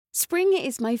Spring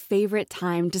is my favorite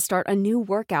time to start a new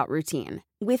workout routine.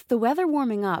 With the weather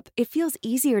warming up, it feels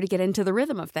easier to get into the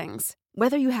rhythm of things.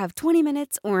 Whether you have 20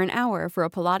 minutes or an hour for a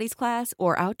Pilates class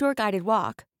or outdoor guided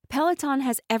walk, Peloton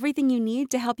has everything you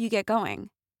need to help you get going.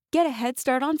 Get a head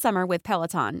start on summer with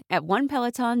Peloton at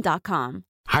onepeloton.com.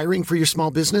 Hiring for your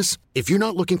small business? If you're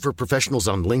not looking for professionals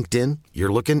on LinkedIn,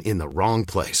 you're looking in the wrong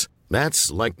place.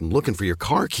 That's like looking for your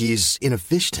car keys in a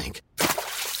fish tank.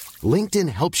 LinkedIn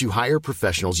helps you hire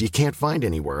professionals you can't find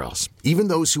anywhere else, even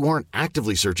those who aren't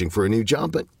actively searching for a new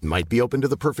job but might be open to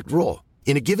the perfect role.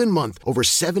 In a given month, over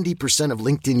 70% of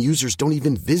LinkedIn users don't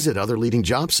even visit other leading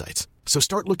job sites. So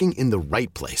start looking in the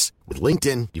right place. With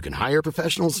LinkedIn, you can hire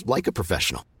professionals like a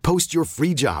professional. Post your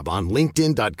free job on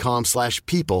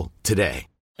linkedin.com/people today.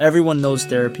 Everyone knows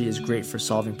therapy is great for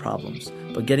solving problems,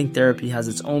 but getting therapy has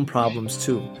its own problems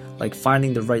too, like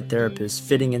finding the right therapist,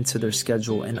 fitting into their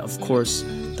schedule, and of course,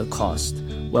 the cost.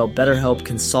 Well, BetterHelp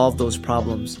can solve those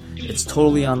problems. It's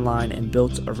totally online and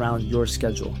built around your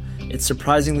schedule. It's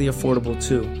surprisingly affordable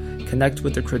too. Connect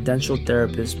with a credentialed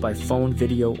therapist by phone,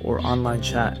 video, or online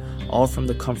chat, all from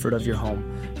the comfort of your home.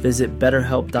 Visit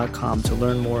BetterHelp.com to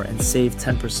learn more and save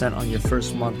 10% on your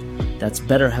first month. That's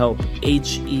BetterHelp,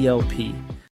 H-E-L-P.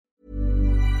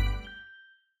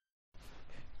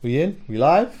 We in? We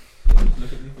live?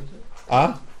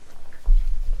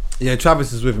 Yeah,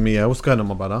 Travis is with me. Yeah, what's going on,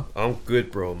 my brother? I'm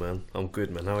good, bro, man. I'm good,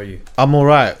 man. How are you? I'm all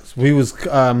right. We was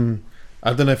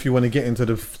I don't know if you want to get into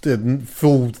the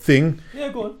full thing. Yeah,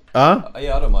 go on.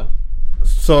 Yeah, I don't mind.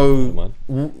 So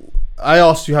I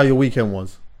asked you how your weekend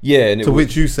was. Yeah, and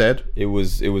which you said it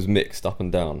was mixed up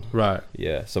and down. Right.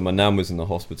 Yeah. So my nan was in the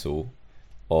hospital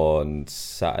on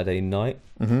Saturday night,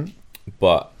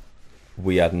 but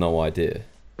we had no idea.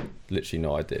 Literally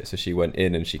no idea. So she went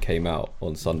in and she came out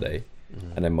on Sunday,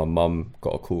 and then my mum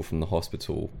got a call from the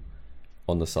hospital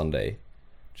on the Sunday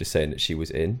just saying that she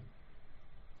was in,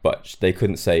 but they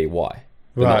couldn't say why.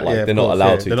 They're not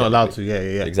allowed to. They're not allowed to.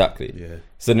 Yeah. Exactly. Yeah.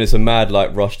 So then it's a mad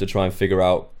rush to try and figure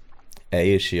out,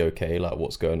 A, is she okay? Like,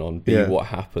 what's going on? B, what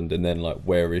happened? And then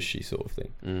where is she, sort of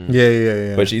thing.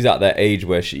 Yeah. But she's at that age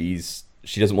where she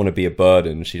doesn't want to be a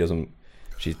burden.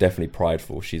 She's definitely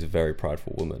prideful. She's a very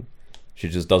prideful woman. She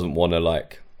just doesn't want to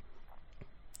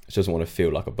she doesn't want to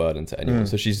feel like a burden to anyone.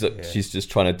 So she's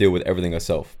just trying to deal with everything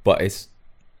herself. But it's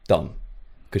dumb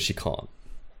because she can't.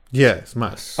 Yeah, it's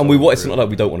mad. And it's not like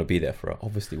we don't want to be there for her.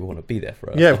 Obviously, we want to be there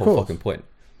for her. Yeah, That's the whole fucking point.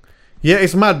 Yeah,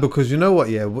 it's mad because you know what?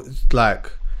 Yeah,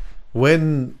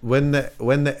 when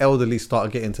the elderly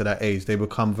start getting to that age, they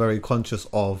become very conscious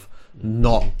of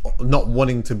not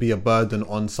wanting to be a burden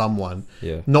on someone.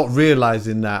 Yeah. Not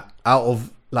realizing that out of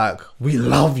we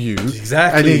love you.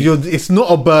 Exactly. And it's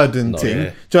not a burden thing.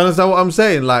 Yeah. Do you understand what I'm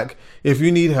saying? If you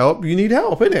need help, you need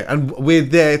help, innit? And we're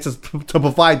there to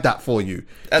provide that for you.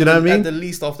 Do you know what I mean? At the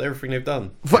least after everything they've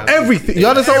done. For everything. You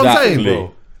understand what I'm saying,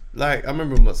 bro? I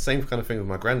remember the same kind of thing with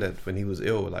my granddad when he was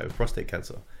ill, with prostate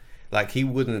cancer. He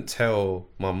wouldn't tell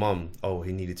my mum,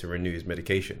 he needed to renew his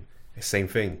medication. Same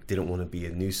thing, didn't want to be a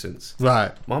nuisance.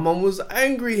 Right. My mum was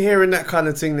angry hearing that kind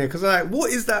of thing there because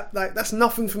what is that? That's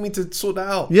nothing for me to sort that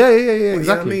out. Yeah, exactly. You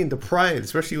know what I mean? The pride,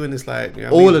 especially when it's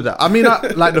all of that. I mean,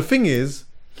 the thing is,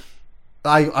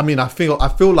 I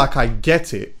feel like I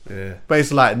get it. Yeah. But it's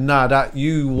that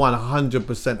you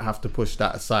 100% have to push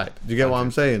that aside. Do you get what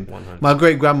I'm saying? 100. My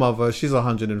great grandmother, she's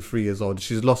 103 years old.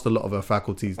 She's lost a lot of her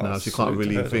faculties now. She can't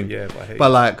really think. Yeah,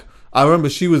 but I remember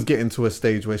she was getting to a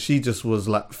stage where she just was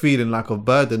feeling like a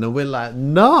burden, and we're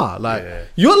nah,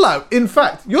 you're in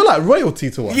fact, you're royalty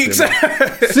to us.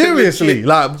 Exactly. Seriously,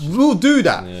 we'll do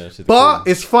that. Yeah, but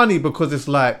it's funny because it's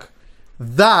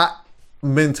that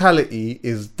mentality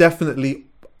is definitely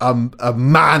a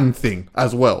man thing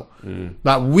as well.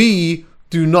 We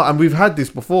do not, and we've had this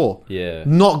before. Yeah.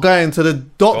 Not going to the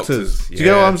doctors. Do you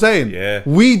get what I'm saying? Yeah.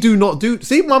 We do not do.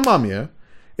 See, my mum. Yeah.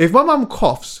 If my mum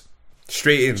coughs.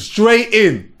 Straight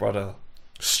in. Brother.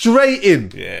 Straight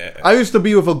in. Yeah. I used to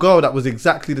be with a girl that was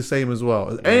exactly the same as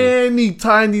well. Any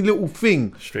tiny little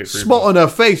thing, spot on her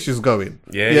face just going.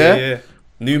 Yeah.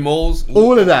 New moles.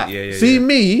 All of that. Yeah, See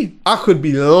me, I could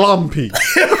be lumpy.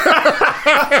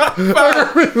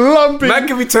 Lumpy. Man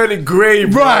can be turning grey,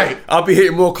 bro. Right. I'll be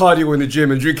hitting more cardio in the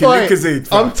gym and drinking Lucozade.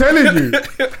 I'm telling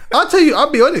you. I'll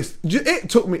be honest.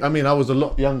 It took me, I was a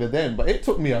lot younger then, but it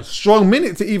took me a strong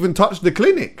minute to even touch the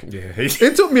clinic. Yeah.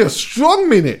 It took me a strong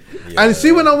minute. And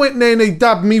see, when I went there and they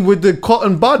dabbed me with the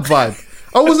cotton bud vibe,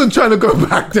 I wasn't trying to go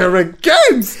back there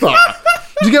again, stuff.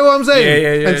 Do you get what I'm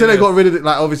saying? Yeah. Until they got rid of it.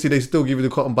 Obviously, they still give you the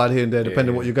cotton bud here and there, depending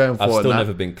on what you're going for. I've still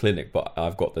never been clinic, but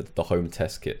I've got the home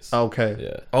test kits. Okay.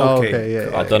 Yeah. Okay,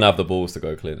 yeah. I don't have the balls to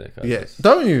go clinic.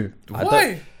 Don't you?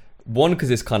 Why? One, because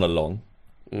it's kind of long,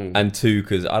 and two,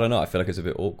 because I don't know. I feel like it's a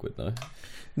bit awkward, no.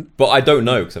 But I don't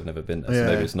know because I've never been there, so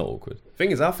maybe it's not awkward.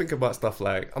 Thing is, I think about stuff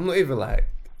like I'm not even like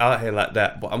out here like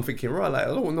that, but I'm thinking, right, like I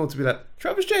don't want no one to be like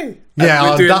Travis J.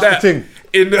 Yeah, that's the thing.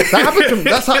 That happened to me.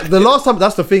 That's how, the last time.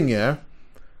 That's the thing, yeah.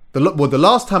 The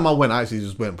last time I went, I actually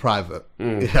just went private.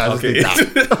 Yeah, I just did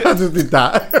that. I just did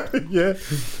that. Yeah,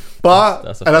 but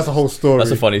that's a whole story.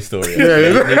 That's a funny story. Yeah,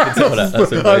 You can tell that.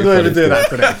 That's a I'm very not funny even doing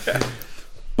story. that today.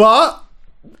 But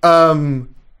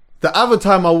the other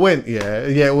time I went,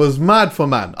 it was mad for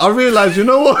man. I realized, you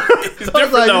know what? I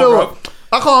was like, you know what?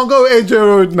 I can't go AJ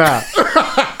Road now.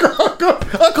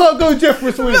 I can't go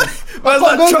Jeffrey Swing. I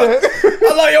can't go there.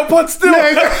 I like your pod still.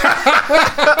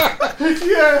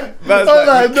 Yeah. I'm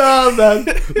like, nah, man.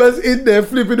 Man's in there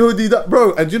flipping hoodie, that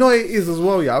bro. And do you know what it is as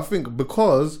well? Yeah, I think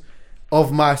because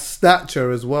of my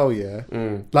stature as well. Yeah,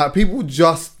 like people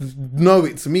just know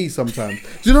it's me sometimes.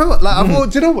 Do you know what? Like,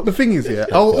 do you know what the thing is? Yeah,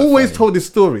 I'll always tell this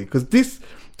story because this,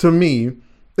 to me,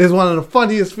 is one of the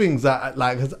funniest things that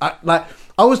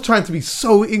I was trying to be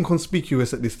so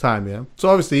inconspicuous at this time. Yeah, so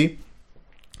obviously,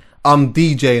 I'm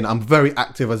DJing. I'm very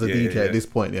active as a DJ at this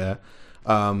point. Yeah,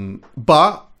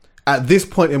 but at this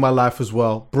point in my life as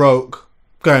well, broke,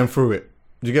 going through it.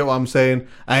 Do you get what I'm saying?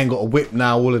 I ain't got a whip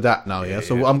now, all of that now,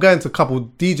 So I'm going to a couple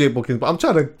DJ bookings, but I'm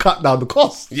trying to cut down the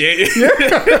cost. Yeah.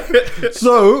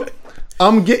 So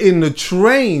I'm getting the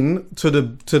train to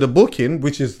the booking,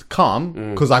 which is calm,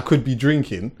 because I could be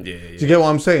drinking. Do you get what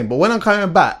I'm saying? But when I'm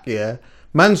coming back,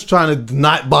 man's trying to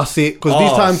night bus it,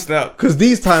 because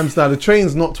these times now the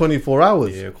train's not 24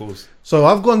 hours. Yeah, of course. So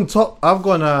I've gone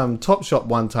Top Shop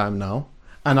one time now,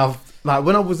 and I've like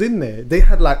when I was in there, they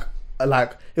had like it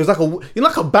was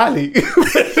like a bally.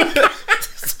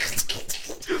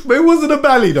 But it wasn't a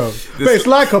bally though. But it's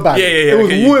like a bally. It was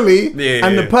woolly,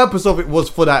 and the purpose of it was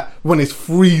for that when it's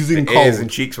freezing cold. Ears and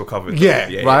cheeks were covered.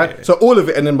 Right. So all of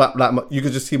it, and then like you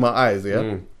could just see my eyes.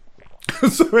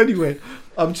 So anyway,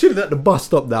 I'm chilling at the bus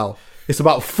stop now. It's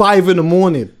about 5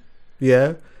 a.m.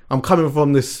 Yeah. I'm coming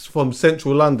from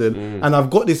central London, and I've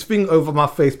got this thing over my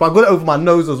face, but I've got it over my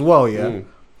nose as well.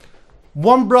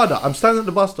 One brother, I'm standing at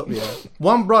the bus stop,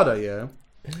 one brother,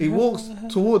 he walks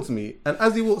towards me, and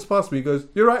as he walks past me, he goes,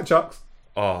 "You're right, Chucks."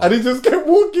 And he just kept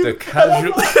walking. The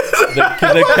casual,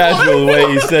 the casual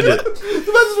way he said it. The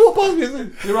man just walked past me and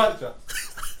said, "You're right, Chucks."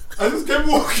 I just kept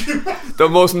walking. The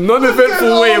most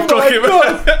non-eventful way of talking.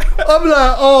 I'm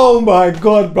like, oh my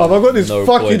god, bro! I got this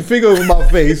fucking thing over my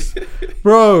face,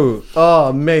 bro.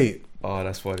 Oh, mate. Oh,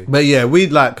 that's funny. But yeah,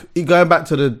 we'd like going back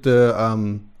to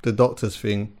the doctors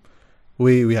thing.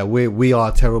 We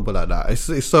are terrible at that.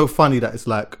 It's so funny that it's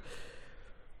like,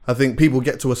 I think people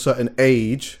get to a certain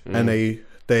age and they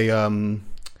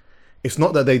it's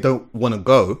not that they don't want to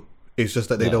go, it's just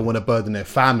that they don't want to burden their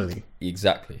family.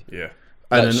 Exactly. Yeah.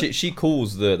 Like, she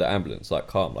calls the ambulance like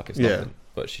calm, like it's nothing,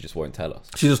 but she just won't tell us.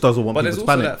 She just doesn't want people to panic.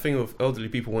 But there's also that thing of elderly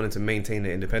people wanting to maintain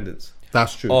their independence.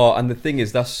 That's true. Oh, and the thing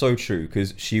is, that's so true,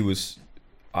 because she was,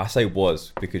 I say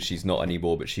was because she's not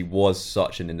anymore, but she was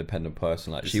such an independent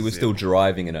person. Like, she was still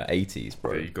driving in her 80s,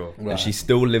 bro. There you go. And she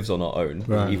still lives on her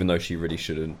own, even though she really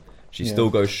shouldn't. She still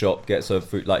goes shop, gets her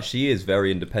food. Like, she is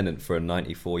very independent for a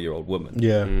 94-year-old woman.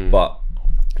 Yeah. But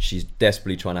she's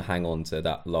desperately trying to hang on to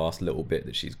that last little bit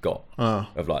that she's got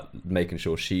of like making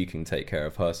sure she can take care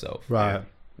of herself. Right.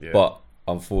 Yeah. But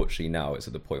unfortunately now it's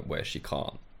at the point where she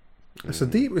can't. It's a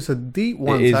deep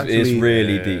one. It's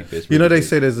really deep. It's really you know, they deep.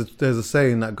 say there's a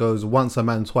saying that goes, once a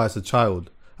man, twice a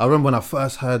child. I remember when I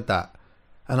first heard that,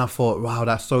 and I thought, wow,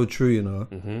 that's so true, you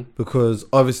know, because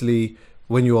obviously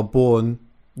when you are born,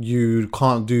 you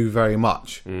can't do very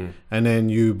much, and then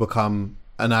you become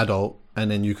an adult, and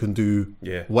then you can do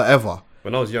whatever.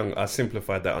 When I was young, I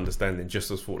simplified that understanding just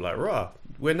as thought like,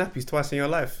 wear nappies twice in your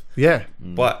life. Yeah.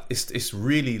 But it's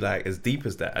really like as deep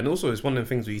as that. And also it's one of the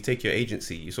things where you take your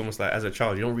agency. It's almost like as a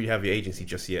child, you don't really have your agency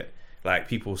just yet. Like,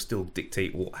 people still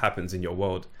dictate what happens in your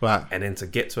world. Right. And then to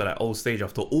get to that old stage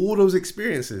after all those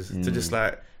experiences, to just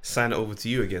like sign it over to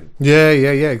you again. Yeah,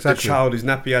 exactly. The child who's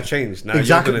nappy, I changed. Now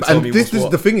exactly. you're going to tell me this what's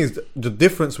what. The thing is, the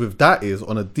difference with that is,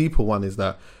 on a deeper one, is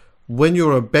that when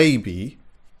you're a baby,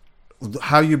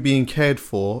 how you're being cared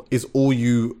for is all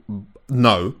you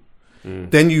know.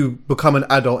 Then you become an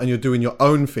adult and you're doing your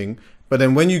own thing. But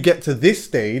then when you get to this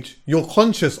stage, you're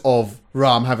conscious of,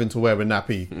 I'm having to wear a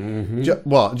nappy. Do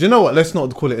you know what? Let's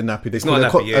not call it a nappy. They call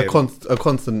it a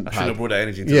constant pad. I shouldn't have brought that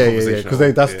energy into the conversation. Because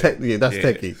that's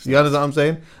techie. You understand what I'm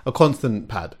saying? A constant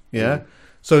pad. Yeah.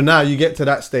 So now you get to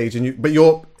that stage, and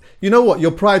you're you know what,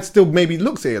 your pride still maybe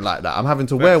looks at it like that. I'm having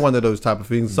to wear one of those type of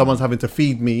things. Someone's having to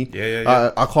feed me.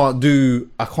 I can't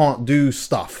do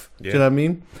stuff. Do you know what I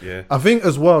mean? Yeah. I think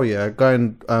as well,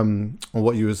 going on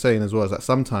what you were saying as well, is that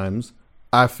sometimes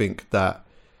I think that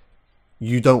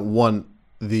you don't want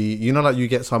like you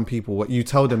get some people what you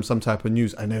tell them some type of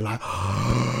news and they're like,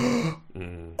 oh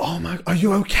my, are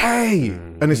you okay?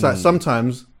 And it's like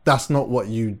sometimes that's not what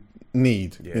you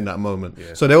need in that moment.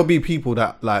 So there'll be people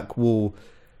that like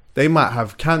they might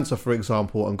have cancer, for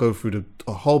example, and go through the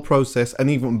whole process and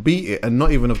even beat it and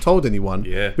not even have told anyone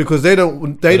because they don't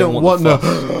want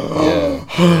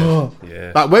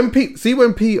like when Peter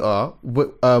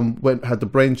had the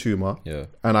brain tumor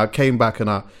and I came back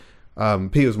and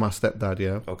Peter's my stepdad,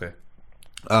 Okay.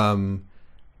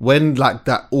 When like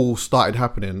that all started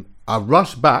happening, I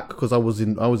rushed back because I was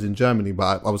in Germany,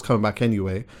 but I was coming back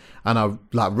anyway, and I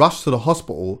like rushed to the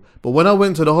hospital. But when I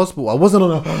went to the hospital, I wasn't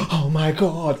on oh my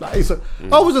god, like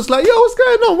I was just like, yo, what's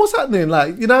going on? What's happening?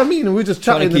 Like, you know what I mean? And we were just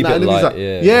chatting and then he's like,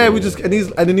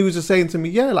 and then he was just saying to me,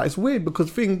 like it's weird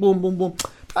because boom, boom, boom.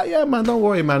 Like, yeah, man, don't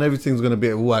worry, man. Everything's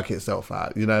gonna work itself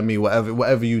out. You know what I mean?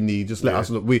 Whatever you need, just let us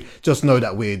look. We just know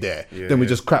that we're there. Then we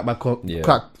just crack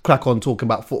on talking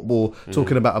about football,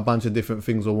 talking about a bunch of different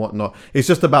things or whatnot. It's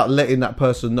just about letting that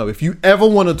person know. If you ever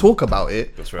want to talk about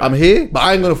it, I'm here, but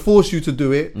I ain't gonna force you to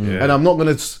do it, and I'm not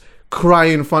gonna cry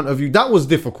in front of you. That was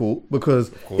difficult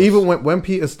because even when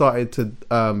Peter started to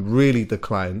really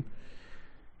decline,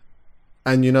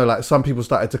 and you know, like some people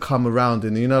started to come around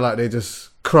and you know, like they're just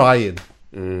crying.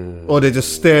 Or they're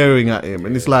just staring at him,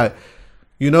 and it's like,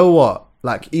 you know what,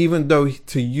 like even though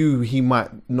to you he might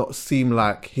not seem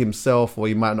like himself or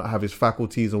he might not have his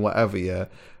faculties and whatever,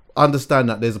 understand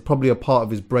that there's probably a part of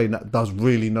his brain that does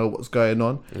really know what's going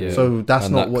on. So that's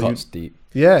not what you deep.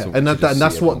 and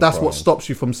that's what stops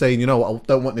you from saying, you know what, I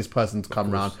don't want this person to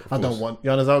come round. I don't want, you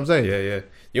understand what I'm saying?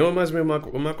 You know what reminds me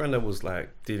of when my granddad was like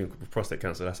dealing with prostate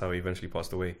cancer. That's how he eventually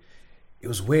passed away. It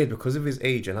was weird because of his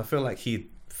age, and I feel like he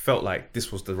felt like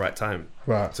this was the right time.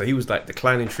 Right. So he was like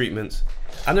declining treatments.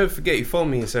 I never forget, he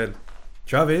phoned me and said,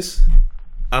 Travis,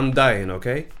 I'm dying,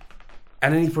 okay?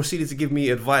 And then he proceeded to give me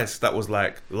advice that was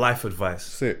like life advice.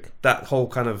 Sick. That whole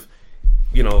kind of,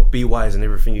 you know, be wise in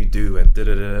everything you do and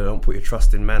don't put your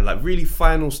trust in man. Like really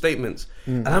final statements.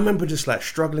 And I remember just like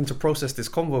struggling to process this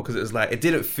convo because it was like, it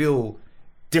didn't feel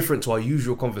different to our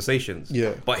usual conversations.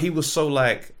 But he was so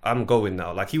like, I'm going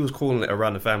now. Like he was calling it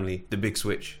around the family, the big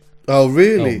switch. Oh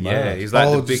really? Yeah, he's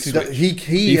like the big switch.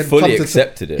 He had fully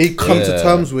accepted it. He'd come to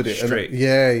terms with it. Straight.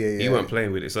 And, He weren't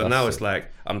playing with it. So now it's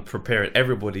like I'm preparing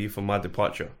everybody for my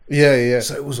departure.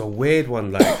 So it was a weird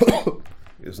one. Like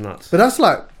it was nuts. But that's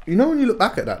like, you know, when you look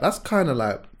back at that, that's kind of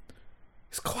like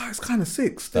it's kind of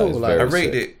sick still. Like I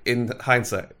rate it in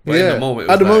hindsight, but in the moment,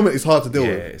 moment, it's hard to deal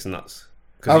with. Yeah, it's nuts.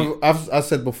 I've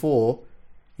said before,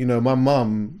 you know, my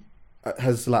mum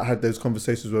has like had those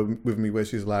conversations with me where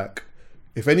she's like,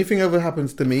 if anything ever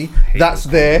happens to me, that's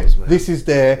there, this is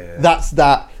there, that's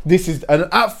that, this is, and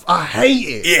I hate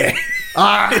it. Yeah.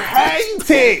 I hate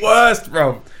it. Worst,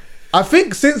 bro. I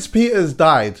think since Peter's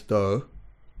died, though,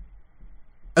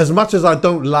 as much as I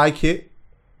don't like it,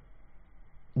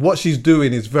 what she's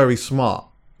doing is very smart.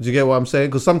 Do you get what I'm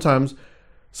saying? Because sometimes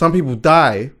some people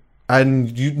die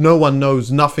and no one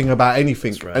knows nothing about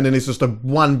anything, and then it's just a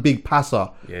one big passer.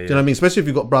 Do you know what I mean? Especially if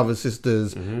you've got brothers,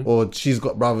 sisters, or she's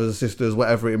got brothers and sisters,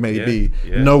 whatever it may be.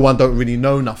 No one don't really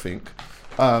know nothing.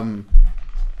 You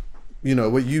know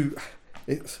what you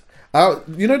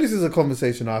know, this is a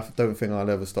conversation I don't think I'll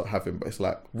ever stop having, but it's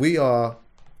like we are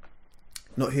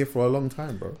not here for a long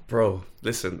time, bro.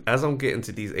 Listen, as I'm getting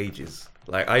to these ages,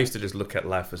 like I used to just look at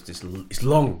life as just, it's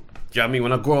long. Do you know what I mean?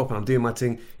 When I grow up and I'm doing my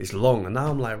thing, it's long. And now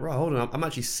I'm like, bro, hold on. I'm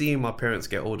actually seeing my parents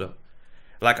get older.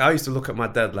 Like I used to look at my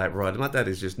dad like, bro, my dad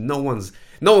is just, no one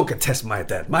can test my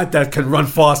dad. My dad can run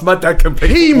fast. My dad can play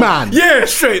He-Man. Yeah,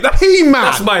 straight. He-Man.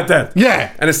 That's my dad.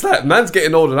 Yeah. And it's like, man's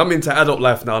getting older and I'm into adult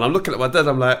life now. And I'm looking at my dad,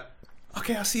 I'm like,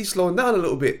 okay, I see you slowing down a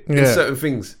little bit in certain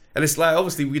things. And it's like,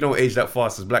 obviously we don't age that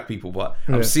fast as black people, but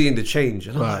I'm seeing the change.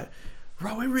 And I'm like,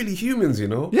 bro, we're really humans, you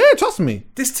know? Yeah, trust me.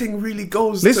 This thing really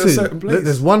goes to a certain place.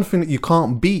 There's one thing that you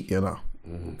can't beat, you know?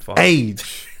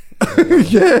 Age.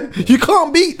 Yeah, you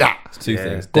can't beat that. It's two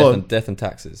things. Death and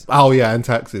taxes. Oh, yeah, and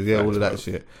taxes. Yeah, all of that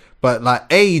shit. But, like,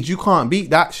 age, you can't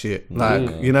beat that shit. Like,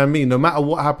 you know what I mean? No matter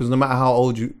what happens, no matter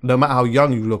how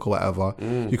young you look or whatever,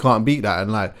 you can't beat that.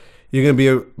 And, like, you're going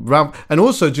to be around. And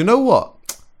also, do you know what?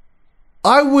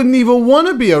 I wouldn't even want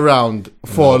to be around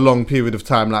for a long period of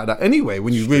time like that anyway,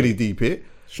 when you really deep it.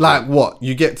 Like what?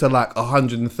 You get to like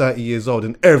 130 years old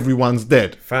and everyone's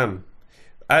dead. Fam,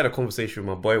 I had a conversation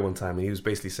with my boy one time and he was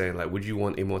basically saying like, would you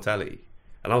want immortality?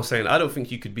 And I was saying, I don't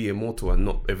think you could be immortal and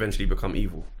not eventually become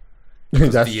evil.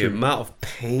 That's The true. amount of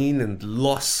pain and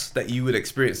loss that you would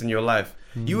experience in your life,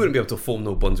 you wouldn't be able to form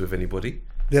no bonds with anybody.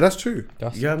 Yeah, that's true.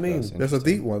 That's, You know what I mean? That's a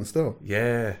deep one still.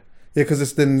 Yeah. Yeah, because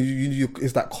it's then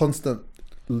it's that constant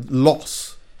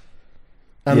loss,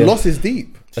 and Yeah. loss is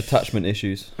deep. attachment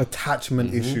issues.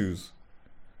 Attachment issues.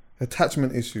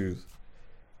 Attachment issues.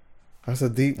 That's a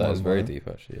deep one. That is very man. deep,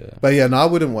 actually. Yeah. But yeah, no, I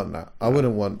wouldn't want that. I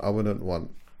wouldn't want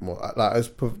more. Like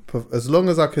as long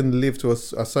as I can live to a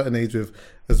certain age with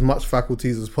as much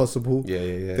faculties as possible.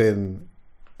 Yeah. Then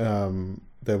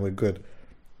we're good.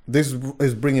 This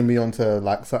is bringing me on to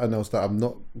like something else that I'm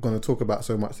not going to talk about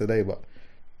so much today, but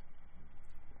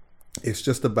it's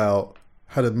just about,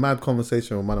 had a mad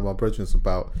conversation with one of my brethren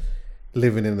about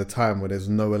living in a time where there's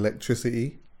no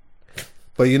electricity.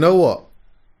 But you know what?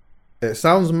 It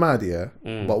sounds mad, yeah?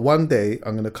 But one day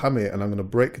I'm going to come here and I'm going to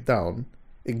break down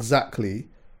exactly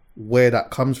where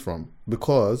that comes from,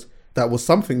 because that was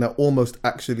something that almost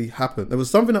actually happened. There was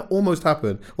something that almost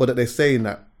happened, or that they're saying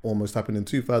that almost happened in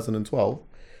 2012,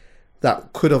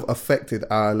 that could have affected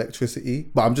our electricity.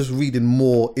 But I'm just reading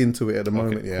more into it at the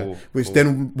moment, yeah? cool, Which cool.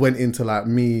 then went into like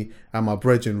me and my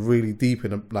brethren really deep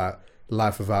in like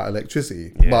life without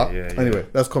electricity. Yeah, But yeah. anyway,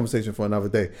 that's conversation for another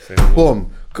day. Say no more.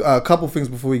 Boom. A couple things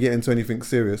before we get into anything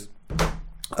serious.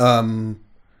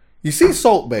 You see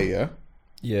Salt Bay, yeah?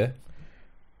 Yeah.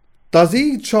 Does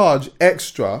he charge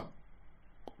extra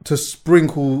to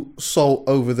sprinkle salt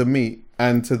over the meat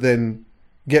and to then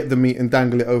get the meat and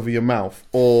dangle it over your mouth?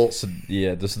 Or So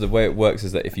yeah, the way it works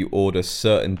is that if you order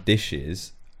certain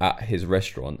dishes at his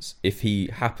restaurants, if he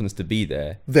happens to be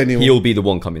there, Then he'll be the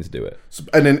one coming to do it.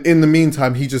 and then in the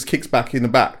meantime he just kicks back in the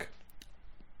back?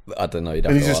 I don't know. You'd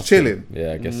have And to he's just ask chilling? him.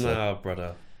 Yeah, I guess so. Nah,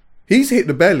 brother. He's hit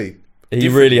the belly. He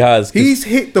really has. 'Cause He's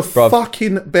hit the bruv,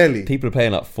 fucking belly. people are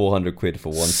paying like 400 quid for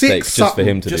one Six steak just for something.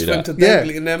 him to Just do for him that. to dangle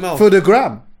it in their mouth. For the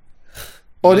gram.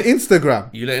 On Instagram.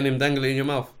 You letting him dangle it in your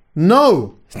mouth?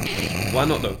 No. Why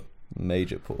not though?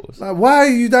 Major pause. Like, why are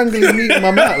you dangling meat in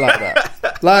my mouth like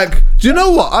that? Like, do you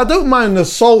know what? I don't mind the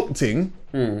salt thing.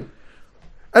 And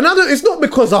it's not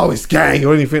because it's gay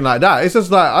or anything like that. It's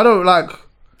just like, I don't like...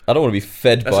 I don't want to be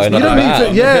fed by just You another don't need man.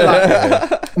 to...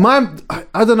 Yeah, like...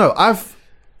 I don't know.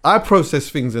 I process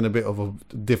things in a bit of a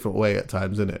different way at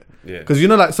times, innit? Yeah. Because, you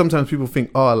know, like, sometimes people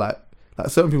think, oh, like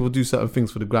certain people do certain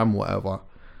things for the gram or whatever.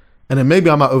 And then maybe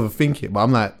I might overthink it, but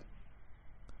I'm like...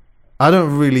 I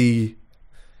don't really...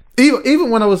 Even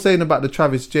when I was saying about the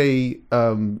Travis J,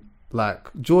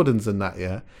 like Jordans and that,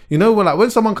 yeah, you know,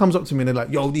 when someone comes up to me and they're like,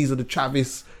 "Yo, these are the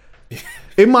Travis,"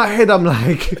 in my head I'm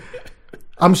like,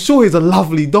 I'm sure he's a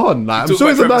lovely don. Like, I'm talk sure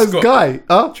he's a about nice Travis guy.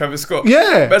 Huh? Travis Scott.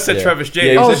 Yeah. Best said Yeah. Travis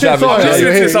J. Yeah, Oh he said shit! Travis Sorry, J. Just yeah,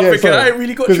 listening to yeah, something, sorry. I ain't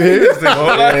really got Could you hear? this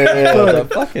thing.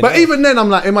 Like, But even then, I'm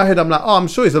like, in my head, I'm like, oh, I'm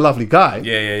sure he's a lovely guy.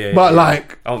 Yeah. But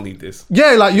like, I don't need this.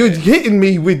 yeah, like you're hitting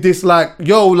me with this, like,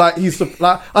 yo, like he's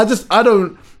like, I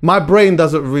don't. My brain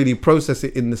doesn't really process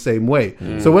it in the same way.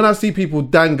 So when I see people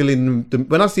dangling,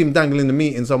 when I see him dangling the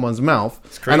meat in someone's mouth,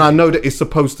 crazy. and I know that it's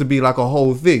supposed to be like a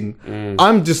whole thing,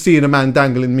 I'm just seeing a man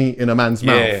dangling meat in a man's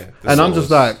Yeah, mouth, the and I'm sauce.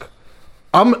 just like,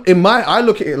 I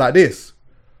look at it like this.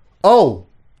 Oh,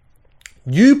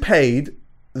 you paid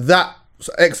that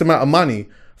X amount of money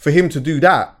for him to do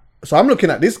that. So I'm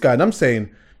looking at this guy and I'm saying,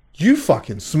 you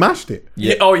fucking smashed it.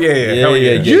 Yeah. Oh yeah. Hell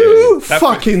yeah. You That-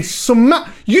 fucking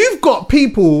You've got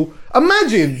people.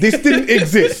 Imagine this didn't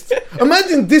exist.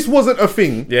 Imagine this wasn't a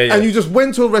thing. Yeah. And you just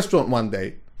went to a restaurant one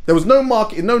day. There was no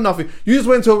marketing, no nothing. You just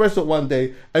went to a restaurant one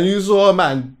day and you saw a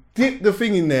man dip the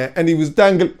thing in there and he was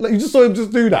dangling. Like, you just saw him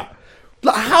just do that.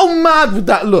 Like, how mad would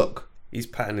that look? He's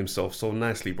patting himself so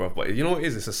nicely, bro. But you know what it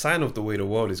is? It's a sign of the way the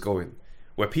world is going,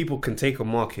 where people can take a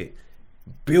market,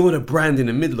 build a brand in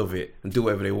the middle of it, and do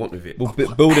whatever they want with it. Well,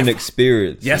 build an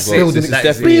experience. Yes, as well. build an This is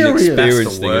definitely an experience. experience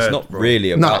That's the thing. It's word, not bro.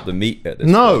 really about the meat at this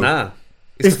No. point. Nah.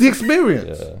 It's the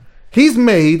experience. He's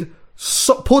made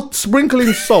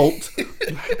sprinkling salt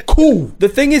cool. The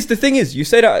thing is, you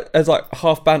say that as like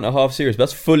half banter, half serious, but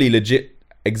that's fully legit.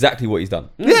 Exactly what he's done.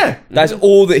 Yeah. That's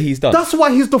all that he's done. That's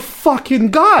why he's the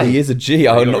fucking guy. He is a G.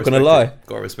 I'm not gonna lie.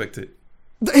 Gotta respect it.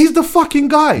 He's the fucking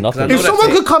guy. Nothing. If I know someone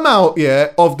that's could come out,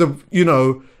 yeah, of the, you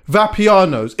know,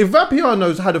 Vapiano's. If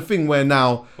Vapiano's had a thing where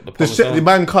now the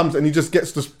man comes and he just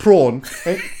gets this prawn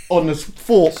on this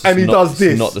fork and he does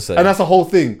this, not the same. and that's the whole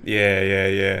thing.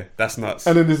 Yeah. That's nuts.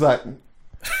 And then it's like, and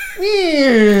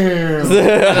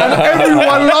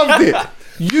everyone loved it.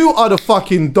 You are the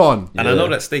fucking don. And I know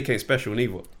that steak ain't special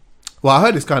neither. Well, I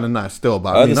heard it's kind of nice still,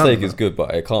 but I I mean, the I steak don't is know. good,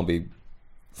 but it can't be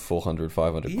 400,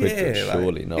 500 quid for it, Yeah,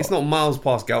 surely like, not. It's not miles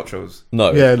past Gauchos.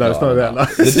 No. Yeah, no, it's not that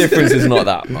nice. The difference is not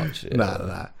that much. Yeah.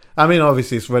 Nah. I mean,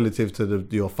 obviously, it's relative to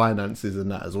your finances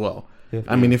and that as well.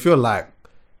 I mean, if you're like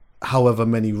however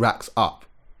many racks up,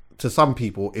 to some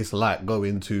people, it's like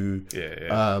going to,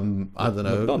 I don't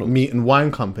know, McDonald's. meat and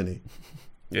wine company.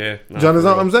 Yeah. Do you understand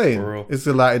what I'm For saying? real. It's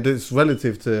like it's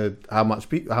relative to how much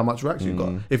racks you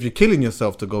got. If you're killing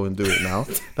yourself to go and do it now,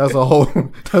 that's a whole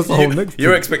next.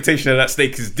 Your expectation of that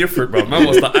steak is different, bro. Man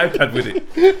wants the iPad with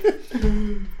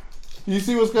it. You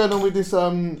see what's going on with this?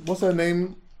 What's her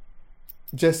name?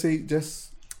 Jessie Nelson.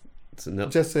 Yeah,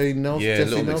 Jessie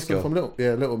Little Mix Nelson girl. from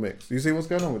Little Mix. You see what's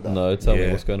going on with that? No, tell me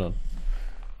Yeah. what's going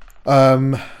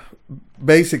on.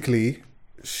 Basically,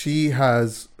 she's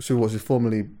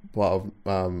formerly part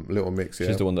of Little Mix. Yeah,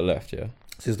 She's the one that left, yeah.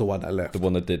 she's the one that left. The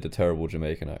one that did the terrible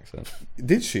Jamaican accent.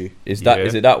 Did she? Is Yeah.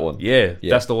 it that one? Yeah, Yeah.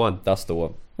 that's the one. That's the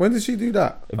one. When did she do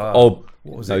that? What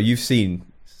was no, it? you've seen.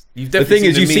 You've The definitely thing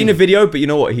is, you've seen a meme. video, but you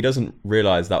know what? He doesn't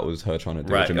realize that was her trying to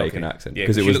do a Jamaican okay. accent Yeah,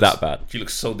 because it she was looks- that bad. She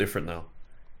looks so different now.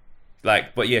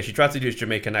 Like, but yeah, she tried to do this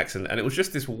Jamaican accent, and it was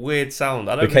just this weird sound.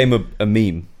 I don't Became a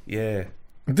meme. Yeah.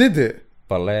 Did it?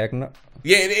 Balegna.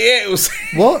 Yeah, it was.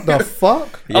 What the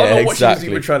fuck? I don't know what she was exactly.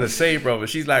 even trying to say, bro. But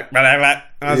she's like, blah, blah, blah.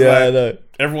 I was Yeah, I like, know.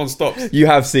 everyone stops. You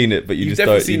have seen it, but you You've just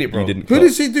definitely don't. seen you, it, bro. You didn't. Who clock.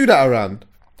 did she do that around?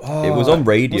 It was on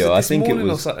radio. Was it I this think it morning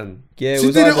or was. something? Yeah, it She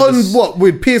was did it either on this- what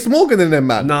with Piers Morgan and them,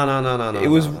 man. No. It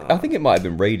was. I think it might have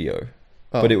been radio,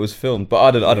 but it was filmed. But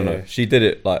I don't know. She did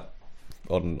it like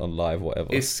on live, whatever.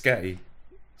 It's scatty.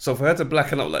 So for her to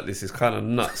blacken up like this is kind of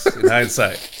nuts in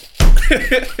hindsight.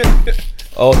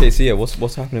 Oh, okay. So yeah,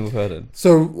 what's happening with her then?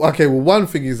 So okay, well, one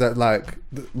thing is that like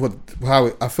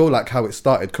I feel like how it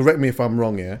started. Correct me if I'm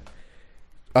wrong. Yeah.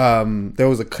 There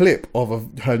was a clip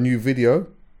of her new video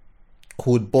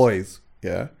called Boys.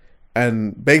 Yeah.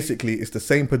 And basically, it's the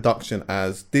same production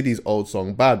as Diddy's old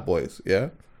song Bad Boys. Yeah.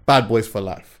 Bad Boys for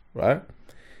Life. Right.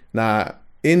 Now,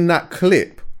 in that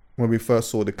clip, when we first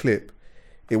saw the clip,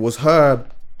 it was her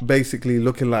basically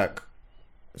looking like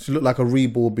she looked like a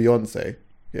reborn Beyonce.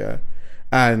 Yeah.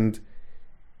 And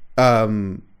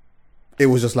it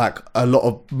was just like a lot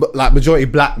of like majority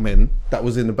black men that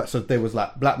was in the back. So there was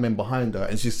like black men behind her,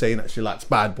 and she's saying that she likes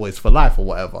Bad Boys for Life or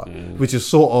whatever, which is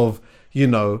sort of, you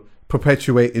know,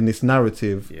 perpetuating this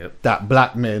narrative that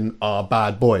black men are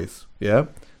bad boys. Yeah.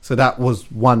 So that was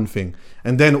one thing.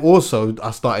 And then also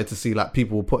I started to see like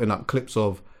people were putting up clips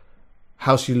of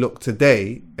how she looked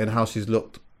today and how she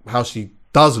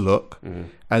does look,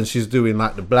 and she's doing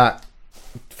like the black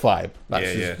vibe. Like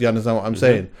you understand what I'm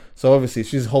saying? So obviously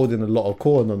she's holding a lot of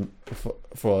corn on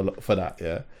for that,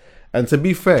 yeah. And to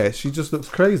be fair, she just looks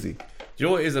crazy. Do you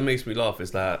know what it is that makes me laugh?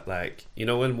 Is that, like, you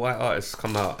know, when white artists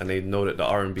come out and they know that the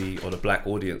R&B or the black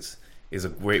audience is a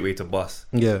great way to bust.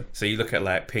 Yeah. So you look at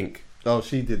like Pink, Oh,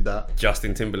 she did that.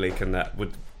 Justin Timberlake, and that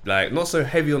would like not so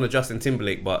heavy on the Justin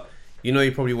Timberlake, but you know he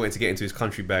probably wanted to get into his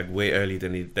country bag way early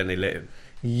than they let him.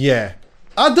 Yeah.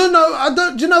 I don't know.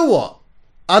 Do you know what?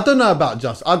 I don't know about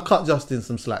Justin. I'd cut Justin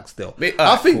some slack still.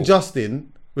 I think cool.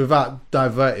 Justin, without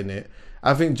diverting it,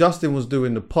 I think Justin was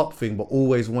doing the pop thing, but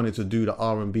always wanted to do the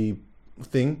R&B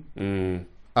thing.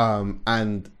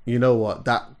 And you know what?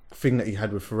 That thing that he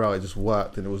had with Pharrell, it just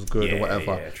worked and it was good or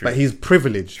whatever. Yeah, true. But he's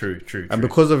privileged. True. And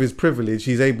because of his privilege,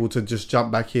 he's able to just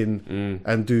jump back in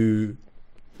and do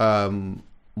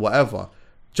whatever.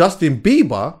 Justin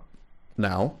Bieber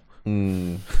now.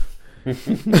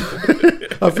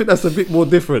 I think that's a bit more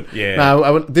different. Yeah.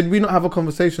 Now, did we not have a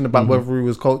conversation about whether he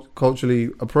was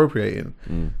culturally appropriating?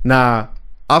 Nah,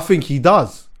 I think he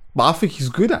does, but I think he's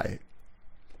good at it.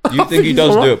 You think he he's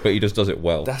does alright. do it, but he just does it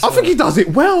well. I think he does it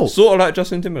well. Sort of like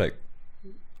Justin Timberlake.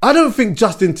 I don't think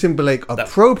Justin Timberlake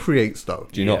appropriates though.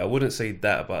 Do you Yeah, not? I wouldn't say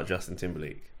that about Justin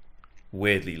Timberlake.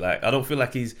 Weirdly, like, I don't feel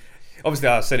like he's. Obviously,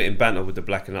 I said it in banter with the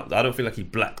blacking up. I don't feel like he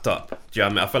blacked up. Do you know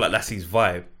what I mean? I feel like that's his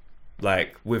vibe.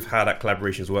 Like, with how that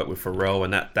collaborations worked with Pharrell,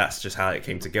 and that's just how it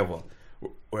came together.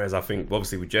 Whereas I think,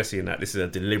 obviously, with Jessie and that, this is a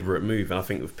deliberate move. And I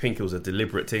think with Pink, it was a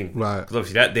deliberate thing. Right. Because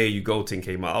obviously, that There You Go thing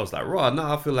came out. I was like, right, no,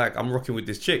 I feel like I'm rocking with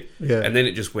this chick. Yeah. And then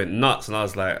it just went nuts. And I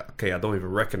was like, okay, I don't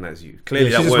even recognize you. Clearly,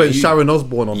 She that just weren't went you. Sharon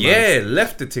Osbourne on that. Yeah,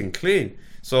 left the thing clean.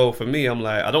 So for me, I'm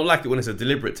like, I don't like it when it's a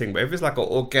deliberate thing, but if it's like an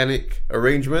organic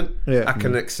arrangement, Yeah. I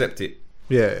can accept it.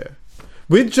 Yeah.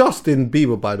 With Justin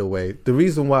Bieber, by the way, the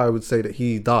reason why I would say that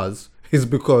he does is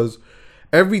because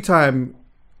every time,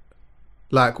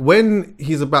 like when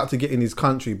he's about to get in his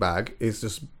country bag, it's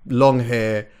just long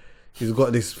hair. He's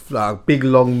got this big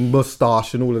long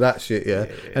mustache and all of that shit, yeah.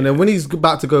 And then when he's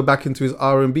about to go back into his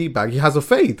R&B bag, he has a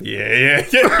fade. Yeah.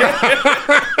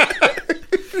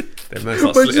 That man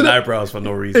starts But slitting eyebrows for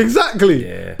no reason. Exactly.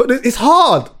 Yeah. But it's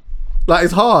hard. Like,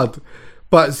 it's hard.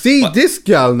 But see, this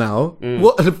girl now,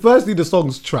 firstly, the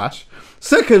song's trash.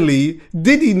 Secondly,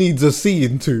 Diddy needs a C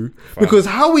into because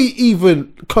how he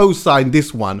even co-signed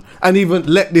this one and even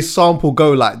let this sample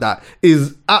go like that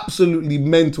is absolutely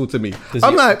mental to me.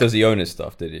 Does he own his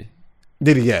stuff? Did he?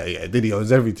 Diddy, yeah, Diddy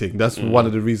owns everything. That's one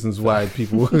of the reasons why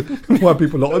people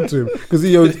are onto him because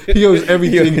he owns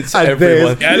everything. He owns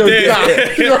everyone.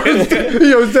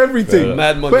 He owns everything.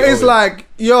 Mad money. But it's like,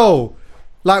 yo.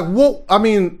 Like what? I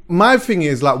mean, my thing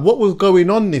is like, what was going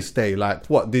on this day? Like,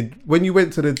 when you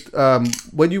went to the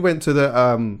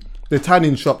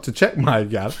tanning shop to check my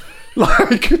gal?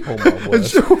 Like, oh my word.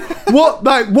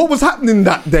 what was happening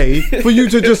that day for you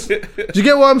to just? Do you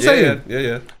get what I'm saying?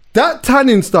 Yeah. That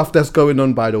tanning stuff that's going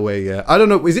on, by the way, yeah. I don't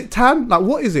know. Is it tan? Like,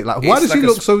 what is it? Like, why does she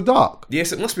look so dark?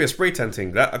 Yes, it must be a spray tan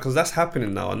thing. Because that's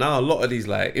happening now. And now a lot of these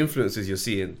like influencers you're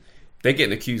seeing, they're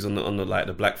getting accused on the like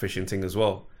the blackfishing thing as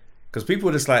well. Because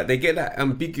people just like, they get that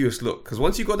ambiguous look. Because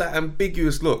once you got that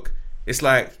ambiguous look, it's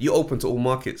like you're open to all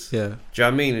markets. Yeah. Do you know what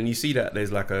I mean? And you see that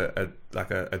there's like a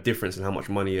difference in how much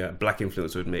money a black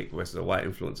influencer would make versus a white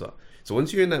influencer. So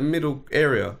once you're in that middle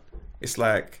area, it's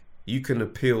like you can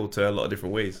appeal to a lot of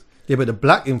different ways. Yeah, but the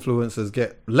black influencers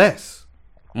get less.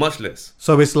 Much less.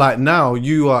 So it's like now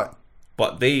you are.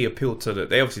 But they appeal to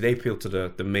they appeal to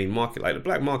the main market. Like the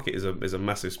black market is a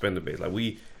massive spender base. Like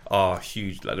we are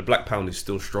huge. Like the black pound is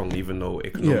still strong, even though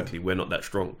economically we're not that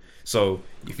strong. So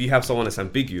if you have someone that's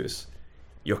ambiguous,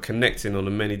 you're connecting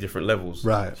on many different levels.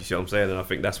 Right. You see what I'm saying? And I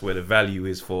think that's where the value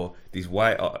is for these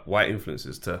white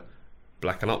influencers to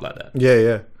blacken up like that.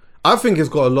 Yeah. I think it's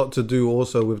got a lot to do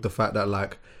also with the fact that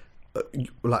like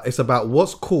it's about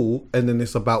what's cool and then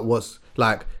it's about what's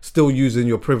like still using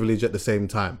your privilege at the same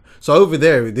time. So over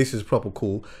there, this is proper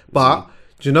cool. But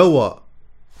do you know what?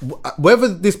 Whether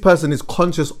this person is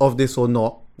conscious of this or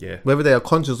not, whether they are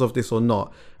conscious of this or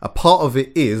not, a part of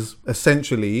it is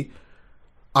essentially,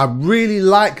 I really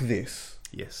like this.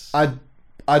 Yes. I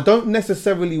don't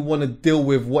necessarily want to deal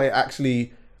with what it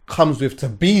actually comes with to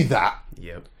be that.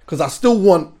 Yep. Because I still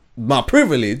want my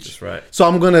privilege. That's right. So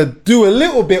I'm going to do a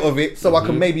little bit of it so I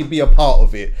can maybe be a part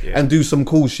of it and do some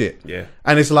cool shit. Yeah.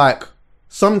 And it's like,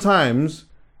 sometimes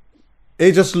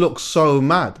it just looks so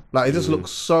mad. Like, it just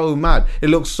looks so mad. It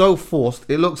looks so forced.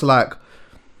 It looks like...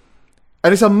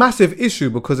 And it's a massive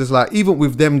issue because it's like, even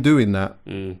with them doing that,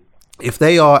 if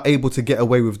they are able to get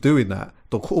away with doing that,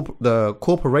 the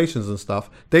corporations and stuff,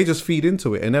 they just feed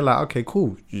into it. And they're like, okay,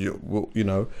 cool.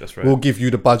 That's right. We'll give you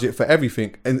the budget for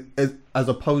everything. And as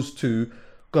opposed to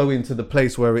going to the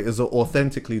place where it is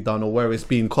authentically done or where it's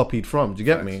being copied from. Do you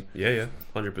get me? Yeah.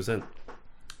 100%.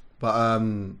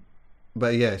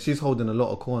 But yeah, she's holding a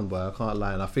lot of corn, boy. I can't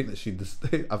lie, and I think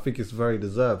that I think it's very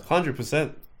deserved.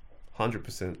 100%.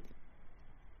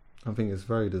 I think it's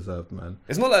very deserved, man.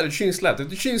 It's not like the tune slapped. If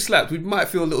the tune slapped, we might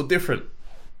feel a little different.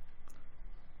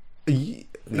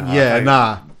 Yeah,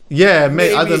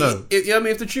 mate. I don't know. I mean,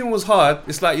 if the tune was hard,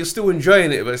 it's like you're still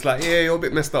enjoying it, but it's like, yeah, you're a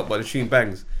bit messed up, but the tune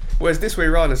bangs. Whereas this way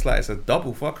around, it's like it's a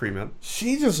double fuckery, man.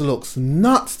 She just looks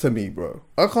nuts to me, bro.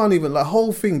 I can't even. The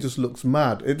whole thing just looks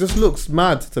mad. It just looks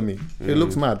mad to me. It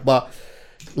looks mad. But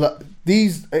like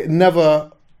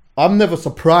I'm never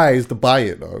surprised by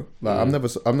it though. Like I'm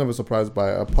never surprised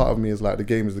by it. A part of me is like, the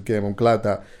game is the game. I'm glad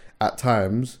that at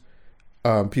times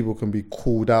people can be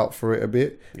called out for it a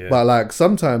bit. Yeah. But like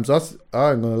sometimes I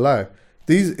ain't gonna lie.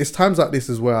 It's times like this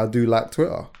is where I do like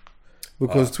Twitter.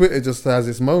 Because Twitter just has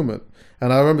this moment.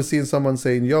 And I remember seeing someone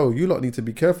saying, yo, you lot need to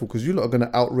be careful because you lot are going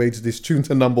to outrage this tune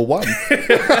to number one.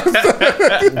 Actually,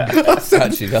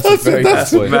 that's a very bad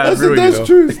point. That's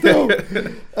true still.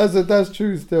 I said, that's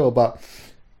true still. But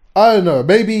I don't know.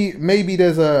 Maybe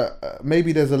there's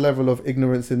a level of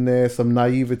ignorance in there, some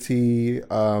naivety.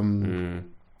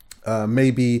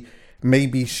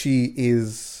 Maybe she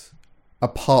is a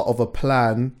part of a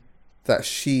plan that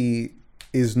she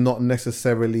is not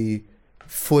necessarily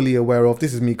fully aware of.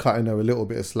 This is me cutting her a little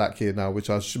bit of slack here now, which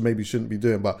I maybe shouldn't be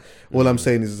doing, but all I'm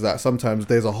saying is that sometimes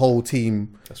there's a whole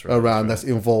team that's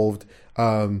involved.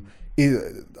 I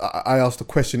asked the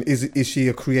question, is she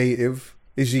a creative?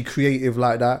 Is she creative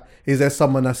like that? Is there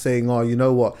someone that's saying, oh, you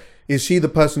know what? Is she the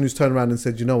person who's turned around and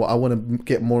said, you know what, I want to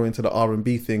get more into the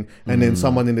R&B thing, and then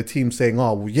someone in the team saying,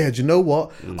 oh, well, yeah, do you know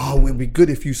what? Oh, it'd be good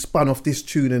if you spun off this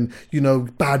tune and, you know,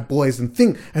 bad boys and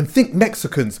think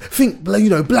Mexicans, think, you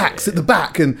know, blacks at the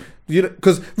back, and you know,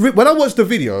 because when I watched the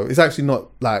video, it's actually not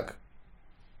like,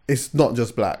 it's not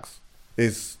just blacks.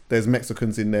 There's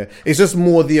Mexicans in there. It's just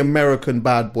more the American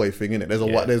bad boy thing, innit?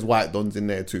 There's white dons in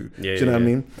there too. Do you know what I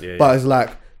mean? Yeah, but it's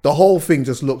like, the whole thing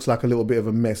just looks like a little bit of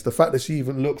a mess. The fact that she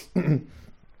even looks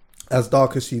as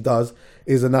dark as she does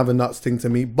is another nuts thing to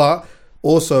me. But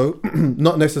Also,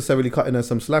 not necessarily cutting her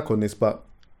some slack on this, but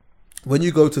when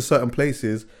you go to certain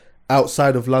places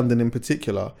outside of London in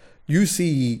particular, you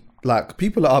see like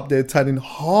people are up there tanning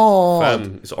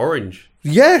hard. It's orange.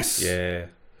 Yes. Yeah.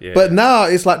 But now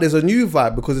it's like there's a new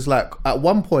vibe because it's like at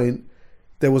one point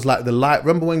there was like the light.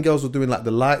 Remember when girls were doing like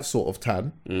the light sort of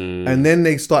tan, and then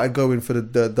they started going for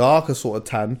the darker sort of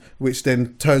tan, which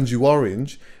then turns you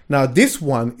orange. Now this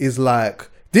one is like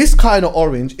this kind of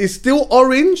orange. It's still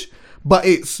orange, but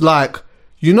it's like,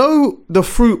 you know, the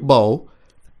fruit bowl.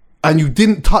 And you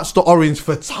didn't touch the orange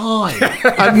for time,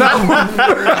 and now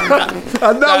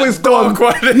it's gone.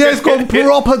 Yeah, it's gone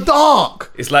proper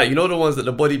dark. It's like, you know, the ones that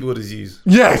the bodybuilders use.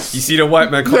 Yes, you see the white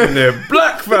man coming there,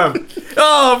 black fam.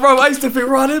 Oh, bro, I used to think,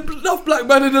 right, there's enough black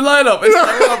man in the lineup. It's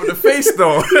like, right, the face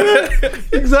though.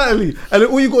 Yeah, exactly. And then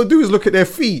all you got to do is look at their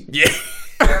feet. Yeah.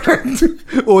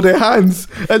 Or their hands,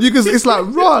 and you can. It's like,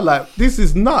 raw. Like this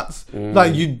is nuts.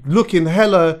 Like you looking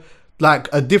hella like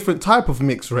a different type of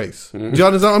mixed race. Do you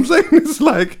understand what I'm saying? It's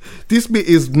like this bit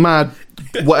is mad,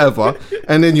 whatever,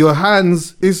 and then your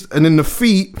hands is, and then the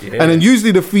feet, and then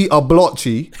usually the feet are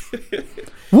blotchy.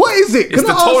 What is it? It's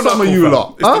Can I ask some of you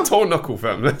lot? It's the toe knuckle,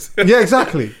 fam. Yeah,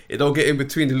 exactly. It don't get in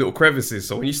between the little crevices,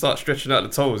 so when you start stretching out the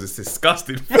toes, it's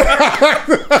disgusting. I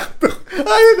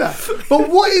hear that. But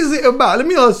what is it about? Let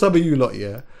me ask some of you lot,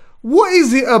 yeah. What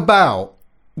is it about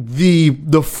the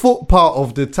foot part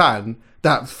of the tan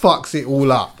that fucks it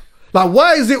all up? Like,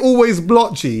 why is it always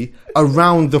blotchy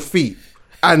around the feet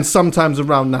and sometimes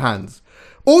around the hands?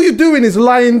 All you're doing is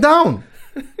lying down.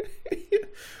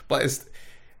 But it's,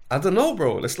 I don't know,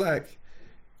 bro. It's like,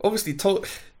 obviously,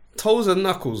 toes and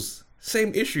knuckles,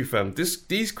 same issue, fam.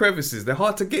 These crevices, they're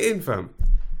hard to get in, fam.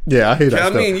 Yeah, I hear that. You know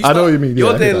what I mean? I know what you mean.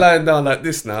 You're there lying down like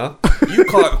this now. You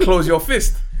can't close your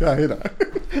fist. Yeah, I hear that.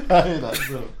 I hear that,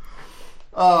 bro.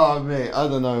 Oh, mate, I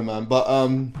don't know, man. But,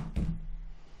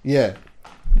 yeah,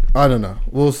 I don't know.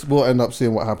 We'll end up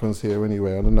seeing what happens here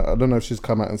anyway. I don't know if she's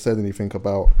come out and said anything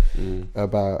about it. And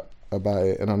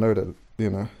I know that, you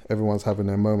know, everyone's having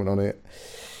their moment on it.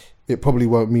 It probably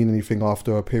won't mean anything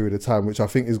after a period of time, which I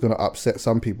think is going to upset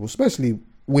some people, especially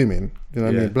women. You know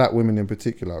what I mean? Black women in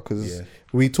particular, because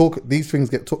we talk, these things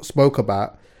get spoke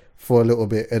about for a little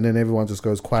bit, and then everyone just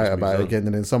goes quiet about it again,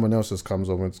 and then someone else just comes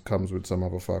with some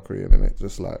other fuckery, and then it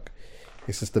just like,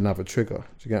 it's just another trigger.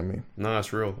 Do you get me? No,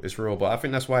 it's real. It's real. But I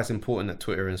think that's why it's important that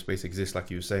Twitter and Space exists,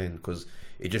 like you were saying, because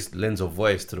it just lends a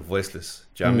voice to the voiceless.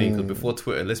 Do you know what I mean? Because before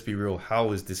Twitter, let's be real,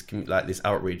 how is this this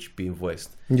outrage being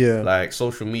voiced? Yeah. Like,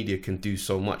 social media can do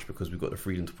so much because we've got the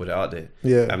freedom to put it out there.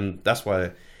 Yeah. And that's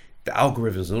why the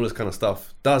algorithms and all this kind of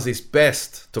stuff does its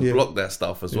best to block that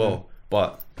stuff as well.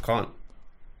 But can't.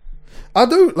 I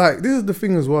don't, like, this is the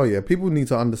thing as well, yeah. People need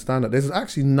to understand that there's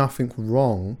actually nothing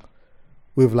wrong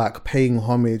with like paying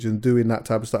homage and doing that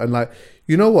type of stuff. And like,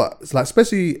 you know what? It's like,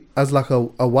 especially as like a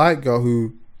white girl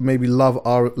who maybe loves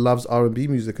R&B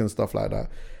music and stuff like that.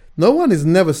 No one is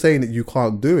never saying that you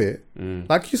can't do it.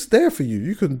 Like, it's there for you.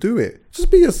 You can do it.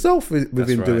 Just be yourself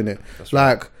within doing it. That's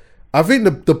like, I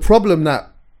think the problem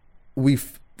that we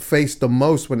face the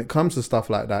most when it comes to stuff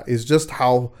like that is just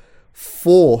how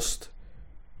forced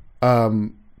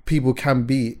people can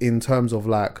be in terms of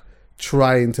like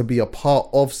trying to be a part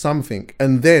of something,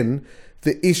 and then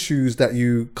the issues that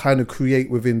you kind of create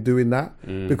within doing that,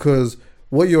 because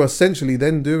what you're essentially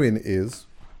then doing is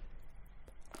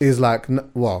like,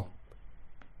 well,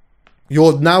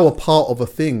 you're now a part of a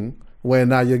thing where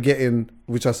now you're getting,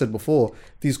 which I said before,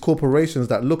 these corporations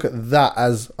that look at that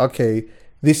as, okay,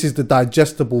 this is the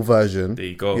digestible version. There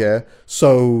you go. Yeah.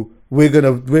 So we're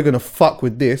gonna fuck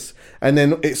with this, and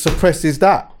then it suppresses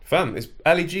that. Fam, it's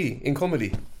Ali G in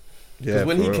comedy. Because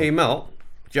when he came out,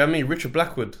 do you know what I mean? Richard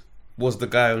Blackwood was the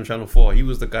guy on Channel 4. He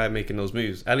was the guy making those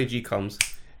moves. Ali G comes,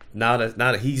 now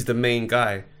that he's the main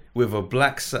guy with a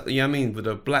black, you know what I mean? With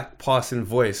a black passing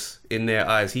voice in their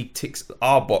eyes. He ticks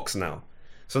our box now.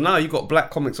 So now you've got black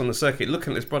comics on the circuit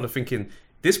looking at this brother thinking,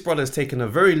 this brother's taken a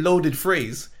very loaded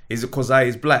phrase, is it because I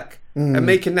is black, and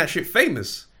making that shit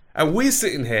famous. And we're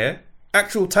sitting here,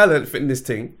 actual talent in this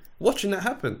thing, watching that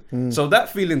happen. So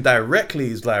that feeling directly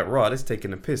is like, raw, this is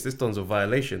taking a piss, this done's a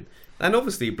violation. And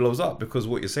obviously it blows up because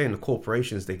what you're saying, the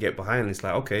corporations, they get behind it's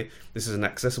like, okay, this is an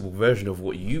accessible version of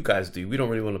what you guys do. We don't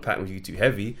really want to pattern with you too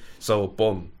heavy. So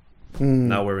boom,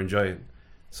 now we're enjoying.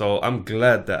 So I'm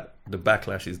glad that the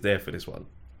backlash is there for this one.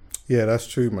 Yeah, that's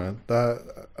true, man.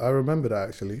 That I remember that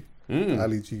actually, the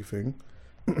Ali G thing.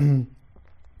 And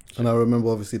I remember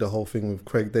obviously the whole thing with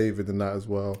Craig David and that as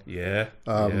well. Yeah.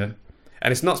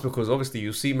 And it's nuts because obviously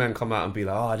you'll see men come out and be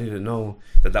like, oh, I didn't know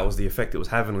that was the effect it was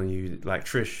having on you. Like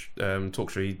Trish talk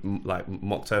show, he like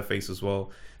mocked her face as well.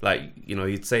 Like, you know,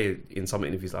 he'd say in some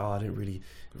interviews, like, oh, I didn't really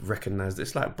recognize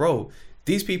this. Like, bro,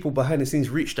 these people behind the scenes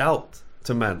reached out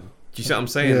to man. Do you see what I'm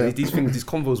saying? Yeah. These things, these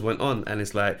convos went on, and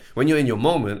it's like when you're in your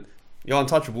moment, you're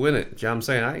untouchable, innit? Do you know what I'm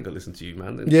saying? I ain't gonna listen to you,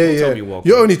 man. Yeah. Tell me welcome.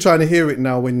 You're only trying to hear it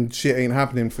now when shit ain't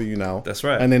happening for you now. That's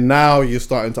right. And then now you're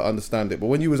starting to understand it. But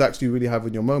when you was actually really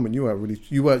having your moment, you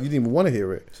didn't even want to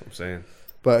hear it. That's what I'm saying.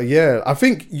 But yeah, I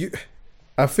think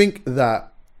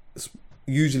that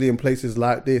usually in places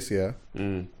like this, yeah,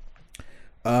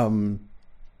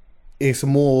 it's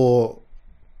more.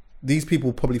 These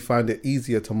people probably find it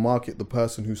easier to market the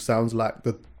person who sounds like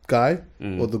the guy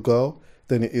or the girl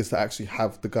than it is to actually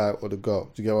have the guy or the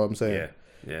girl. Do you get what I'm saying?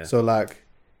 Yeah. So like,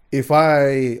 if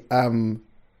I am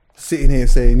sitting here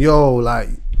saying, "Yo, like,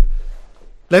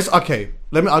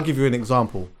 I'll give you an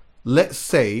example. Let's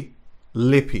say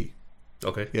Lippy.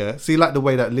 Okay. Yeah. See, like the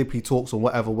way that Lippy talks or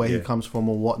whatever, where he comes from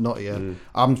or whatnot. Yeah.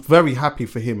 I'm very happy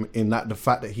for him in that the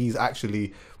fact that he's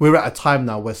actually, we're at a time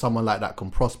now where someone like that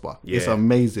can prosper. Yeah. It's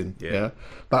amazing. Yeah.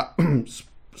 But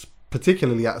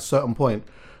particularly at a certain point,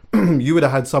 you would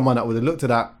have had someone that would have looked at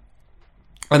that,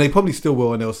 and they probably still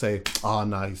will, and they'll say, oh,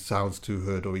 no, he sounds too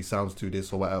hood or he sounds too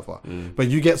this or whatever. But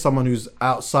you get someone who's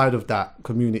outside of that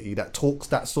community that talks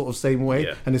that sort of same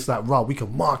way, and it's like, right, we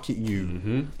can market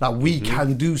you. Like, we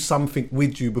can do something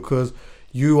with you because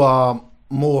you are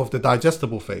more of the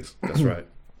digestible phase. That's right.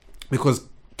 Because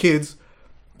kids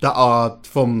that are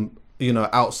from, you know,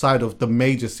 outside of the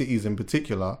major cities in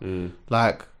particular,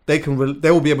 like, they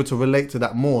will be able to relate to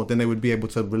that more than they would be able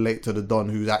to relate to the Don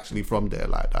who's actually from there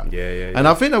like that. Yeah. And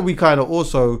I think that we kind of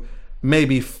also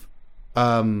maybe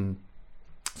some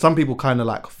people kind of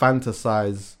like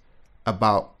fantasize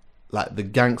about like the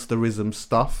gangsterism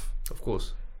stuff. Of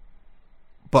course.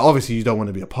 But obviously you don't want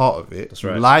to be a part of it. That's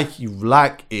right. You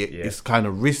like it. Yeah. It's kind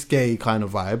of risque kind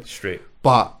of vibe. Straight.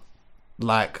 But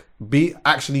like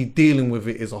actually dealing with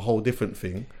it is a whole different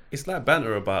thing. It's like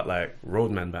banter about like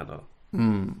roadman banter.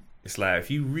 It's like,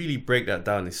 if you really break that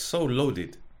down, it's so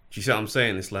loaded. Do you see what I'm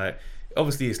saying? It's like,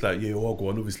 obviously it's like, yeah, oh, go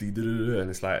on, obviously, and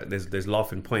it's like there's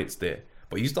laughing points there.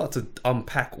 But you start to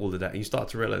unpack all of that, and you start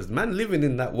to realize, man, living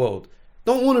in that world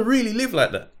don't want to really live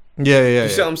like that. Yeah. You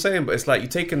see what I'm saying? But it's like you're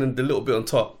taking the little bit on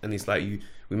top, and it's like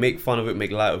we make fun of it,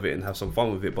 make light of it, and have some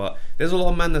fun with it. But there's a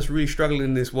lot of man that's really struggling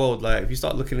in this world. Like, if you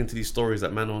start looking into these stories,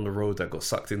 that man on the road that got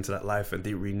sucked into that life and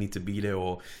didn't really need to be there,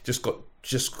 or just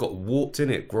got warped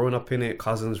in it, growing up in it,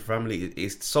 cousins, family.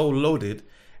 It's so loaded,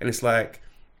 and it's like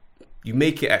you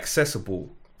make it accessible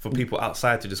for people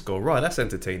outside to just go, right, that's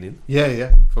entertaining.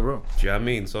 Yeah, for real. Do you know what I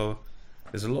mean? So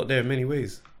there's a lot there in many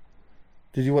ways.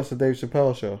 Did you watch the Dave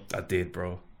Chappelle show? I did,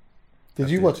 bro. Did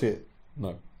you watch it?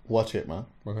 No. Watch it, man.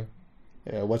 Okay.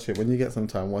 Yeah, watch it. When you get some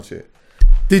time, watch it.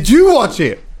 Did you watch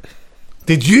it?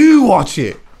 Did you watch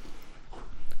it?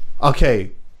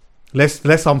 Okay,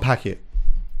 let's unpack it.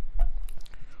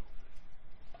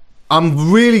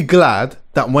 I'm really glad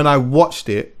that when I watched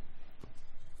it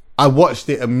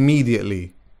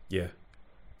immediately. Yeah.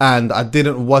 And I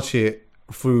didn't watch it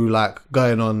through like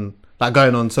going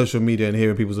on social media and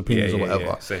hearing people's opinions or whatever.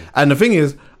 Yeah, same. And the thing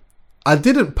is, I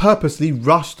didn't purposely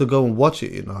rush to go and watch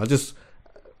it, you know.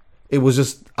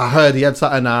 I heard he had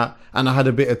something out and I had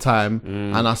a bit of time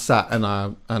and I sat and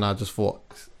I just thought,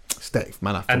 Steve,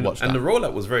 man, I have to watch that. And the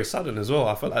rollout was very sudden as well.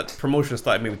 I felt like promotion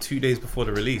started maybe 2 days before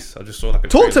the release. I just saw like a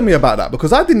Talk to trailer. me about that,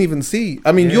 because I didn't even see.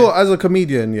 I mean, you're, as a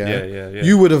comedian,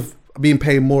 you would have been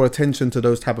paying more attention to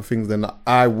those type of things than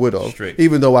I would have. Straight.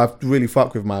 Even though I really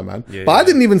fuck with my man. I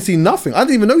didn't even see nothing. I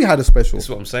didn't even know you had a special. That's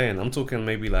what I'm saying. I'm talking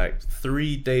maybe like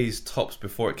 3 days tops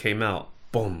before it came out.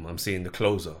 Boom, I'm seeing the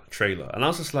closer trailer. And I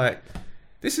was just like,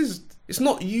 it's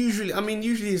not usually,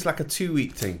 usually it's like a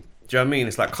 2-week thing. Do you know what I mean?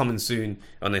 It's like coming soon,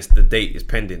 and the date is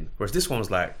pending. Whereas this one was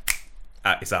like,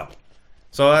 it's out.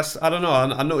 So I don't know.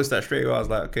 I noticed that straight away. I was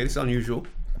like, okay, this is unusual.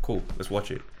 Cool, let's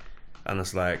watch it. And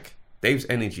it's like, Dave's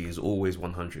energy is always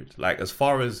 100. Like, as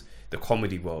far as the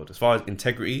comedy world, as far as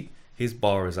integrity, his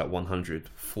bar is at 100,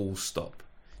 full stop.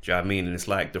 Do you know what I mean? And it's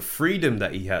like the freedom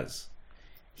that he has.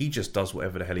 He just does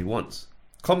whatever the hell he wants.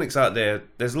 Comics out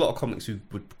there's a lot of comics who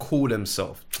would call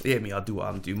themselves, yeah, me, I'll do what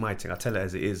I'm doing, my thing, I tell it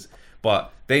as it is.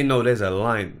 But they know there's a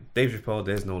line. Dave Chappelle,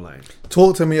 there's no line.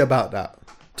 Talk to me about that.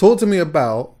 Talk to me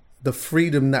about the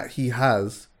freedom that he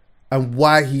has and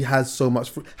why he has so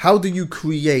much. How do you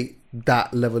create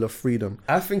that level of freedom?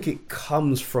 I think it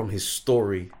comes from his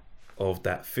story of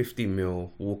that 50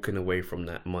 mil walking away from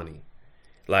that money.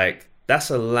 Like, that's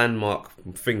a landmark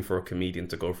thing for a comedian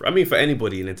to go through. I mean, for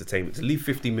anybody in entertainment, to leave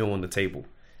 50 mil on the table,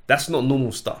 That's not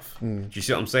normal stuff. Do you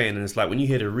see what I'm saying? And it's like when you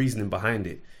hear the reasoning behind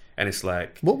it, and it's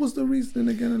like, What was the reasoning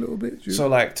again? A little bit. so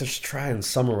like to just try and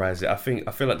summarize it, I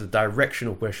feel like the direction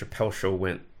of where Chappelle's show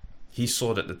went, he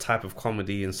saw that the type of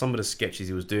comedy and some of the sketches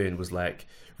he was doing was like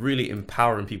really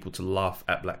empowering people to laugh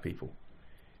at black people.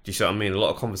 Do you see what I mean? A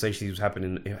lot of conversations he was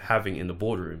having in the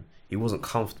boardroom, he wasn't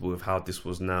comfortable with how this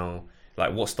was now,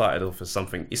 like what started off as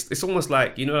something. It's almost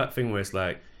like, you know that thing where it's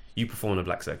like you perform on a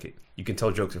black circuit, you can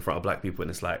tell jokes in front of black people, and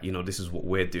it's like, you know, this is what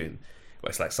we're doing.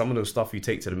 But it's like some of those stuff you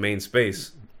take to the main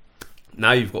space,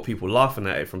 now you've got people laughing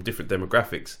at it from different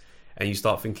demographics, and you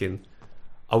start thinking,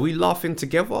 are we laughing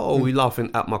together or are we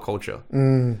laughing at my culture?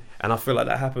 And I feel like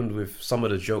that happened with some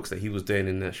of the jokes that he was doing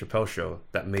in that Chappelle show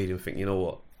that made him think, you know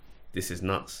what, this is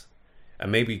nuts.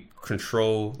 And maybe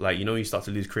control, like, you know, you start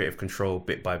to lose creative control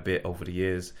bit by bit over the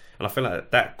years. And I feel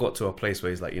like that got to a place where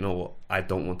he's like, you know what, I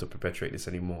don't want to perpetuate this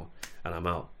anymore, and I'm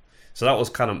out. So that was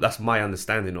that's my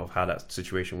understanding of how that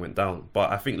situation went down.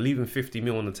 But I think leaving 50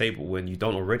 mil on the table when you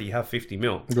don't already have 50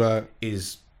 mil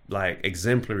is like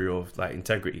exemplary of like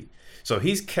integrity. So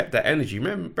he's kept that energy.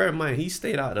 Remember, bear in mind, he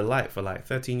stayed out of the light for like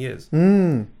 13 years.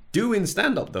 Doing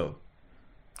stand-up though.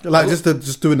 Like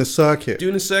just doing a circuit.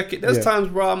 Doing a circuit. There's times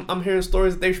where I'm hearing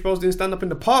stories that Dave Chappelle's doing stand-up in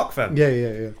the park, fam. Yeah.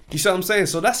 You see what I'm saying?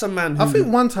 So that's a man who... I think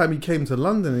one time he came to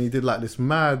London and he did like this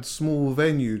mad small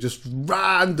venue, just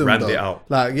random. Ran it out.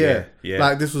 Like, yeah. Yeah.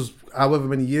 Like this was however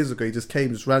many years ago. He just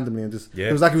came just randomly and just...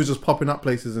 It was like he was just popping up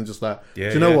places and just like, do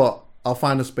you know what? I'll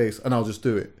find a space and I'll just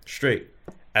do it. Straight.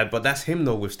 But that's him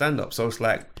though with stand-up. So it's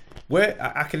like, where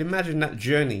I can imagine that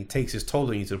journey takes its toll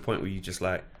on you to the point where you just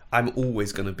like, I'm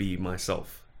always going to be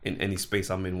myself in any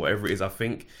space I'm in, whatever it is I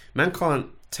think. Man can't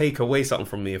take away something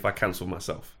from me if I cancel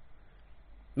myself.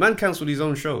 Man cancelled his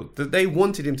own show. They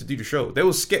wanted him to do the show. There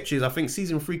was sketches, I think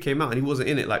season 3 came out and he wasn't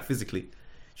in it like physically.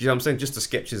 You know what I'm saying? Just the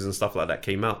sketches and stuff like that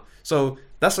came out. So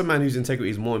that's a man whose integrity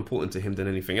is more important to him than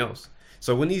anything else.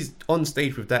 So when he's on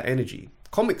stage with that energy,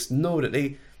 comics know that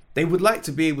they would like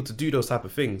to be able to do those type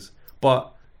of things,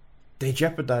 but they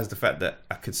jeopardize the fact that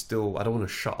I don't want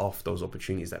to shut off those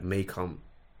opportunities that may come.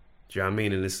 Do you know what I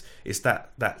mean? And it's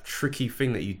that tricky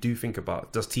thing that you do think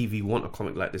about. Does TV want a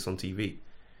comic like this on TV? Do you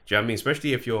know what I mean?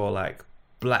 Especially if you're like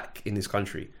black in this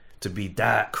country, to be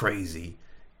that crazy.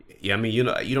 Yeah, I mean, you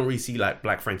don't really see like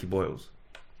black Frankie Boyles.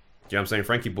 Do you know what I'm saying?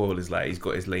 Frankie Boyle is like, he's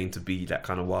got his lane to be that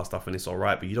kind of wild stuff and it's all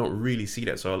right, but you don't really see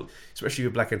that. So especially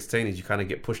with black entertainers, you kind of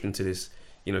get pushed into this,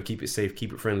 you know, keep it safe,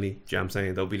 keep it friendly. Do you know what I'm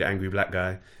saying? They'll be the angry black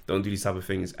guy. Don't do these type of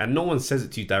things. And no one says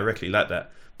it to you directly like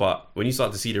that. But when you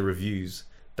start to see the reviews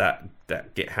that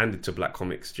get handed to black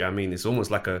comics, do you know what I mean? It's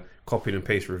almost like a copy and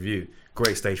paste review.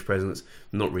 Great stage presence,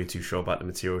 not really too sure about the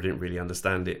material, didn't really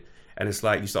understand it. And it's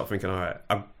like you start thinking, all right,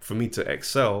 for me to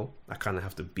excel, I kind of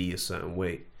have to be a certain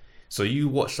way. So you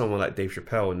watch someone like Dave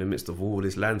Chappelle in the midst of all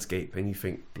this landscape and you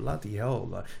think, bloody hell,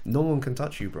 like no one can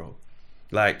touch you, bro.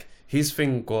 Like his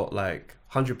thing got like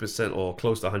 100% or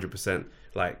close to 100%,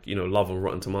 like, you know, love on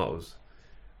Rotten Tomatoes.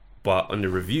 But on the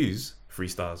reviews, 3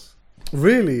 stars.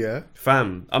 Really, yeah?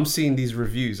 Fam, I'm seeing these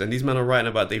reviews and these men are writing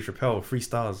about Dave Chappelle, 3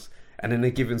 stars. And then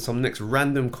they're giving some next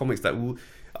random comics that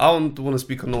I don't want to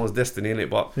speak on no one's destiny in it,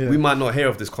 but we might not hear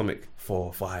of this comic. 4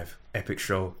 or 5, epic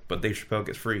show, but Dave Chappelle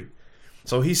gets 3.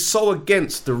 So he's so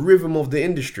against the rhythm of the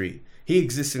industry. He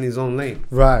exists in his own lane.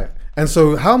 Right. And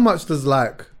so how much does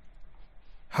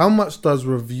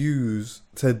reviews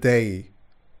today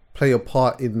play a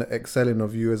part in the excelling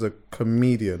of you as a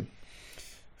comedian?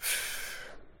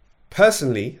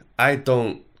 Personally, I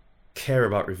don't care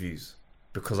about reviews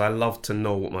because I love to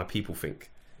know what my people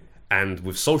think. And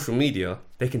with social media,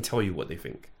 they can tell you what they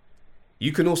think.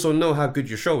 You can also know how good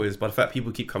your show is by the fact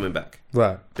people keep coming back.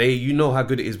 Right. You know how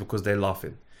good it is because they're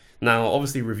laughing. Now,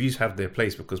 obviously, reviews have their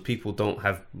place because people don't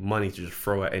have money to just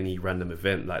throw at any random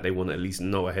event. Like, they want to at least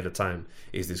know ahead of time,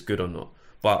 is this good or not?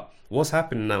 But what's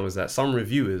happening now is that some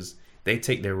reviewers, they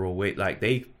take their raw weight. Like,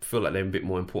 they feel like they're a bit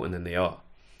more important than they are.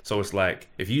 So it's like,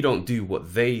 if you don't do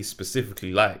what they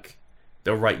specifically like,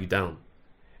 they'll write you down.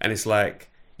 And it's like,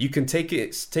 you can take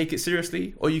it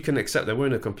seriously, or you can accept that we're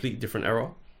in a completely different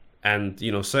era. And,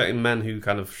 you know, certain men who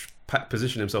kind of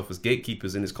position themselves as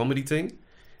gatekeepers in this comedy thing,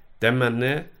 them man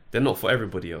there, they're not for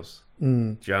everybody else. Do you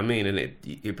know what I mean? And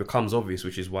it becomes obvious,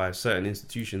 which is why certain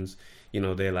institutions, you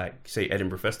know, they're like, say,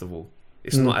 Edinburgh Festival,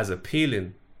 it's not as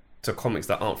appealing to comics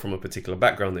that aren't from a particular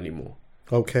background anymore.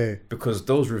 Okay. Because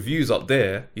those reviews up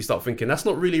there, you start thinking, that's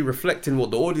not really reflecting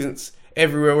what the audience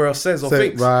everywhere else says or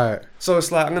thinks. Right. So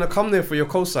it's like, I'm going to come there for your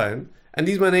cosign, and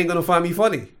these men ain't going to find me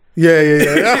funny. Yeah.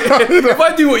 If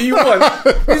I do what you want,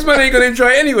 these men ain't going to enjoy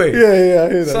it anyway. Yeah, I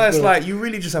hear that. So it's like, you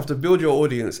really just have to build your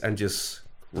audience and just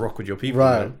rock with your people,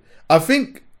 right. man. I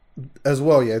think as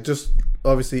well, yeah, just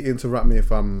obviously interrupt me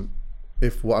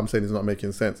if what I'm saying is not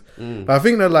making sense. But I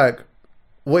think that like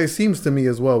what it seems to me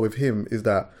as well with him is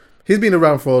that he's been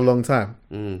around for a long time.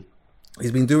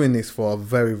 He's been doing this for a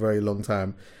very, very long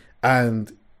time,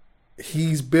 and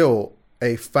he's built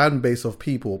a fan base of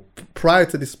people prior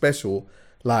to this special,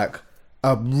 like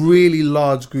a really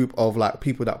large group of like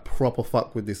people that proper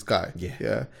fuck with this guy.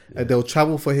 Yeah. And they'll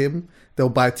travel for him. They'll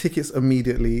buy tickets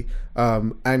immediately.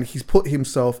 And he's put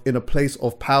himself in a place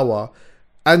of power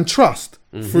and trust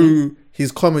through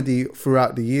his comedy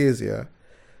throughout the years. Yeah.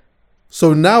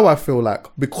 So now I feel like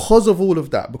because of all of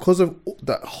that, because of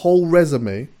that whole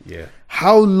resume,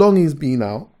 how long he's been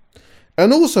out,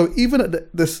 and also even at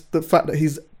the fact that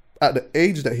he's at the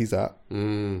age that he's at,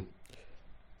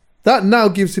 that now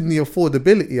gives him the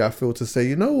affordability, I feel, to say,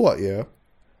 you know what, yeah,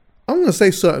 I'm going to say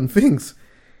certain things.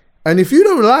 And if you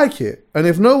don't like it, and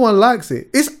if no one likes it,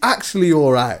 it's actually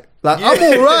all right. Like, I'm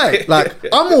all right. Like,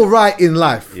 I'm all right in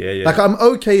life. Like, I'm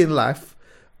okay in life.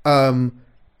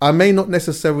 I may not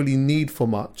necessarily need for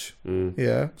much.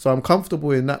 Yeah. So I'm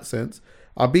comfortable in that sense.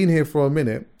 I've been here for a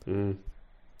minute.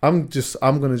 I'm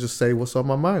gonna just say what's on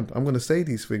my mind. I'm gonna say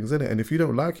these things, innit? And if you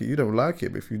don't like it, you don't like it.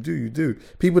 But if you do, you do.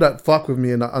 People that fuck with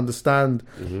me and that understand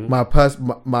my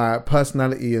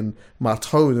personality and my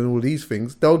tone and all these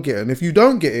things, they'll get it. And if you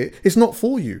don't get it, it's not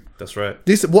for you. That's right.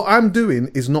 What I'm doing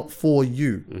is not for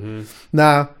you.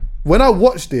 Now, when I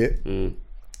watched it,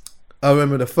 I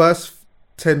remember the first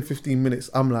 10, 15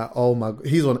 minutes, I'm like, oh my God,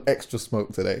 he's on extra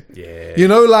smoke today. Yeah. You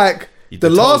know, like, the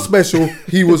last special,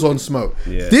 he was on smoke.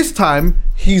 This time,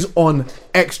 he's on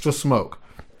extra smoke.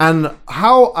 And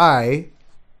how I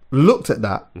looked at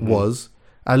that was,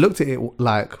 I looked at it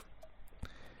like,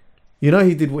 you know,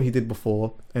 he did what he did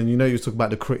before, and you know, he was talking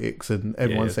about the critics and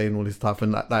everyone saying all this stuff,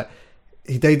 and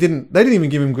they didn't even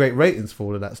give him great ratings for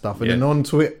all of that stuff. And then on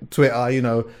Twitter, you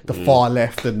know, the far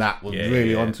left and that was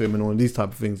really onto him and all these type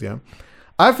of things. Yeah,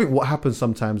 I think what happens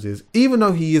sometimes is, even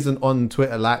though he isn't on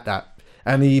Twitter like that,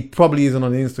 and he probably isn't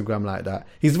on Instagram like that,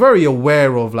 he's very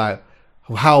aware of like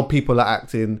how people are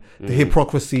acting, the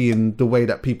hypocrisy and the way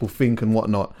that people think and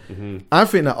whatnot. I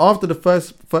think that after the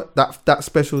first that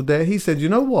special there, he said, you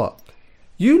know what?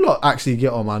 You lot actually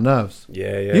get on my nerves.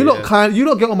 You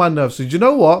lot get on my nerves. So you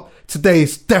know what? Today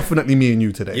it's definitely me and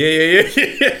you today.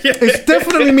 It's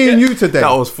definitely me and you today.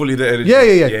 That was fully the energy.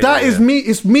 That is me.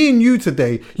 It's me and you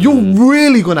today. You're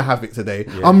really gonna have it today.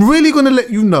 I'm really gonna let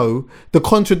you know the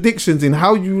contradictions in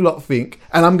how you lot think,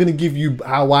 and I'm gonna give you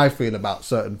how I feel about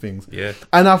certain things.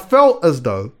 And I felt as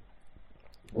though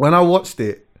when I watched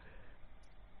it,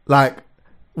 like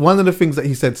one of the things that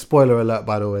he said, spoiler alert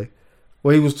by the way,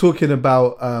 where he was talking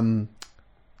about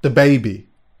the baby.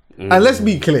 And let's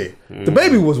be clear, the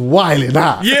baby was wilding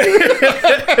out.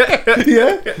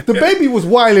 The baby was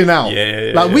wilding out.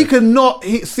 We cannot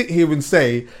sit here and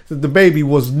say that the baby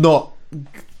was not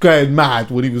going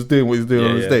mad when he was doing what he was doing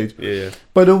on the stage.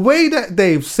 But the way that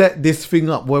they've set this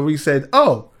thing up, where he said,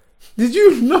 oh, did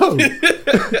you know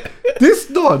this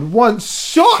Don once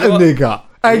shot a nigga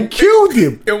and killed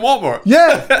him in Walmart?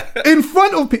 In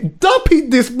front of people.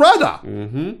 Duppied this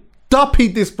brother.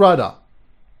 Duppied this brother.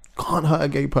 Can't hurt a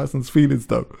gay person's feelings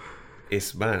though.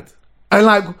 It's mad. And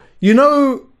like, you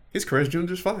know, his career's doing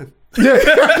just fine. It's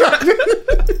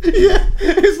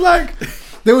like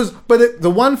there was, but the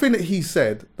one thing that he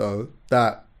said though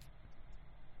that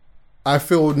I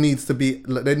feel there needs to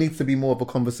be more of a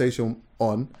conversation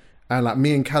on, and like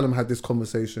me and Callum had this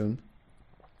conversation.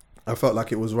 I felt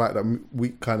like it was right that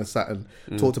we kind of sat and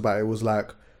talked about it. It was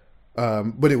like,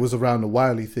 but it was around the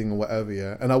Wiley thing or whatever,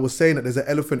 yeah. And I was saying that there's an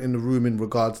elephant in the room in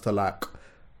regards to like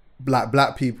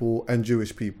black people and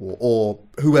Jewish people or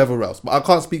whoever else. But I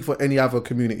can't speak for any other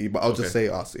community, but I'll just say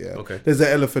us, yeah. There's an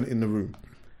elephant in the room.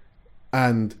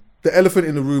 And the elephant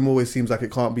in the room always seems like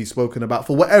it can't be spoken about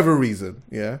for whatever reason,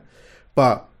 yeah.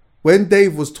 But when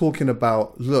Dave was talking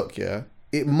about, look, yeah,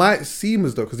 it might seem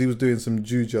as though, because he was doing some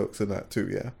Jew jokes and that too,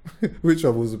 yeah, which I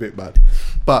was a bit bad.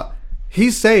 But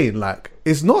he's saying, like,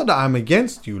 it's not that I'm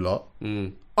against you lot.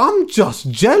 I'm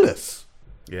just jealous.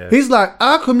 He's like,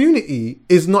 our community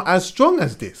is not as strong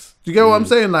as this. Do you get what I'm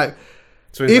saying? Like,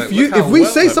 so if we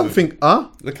say something,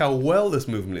 look how well this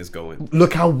movement is going.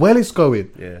 Look how well it's going.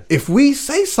 If we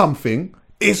say something,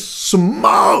 it's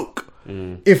smoke.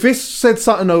 If it's said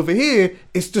something over here,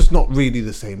 it's just not really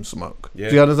the same smoke. Do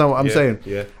you understand what I'm saying?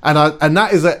 And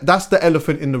that's the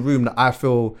elephant in the room that I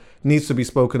feel needs to be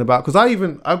spoken about. Because I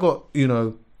got, you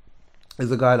know,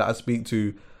 there's a guy that I speak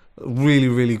to, really,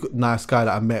 really nice guy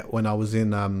that I met when I was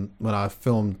in when I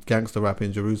filmed gangster rap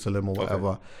in Jerusalem or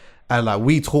whatever. And like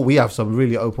we have some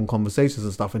really open conversations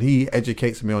and stuff, and he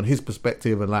educates me on his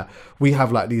perspective, and like we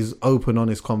have like these open,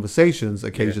 honest conversations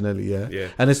occasionally, yeah.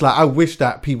 And it's like I wish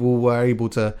that people were able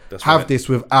to have this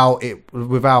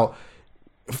without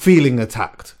feeling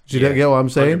attacked. Do you get what I'm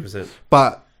saying? 100%.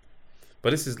 But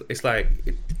it's like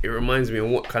it reminds me of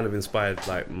what kind of inspired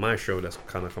like my show that's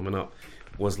kind of coming up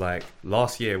was like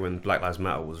last year when Black Lives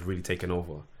Matter was really taking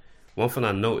over. One thing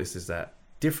I noticed is that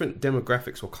different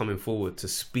demographics were coming forward to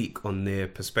speak on their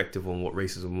perspective on what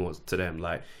racism was to them.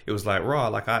 Like it was like raw.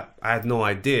 Like I had no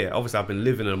idea. Obviously, I've been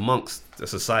living amongst a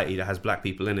society that has black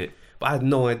people in it, but I had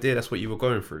no idea that's what you were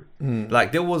going through.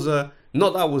 Like there was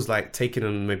not that I was like taking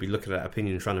and maybe looking at that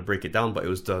opinion and trying to break it down, but it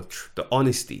was the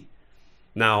honesty.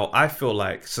 Now I feel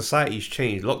like society's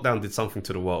changed. Lockdown did something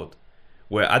to the world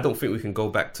where I don't think we can go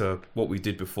back to what we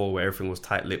did before, where everything was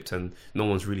tight-lipped and no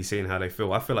one's really saying how they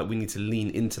feel. I feel like we need to lean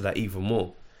into that even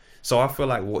more. So I feel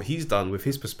like what he's done with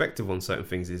his perspective on certain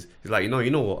things is he's like, you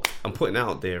know what? I'm putting it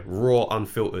out there, raw,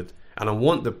 unfiltered, and I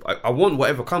want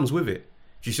whatever comes with it.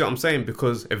 Do you see what I'm saying?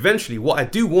 Because eventually, what I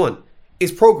do want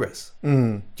is progress.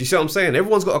 Do you see what I'm saying?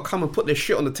 Everyone's got to come and put their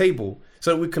shit on the table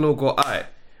so that we can all go, all right,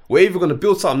 we're either going to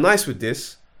build something nice with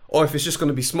this, or if it's just going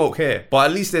to be smoke here. But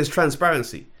at least there's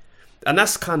transparency. And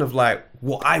that's kind of like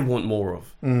what I want more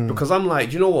of. Because I'm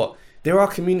like, you know what? There are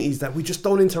communities that we just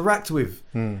don't interact with.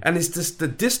 And it's just the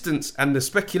distance and the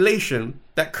speculation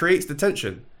that creates the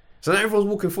tension. So now everyone's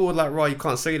walking forward like, right, you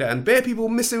can't say that. And bare people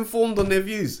misinformed on their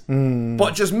views.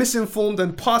 But just misinformed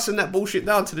and passing that bullshit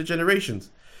down to the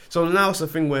generations. So now it's a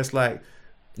thing where it's like,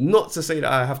 not to say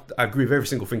that I agree with every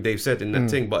single thing Dave said in that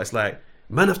thing, but it's like,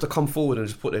 men have to come forward and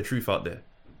just put their truth out there.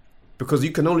 Because you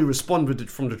can only respond with the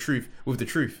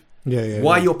truth.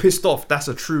 Why you're pissed off, that's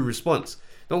a true response.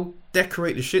 Don't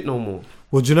decorate the shit no more.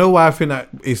 Well, do you know why I think that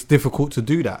it's difficult to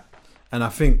do that? And I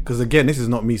think, because again, this is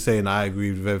not me saying I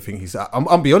agree with everything he said.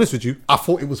 I'll be honest with you, I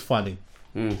thought it was funny.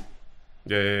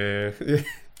 Yeah.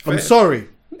 I'm sorry.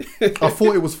 I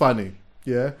thought it was funny.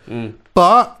 Yeah.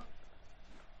 But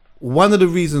one of the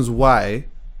reasons why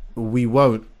we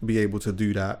won't be able to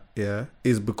do that,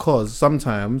 is because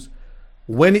sometimes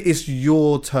when it's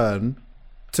your turn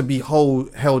to be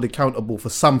held accountable for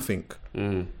something,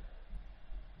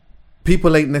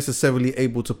 people ain't necessarily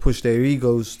able to push their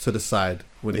egos to the side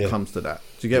when it comes to that.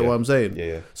 Do you get what I'm saying?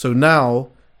 Yeah. So now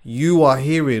you are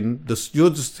hearing you're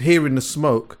just hearing the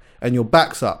smoke and your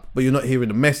back's up, but you're not hearing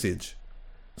the message.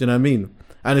 Do you know what I mean?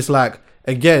 And it's like,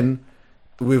 again,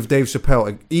 with Dave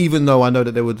Chappelle, even though I know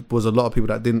that there was a lot of people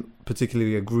that didn't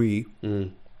particularly agree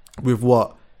with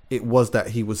what it was that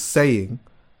he was saying,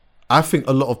 I think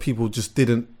a lot of people just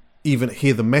didn't even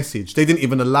hear the message. They didn't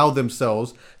even allow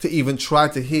themselves to even try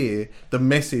to hear the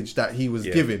message that he was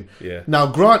giving. Now,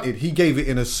 granted, he gave it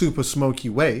in a super smoky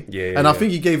way. I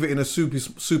think he gave it in a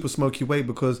super smoky way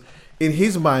because in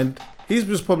his mind, he's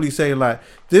just probably saying like,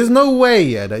 there's no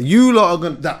way that you lot are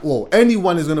going to,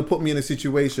 anyone is going to put me in a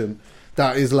situation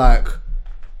that is like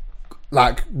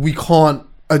we can't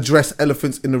address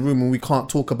elephants in the room and we can't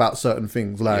talk about certain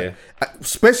things, like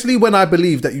especially when I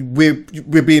believe that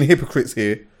we're being hypocrites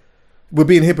here. We're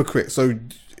being hypocrites, so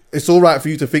it's all right for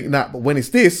you to think that, but when it's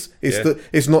this,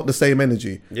 it's not the same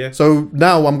energy. So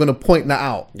now I'm gonna point that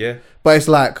out. But it's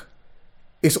like,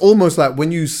 it's almost like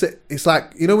when you say, it's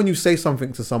like, you know, when you say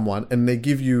something to someone and they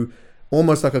give you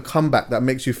almost like a comeback that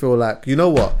makes you feel like, you know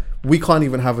what, we can't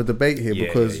even have a debate here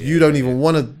because you don't even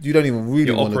want to. You don't even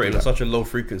really want to. You're operating at such a low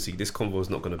frequency. This convo is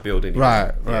not going to build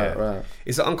anymore. Right.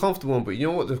 It's an uncomfortable one, but you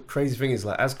know what the crazy thing is?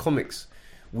 Like as comics,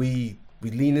 we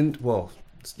lean in. Well,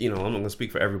 you know, I'm not going to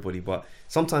speak for everybody, but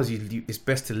sometimes it's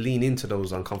best to lean into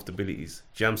those uncomfortabilities.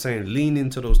 Do you know what I'm saying? Lean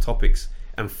into those topics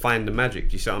and find the magic.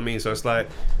 Do you see what I mean? So it's like,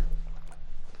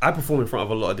 I perform in front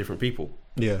of a lot of different people.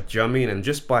 Do you know what I mean? And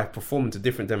just by performing to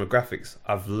different demographics,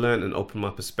 I've learned and opened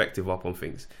my perspective up on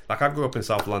things. Like I grew up in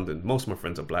South London. Most of my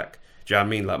friends are black. Do you know what I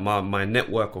mean? Like my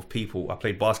network of people, I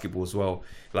played basketball as well.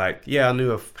 Like, I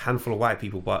knew a handful of white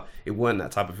people, but it weren't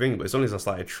that type of thing. But as long as I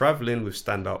started traveling with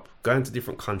stand-up, going to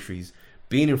different countries,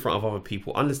 being in front of other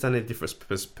people, understanding different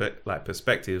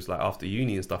perspectives, like after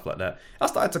uni and stuff like that, I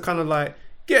started to kind of like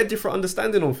get a different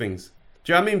understanding on things.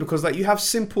 Do you know what I mean? Because like you have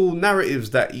simple narratives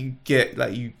that you get,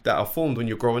 that are formed when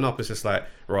you're growing up. It's just like,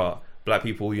 right, black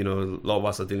people, you know, a lot of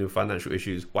us are dealing with financial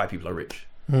issues. White people are rich.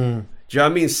 Do you know what I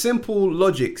mean? Simple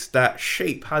logics that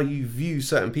shape how you view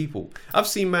certain people. I've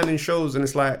seen man in shows and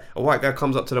it's like a white guy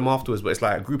comes up to them afterwards, but it's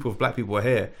like a group of black people are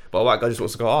here, but a white guy just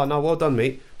wants to go, oh no, well done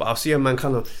mate. But I'll see a man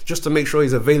kind of just to make sure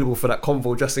he's available for that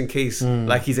convo, just in case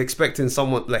like he's expecting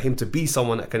someone like him to be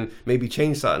someone that can maybe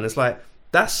change that. And it's like,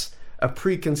 that's a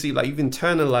preconceived, like you've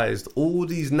internalized all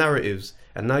these narratives,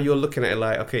 and now you're looking at it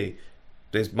like, okay,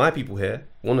 there's my people here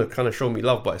want to kind of show me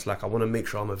love, but it's like I want to make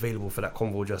sure I'm available for that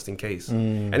convo just in case.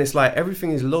 And it's like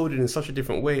everything is loaded in such a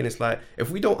different way, and it's like if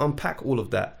we don't unpack all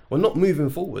of that, we're not moving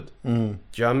forward. Do you know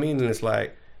what I mean? And it's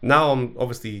like now I'm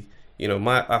obviously, you know,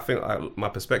 I think my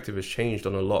perspective has changed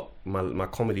on a lot, my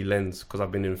comedy lens, because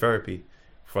I've been in therapy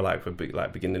for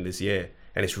beginning of this year,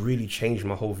 and it's really changed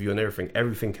my whole view on everything.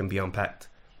 Everything can be unpacked.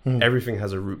 Everything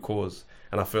has a root cause,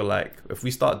 and I feel like if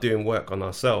we start doing work on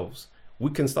ourselves,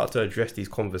 we can start to address these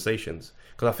conversations.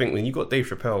 Because I think when you got Dave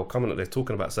Chappelle coming up there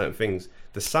talking about certain things,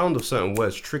 the sound of certain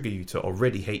words trigger you to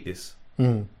already hate this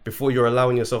before you're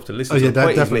allowing yourself to listen to the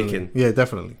point he's making. Yeah,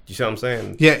 definitely. Do you see what I'm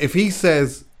saying? Yeah, if he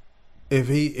says,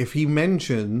 if he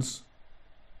mentions,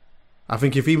 I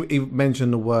think if he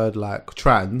mentioned the word like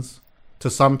trans, to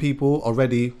some people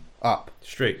already up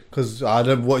Straight. because I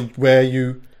don't where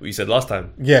you. What you said last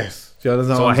time. Yes. Do you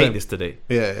understand So what I I'm hate saying? this today.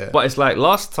 Yeah. But it's like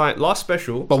last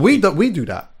special. But we do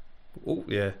that. Oh,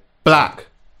 yeah. Black.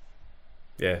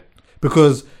 Yeah.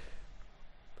 Because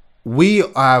we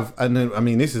have, and then, I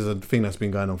mean, this is a thing that's been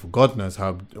going on for God knows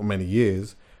how many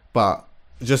years, but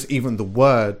just even the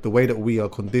word, the way that we are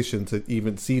conditioned to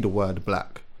even see the word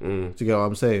black. Do you get what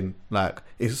I'm saying? Like,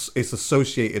 it's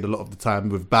associated a lot of the time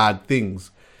with bad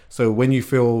things. So when you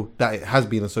feel that it has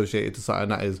been associated to something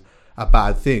that is a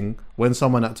bad thing, when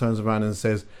someone that turns around and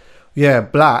says, yeah,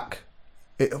 black,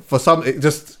 for some, it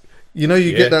just, you know,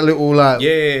 you get that little like...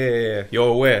 Yeah. You're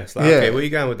aware. It's like, okay, where are you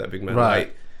going with that, big man? Right.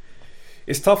 Like,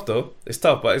 it's tough, though. It's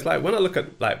tough. But it's like, when I look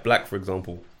at, like, black, for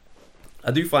example, I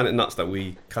do find it nuts that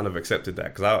we kind of accepted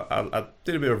that. Because I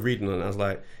did a bit of reading on it, and I was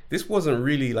like, this wasn't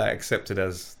really, like, accepted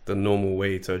as the normal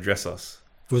way to address us.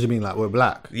 What do you mean, like, we're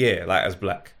black? Yeah, like, as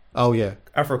black. Oh, yeah.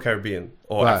 Afro-Caribbean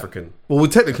or African. Well,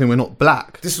 technically, we're not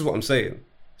black. This is what I'm saying.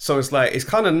 So it's like, it's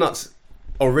kind of nuts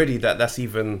already that that's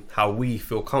even how we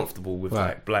feel comfortable with,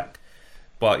 like, black.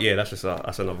 But yeah, that's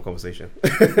another conversation. I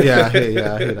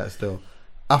hear that still.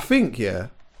 I think,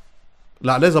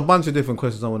 like, there's a bunch of different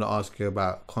questions I want to ask you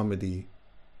about comedy,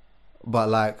 but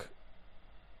like,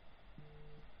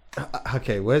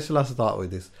 okay, where shall I start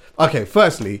with this? Okay,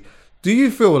 firstly, do you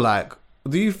feel like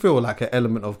an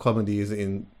element of comedy is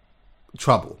in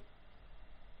trouble?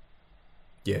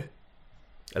 Yeah,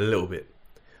 a little bit.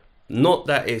 Not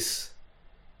that it's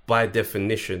by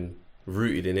definition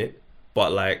rooted in it,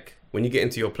 but like when you get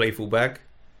into your playful bag,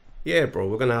 yeah, bro,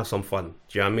 we're gonna have some fun.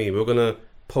 Do you know what I mean? We're gonna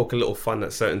poke a little fun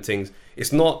at certain things.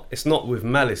 It's not with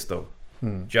malice though. Do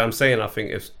you know what I'm saying? I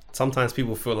think if sometimes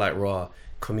people feel like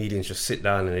comedians just sit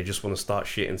down and they just want to start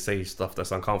shit and say stuff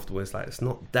that's uncomfortable. It's like, it's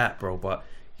not that, bro. But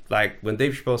like when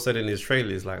Dave Chappelle said in his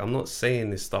trailer, it's like, I'm not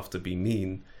saying this stuff to be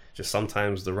mean. Just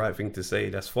sometimes the right thing to say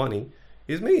that's funny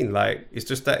is mean. Like, it's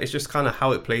just kind of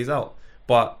how it plays out.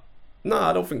 But no,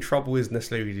 I don't think trouble is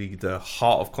necessarily the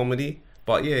heart of comedy.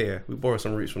 But yeah, we borrow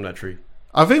some roots from that tree.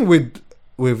 I think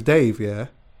with Dave,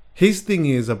 his thing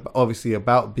is obviously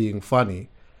about being funny,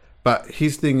 but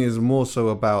his thing is more so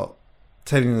about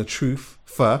telling the truth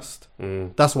first.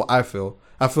 That's what I feel.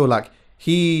 I feel like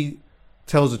he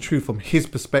tells the truth from his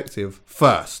perspective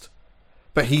first,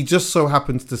 but he just so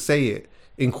happens to say it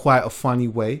in quite a funny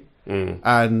way.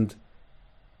 And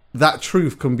that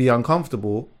truth can be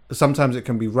uncomfortable. Sometimes it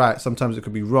can be right, sometimes it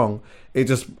could be wrong.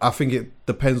 I think it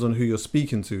depends on who you're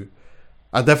speaking to.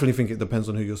 I definitely think it depends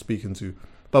on who you're speaking to.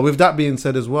 But with that being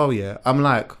said as well, I'm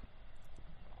like,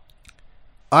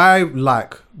 I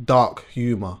like dark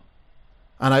humor.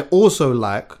 And I also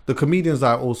like, the comedians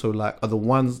that I also like are the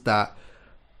ones that,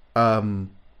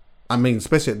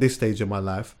 especially at this stage in my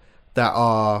life, that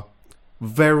are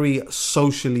very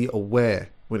socially aware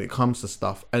when it comes to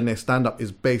stuff. And their stand-up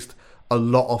is based a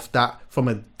lot off that from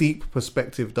a deep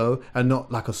perspective though, and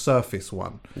not like a surface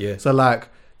one. Yeah. So like,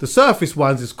 the surface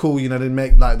ones is cool, you know, they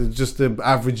make like just the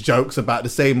average jokes about the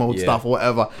same old stuff or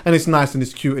whatever. And it's nice and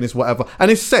it's cute and it's whatever.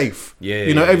 And it's safe.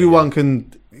 Everyone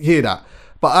can hear that.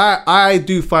 But I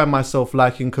do find myself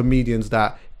liking comedians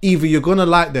that either you're going to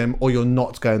like them or you're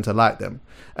not going to like them.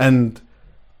 And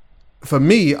for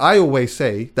me, I always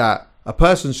say that a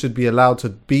person should be allowed to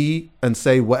be and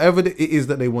say whatever it is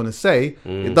that they want to say.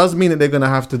 It doesn't mean that they're going to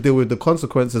have to deal with the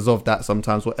consequences of that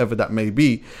sometimes, whatever that may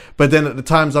be. But then at the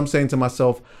times I'm saying to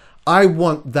myself, I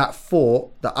want that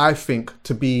thought that I think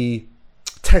to be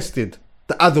tested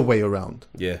the other way around.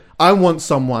 Yeah. I want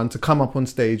someone to come up on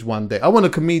stage one day. I want a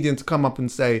comedian to come up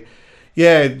and say,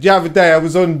 yeah, the other day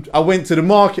I went to the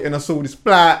market and I saw this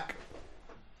black,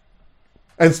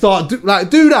 and start do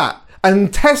that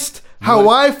and test how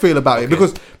I feel about it.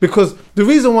 Because the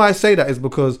reason why I say that is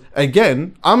because,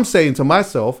 again, I'm saying to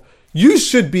myself, you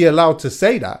should be allowed to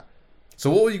say that. So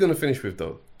what were you going to finish with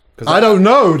though? I don't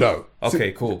know though.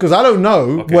 Okay, cool. Because I don't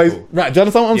know. Okay, where cool. Right, do you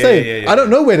understand what I'm saying? Yeah. I don't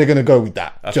know where they're going to go with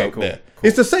that joke cool, there. cool.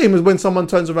 It's the same as when someone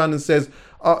turns around and says,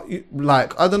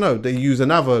 like, I don't know, they use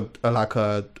another,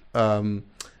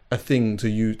 a thing to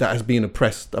use that has been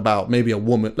oppressed about maybe a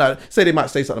woman. Like, say they might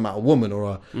say something about a woman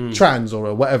or a trans or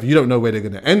a whatever. You don't know where they're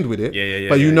going to end with it.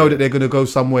 But you know that they're going to go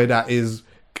somewhere that is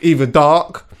either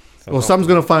dark or someone's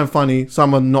going to find funny,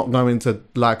 someone not going to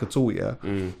like at all, yeah?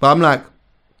 But I'm like,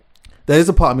 there's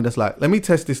a part of me that's like, let me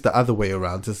test this the other way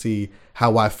around to see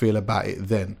how I feel about it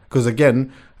then. Because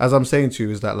again, as I'm saying to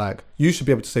you, is that like, you should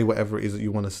be able to say whatever it is that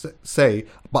you want to say,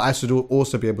 but I should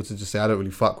also be able to just say, I don't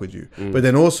really fuck with you. But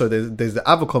then also there's the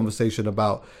other conversation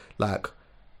about like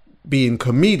being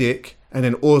comedic and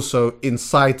then also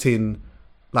inciting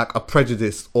like a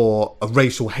prejudice or a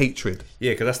racial hatred.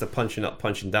 Yeah, because that's the punching up,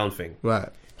 punching down thing. Right.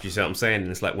 Do you see what I'm saying?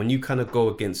 And it's like when you kind of go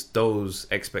against those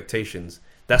expectations,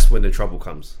 that's when the trouble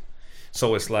comes.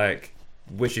 So it's like,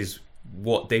 which is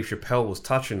what Dave Chappelle was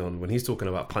touching on when he's talking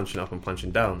about punching up and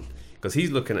punching down. Because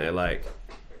he's looking at it like,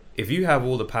 if you have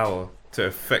all the power to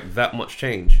affect that much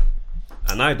change,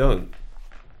 and I don't,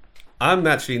 I'm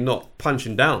actually not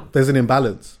punching down. There's an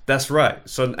imbalance. That's right.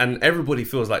 So, and everybody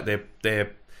feels like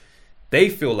they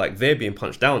feel like they're being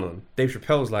punched down on. Dave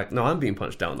Chappelle's like, no, I'm being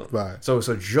punched down on. Right. So it's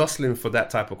a jostling for that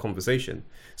type of conversation.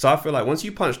 So I feel like once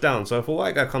you punch down, so if a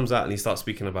white guy comes out and he starts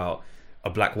speaking about a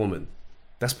black woman,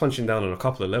 that's punching down on a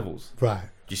couple of levels. Right.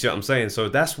 Do you see what I'm saying? So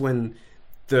that's when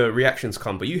the reactions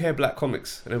come. But you hear black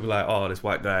comics and they'll be like, oh, this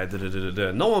white guy, da da da da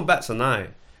da. No one bats an eye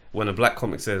when a black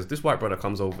comic says, this white brother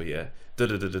comes over, yeah, da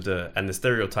da da da da. And the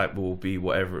stereotype will be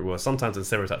whatever it was. Sometimes the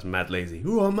stereotype's mad lazy.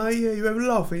 Oh, my, yeah, you ever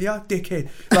laughing, yeah, dickhead.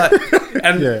 Like,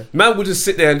 and man will just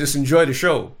sit there and just enjoy the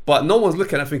show. But no one's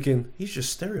looking at it thinking, he's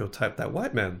just stereotyped that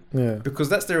white man. Yeah. Because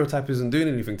that stereotype isn't doing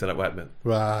anything to that white man.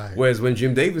 Right. Whereas when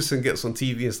Jim Davidson gets on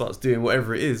TV and starts doing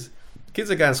whatever it is,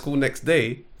 kids are going to school next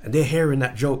day and they're hearing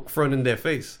that joke thrown in their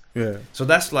face. Yeah. So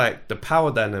that's like the power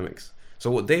dynamics.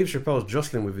 So what Dave Chappelle's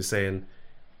jostling with is saying,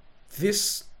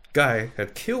 this guy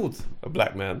had killed a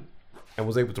black man and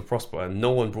was able to prosper, and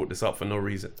no one brought this up for no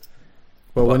reason.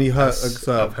 But when he hurt,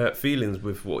 I've hurt feelings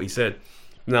with what he said.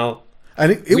 Now,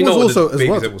 and it we was know what also the as baby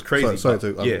well. said was crazy. Sorry but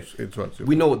to interrupt you.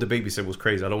 we know what the baby said was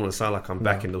crazy. I don't want to sound like I'm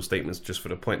backing those statements just for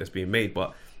the point that's being made,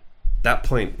 but that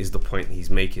point is the point he's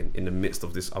making in the midst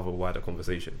of this other wider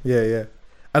conversation. Yeah.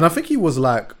 And I think he was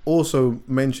like also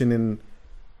mentioning,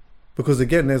 because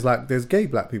again, there's gay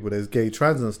black people, there's gay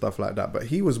trans and stuff like that, but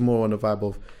he was more on the vibe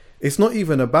of, it's not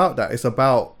even about that, it's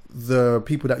about the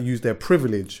people that use their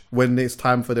privilege when it's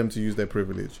time for them to use their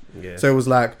privilege. Yeah. So it was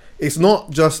like, it's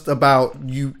not just about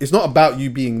you, it's not about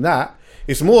you being that,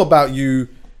 it's more about you,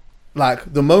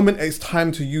 like the moment it's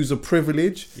time to use a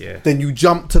privilege, then you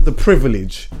jump to the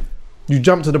privilege.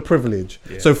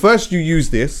 Yeah. So first you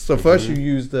use this. So first you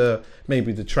use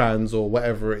maybe the trans or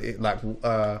whatever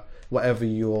whatever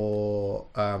your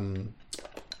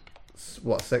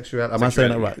what sexuality? Am I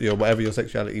saying that right? Yeah, whatever your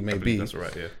sexuality may be. That's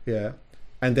right. Yeah.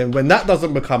 And then when that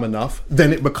doesn't become enough,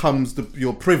 then it becomes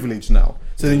your privilege now.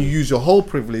 So then you use your whole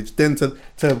privilege then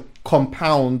to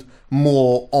compound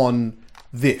more on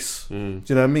this. Do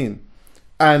you know what I mean?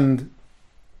 And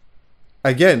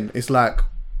again, it's like,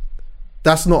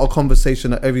 that's not a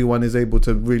conversation that everyone is able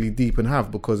to really deep and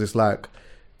have, because it's like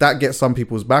that gets some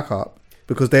people's back up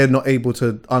because they're not able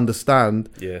to understand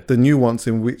the nuance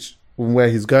in where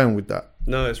he's going with that.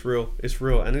 No, it's real,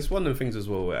 and it's one of the things as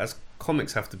well where as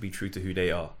comics have to be true to who they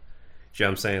are. Do you know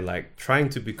what I'm saying? Like trying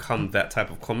to become that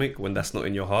type of comic when that's not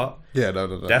in your heart. Yeah,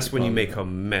 no. That's when you make a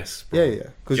mess, bro. Yeah.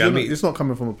 Because it's not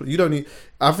coming from you don't need.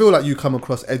 I feel like you come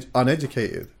across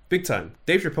uneducated. Big time.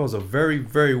 Dave Chappelle's a very,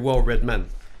 very well-read man.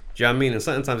 Do you know what I mean? And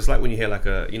sometimes it's like when you hear like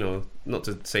not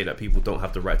to say that people don't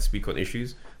have the right to speak on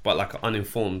issues, but like an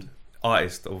uninformed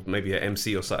artist or maybe an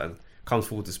MC or something comes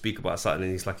forward to speak about something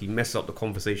and it's like he messes up the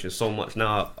conversation so much.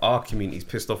 Now our community's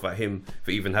pissed off at him for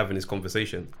even having this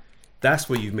conversation. That's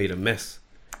where you've made a mess.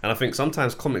 And I think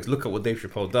sometimes comics look at what Dave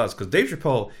Chappelle does, because Dave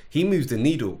Chappelle, he moves the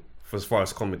needle for as far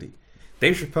as comedy.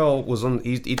 Dave Chappelle was on,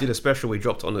 he did a special where he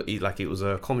dropped on like it was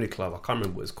a comedy club, I can't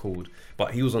remember what it's called,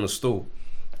 but he was on a stool.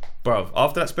 Bruv,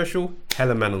 after that special,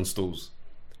 hella man on stools.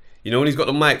 You know when he's got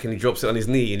the mic and he drops it on his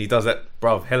knee and he does that,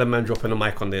 bruv, hella man dropping the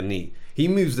mic on their knee. He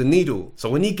moves the needle. So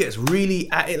when he gets really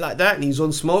at it like that and he's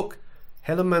on smoke,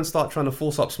 hella man start trying to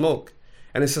force up smoke.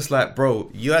 And it's just like, bro,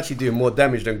 you're actually doing more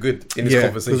damage than good in this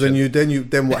conversation. Because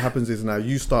then what happens is now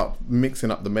you start mixing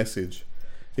up the message.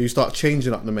 You start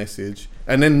changing up the message,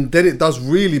 and then it does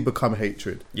really become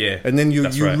hatred. Yeah, and then you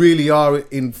right. really are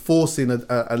enforcing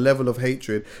a level of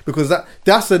hatred, because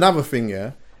that's another thing.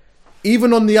 Yeah,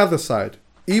 even on the other side,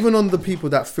 even on the people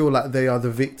that feel like they are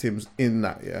the victims in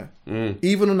that,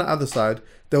 even on the other side,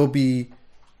 there will be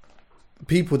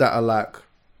people that are like,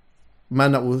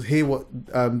 man, that will hear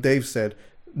what Dave said,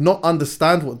 not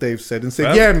understand what Dave said, and say,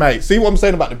 yeah, mate, see what I'm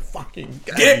saying about them fucking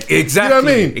gays? Yeah, exactly. You know what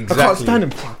I mean? Exactly. I can't stand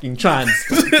them fucking trans.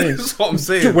 That's what I'm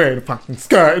saying. To wear the fucking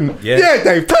skirt. And, yeah,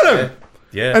 Dave, tell them.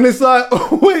 Yeah. And it's like,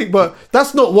 oh, wait, but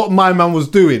that's not what my man was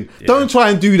doing. Yeah. Don't try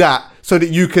and do that so that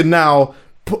you can now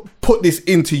put this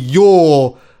into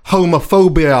your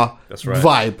homophobia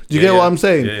vibe. Do you get what I'm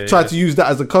saying? Try to use that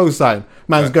as a cosign.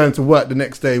 Man's going to work the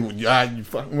next day. You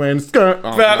fucking wearing a skirt.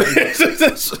 It's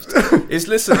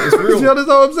real. Do you understand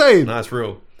what I'm saying? Nah, it's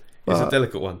real. It's a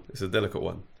delicate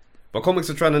one. But comics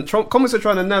are trying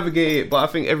to navigate it. But I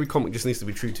think every comic just needs to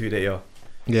be true to who they are.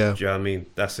 Yeah. Do you know what I mean?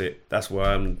 That's it. That's where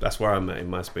I'm at in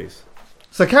my space.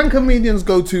 So can comedians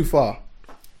go too far?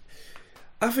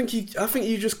 I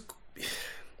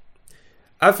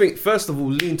think first of all,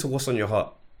 lean to what's on your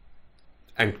heart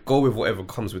and go with whatever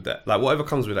comes with that. Like whatever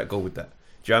comes with that, go with that.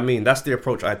 Do you know what I mean? That's the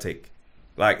approach I take.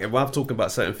 Like when I'm talking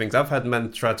about certain things, I've had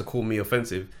men try to call me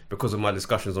offensive because of my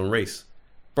discussions on race.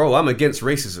 Bro, I'm against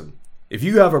racism. If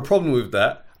you have a problem with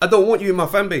that, I don't want you in my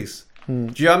fan base. Do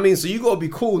you know what I mean? So you got to be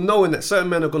cool knowing that certain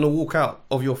men are going to walk out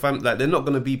of your family, like they're not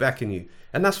going to be backing you.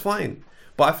 And that's fine.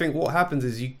 But I think what happens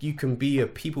is you can be a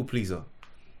people pleaser.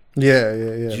 Yeah. Do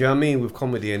you know what I mean? With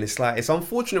comedy. And it's like, it's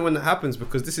unfortunate when that happens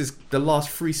because this is the last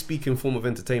free speaking form of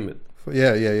entertainment.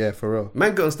 Yeah, for real.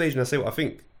 Man, go on stage and I say what I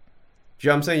think. Do you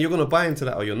know what I'm saying? You're going to buy into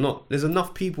that or you're not. There's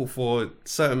enough people for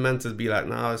certain men to be like,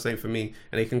 nah, this ain't for me.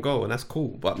 And they can go and that's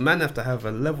cool. But men have to have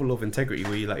a level of integrity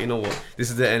where you're like, you know what?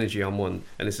 This is the energy I'm on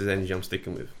and this is the energy I'm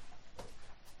sticking with.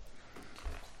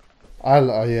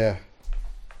 Yeah.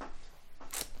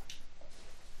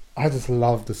 I just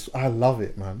love this. I love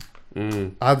it, man.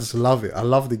 I just love it. I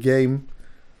love the game.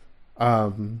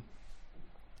 And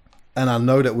I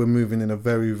know that we're moving in a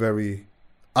very, very...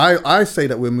 I say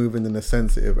that we're moving in a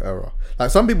sensitive era.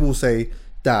 Like some people will say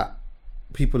that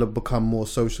people have become more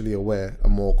socially aware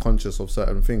and more conscious of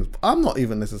certain things. But I'm not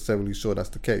even necessarily sure that's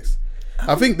the case.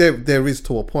 I think there is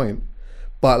to a point.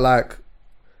 But like,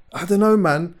 I don't know,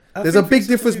 man. There's a big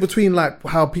difference between like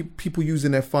how people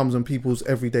using their thumbs and people's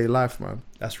everyday life, man.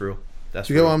 That's real. Do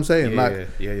you get what I'm saying?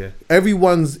 Yeah.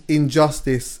 Everyone's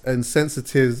injustice and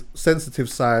sensitive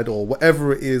side or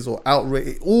whatever it is or outrage,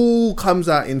 it all comes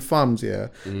out in thumbs, yeah.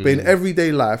 But in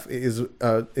everyday life, it is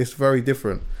it's very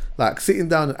different. Like sitting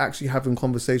down and actually having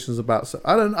conversations about.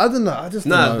 I don't know. I just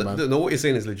don't know, man. No, what you're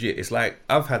saying is legit. It's like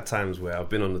I've had times where I've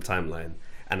been on the timeline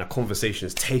and a conversation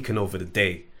has taken over the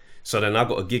day. So then I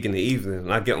got a gig in the evening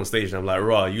and I get on stage and I'm like,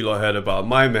 "Rah, you lot heard about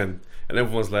my men?" And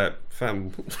everyone's like,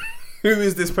 "Fam." Who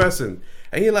is this person?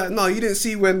 And you're like, no, you didn't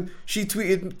see when she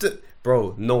tweeted.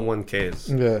 Bro, no one cares.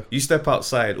 Yeah. You step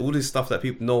outside, all this stuff that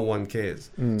no one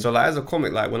cares. So like as a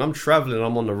comic, like when I'm traveling,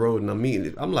 I'm on the road and I'm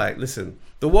meeting, I'm like, listen,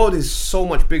 the world is so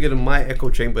much bigger than my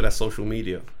echo chamber that's social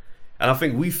media. And I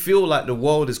think we feel like the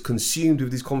world is consumed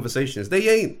with these conversations. They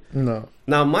ain't. No.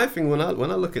 Now my thing when I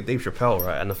look at Dave Chappelle,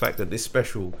 right, and the fact that this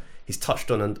special, he's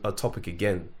touched on a topic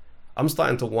again, I'm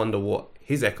starting to wonder what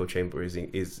his echo chamber is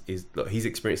he's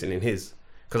experiencing in his,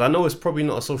 because I know it's probably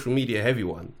not a social media heavy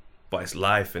one, but it's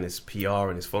life and it's PR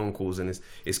and it's phone calls and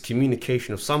it's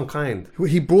communication of some kind.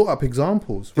 He brought up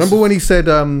examples. Remember when he said,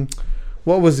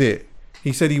 what was it?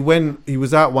 He said he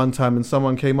was out one time and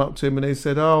someone came up to him and they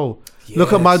said, "Oh,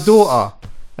 look at my daughter,"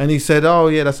 and he said, "Oh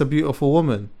yeah, that's a beautiful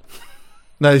woman."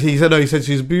 He said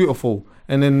she's beautiful,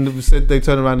 and then they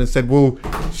turned around and said, "Well,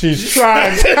 she's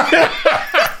trans."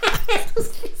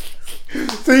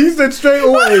 So he said straight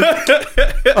away,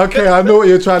 "Okay, I know what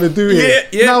you're trying to do here."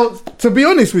 Yeah. Now, to be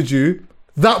honest with you,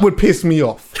 that would piss me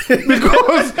off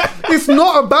because it's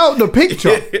not about the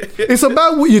picture. It's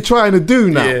about what you're trying to do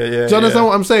now. Do you understand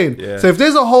what I'm saying? Yeah. So if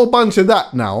there's a whole bunch of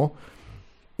that now,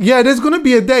 there's going to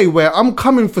be a day where I'm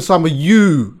coming for some of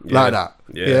you like that.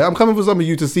 Yeah, I'm coming for some of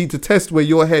you to test where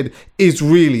your head is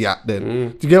really at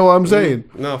then. Do you get what I'm saying?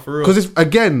 No, for real. Because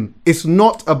it's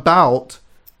not about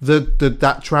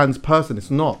that trans person.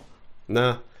 It's not.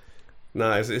 Nah,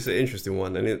 it's an interesting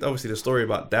one. And obviously the story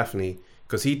about Daphne,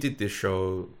 because he did this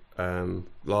show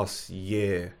last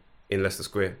year in Leicester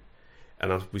Square,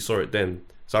 and we saw it then.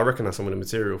 So I recognize some of the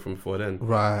material from before then.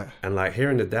 Right. And like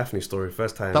hearing the Daphne story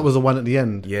first time. That was the one at the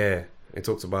end. Yeah. It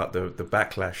talks about the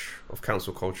backlash of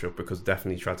cancel culture because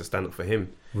Daphne tried to stand up for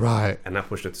him. Right. And that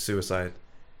pushed her to suicide.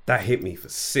 That hit me for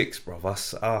 6, bro.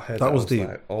 I heard that was deep.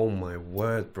 Like, oh my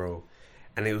word, bro.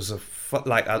 And it was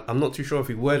I'm not too sure if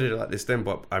he worded it like this then,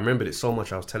 but I remembered it so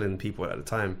much. I was telling people at the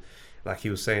time, like he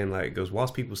was saying, like, it goes,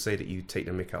 whilst people say that you take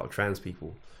the mick out of trans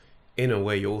people, in a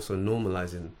way you're also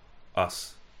normalizing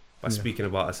us by speaking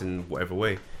about us in whatever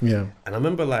way. Yeah. And I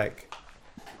remember like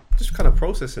just kind of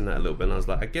processing that a little bit, and I was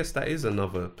like, I guess that is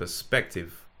another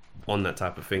perspective on that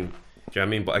type of thing. Do you know what I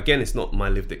mean? But again, it's not my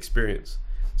lived experience,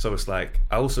 so it's like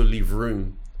I also leave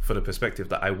room for the perspective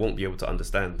that I won't be able to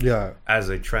understand. Yeah. As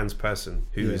a trans person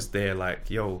who is there, like,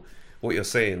 yo, what you're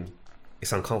saying,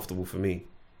 it's uncomfortable for me,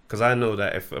 because I know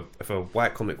that if a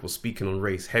white comic was speaking on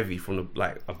race heavy from the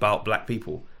like about black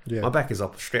people, my back is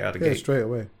up straight out the gate. Straight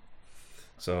away.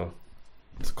 So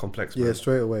it's complex. Yeah,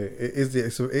 straight away. It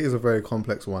is a very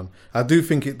complex one. I do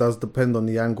think it does depend on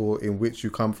the angle in which you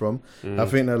come from. I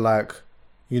think that, like,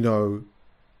 you know,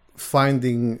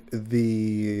 finding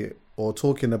or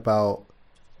talking about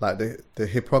like the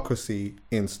hypocrisy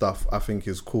in stuff, I think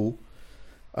is cool.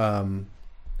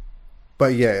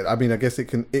 But yeah, I mean, I guess it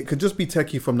could just be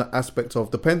techie from the aspect of,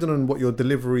 depending on what your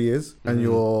delivery is and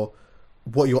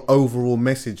what your overall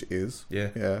message is.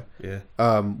 Yeah.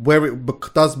 Where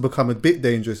it does become a bit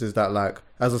dangerous is that, like,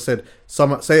 as I said,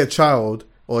 say a child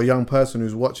or a young person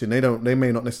who's watching, they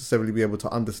may not necessarily be able to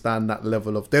understand that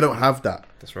level of, they don't have that.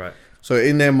 That's right. So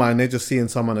in their mind, they're just seeing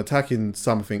someone attacking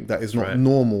something that is not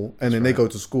normal, and then they go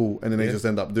to school and then they just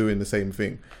end up doing the same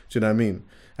thing. Do you know what I mean?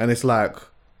 And it's like,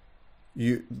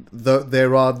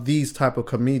 there are these type of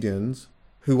comedians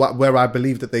where I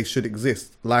believe that they should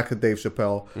exist, like a Dave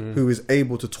Chappelle, who is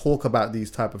able to talk about these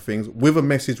type of things with a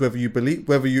message, whether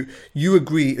you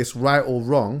agree it's right or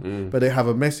wrong, but they have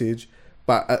a message.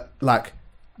 But like,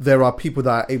 there are people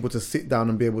that are able to sit down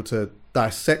and be able to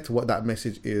dissect what that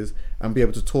message is and be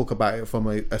able to talk about it from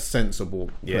a sensible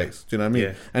place. Do you know what I mean?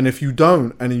 Yeah. And if you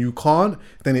don't and you can't,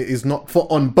 then it is not for,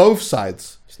 on both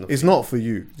sides. It's not for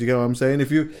you. Do you get what I'm saying?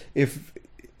 If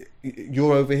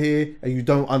you're over here and you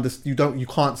don't understand, you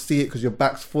can't see it because your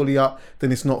back's fully up,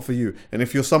 then it's not for you. And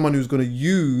if you're someone who's going to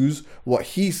use what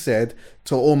he said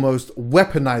to almost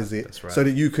weaponize it, so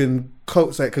that you can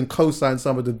co-sign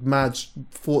some of the mad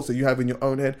thoughts that you have in your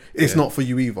own head, it's not for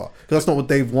you either, because that's not what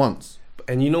Dave wants.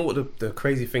 And you know what the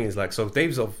crazy thing is, like, so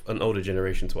Dave's of an older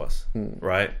generation to us,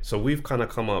 right? So we've kind of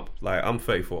come up, like, I'm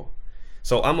 34,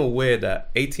 so I'm aware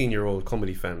that 18-year-old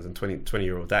comedy fans and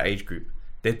 20-year-old, that age group,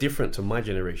 they're different to my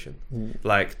generation.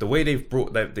 Like, the way they've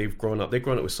grown up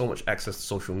with so much access to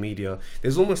social media.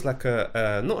 There's almost like not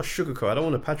a sugarcoat, I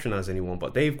don't want to patronize anyone,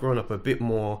 but they've grown up a bit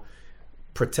more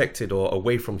protected or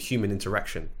away from human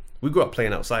interaction. We grew up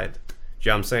playing outside. Do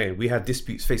you know what I'm saying? We had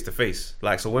disputes face to face.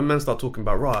 Like, so when men start talking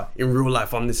about, in real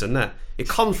life I'm this and that, it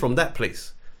comes from that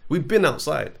place. We've been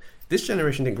outside. This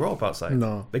generation didn't grow up outside.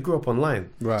 No. They grew up online.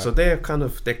 Right. So their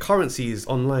currency is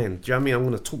online. Do you know what I mean? I'm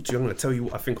going to talk to you, I'm going to tell you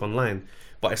what I think online.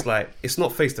 But it's like, it's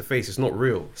not face to face, it's not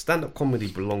real. Stand-up comedy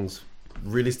belongs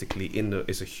realistically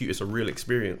it's a real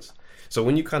experience. So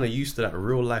when you kind of used to that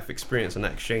real life experience and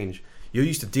that exchange, you're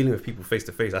used to dealing with people face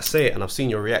to face. I say it and I've seen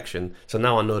your reaction, so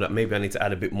now I know that maybe I need to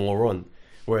add a bit more on.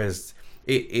 Whereas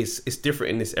it's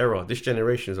different in this era. This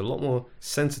generation is a lot more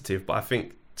sensitive, but I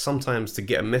think sometimes to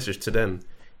get a message to them,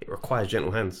 it requires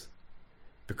gentle hands,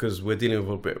 because we're dealing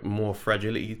with a bit more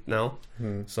fragility now.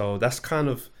 So that's kind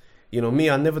of, me,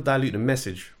 I never dilute the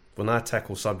message when I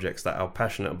tackle subjects that I'm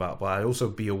passionate about, but I also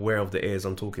be aware of the ears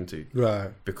I'm talking to. Right.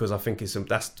 Because I think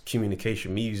that's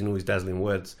communication. Me using all these dazzling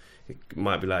words, it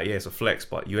might be like, it's a flex,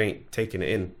 but you ain't taking it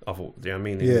in. Do you know what I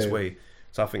mean? In this way.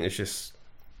 So I think it's just,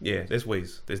 there's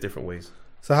ways. There's different ways.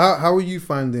 So how are you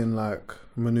finding, like,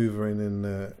 maneuvering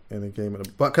in a game?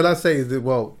 But can I say as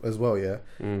well? Yeah.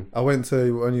 I went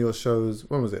to one of your shows.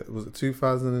 When was it? Was it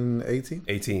 2018?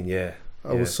 18, yeah.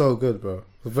 It was so good, bro.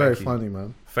 It was very funny,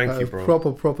 man. Thank you,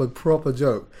 bro. Proper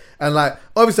joke. And, like,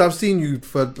 obviously I've seen you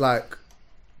for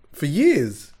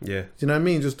years. Yeah. Do you know what I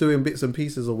mean? Just doing bits and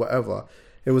pieces or whatever.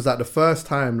 It was like the first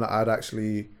time that I'd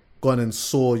actually gone and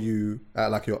saw you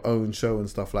at, like, your own show and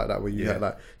stuff like that, where you had,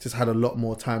 like, just had a lot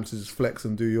more time to just flex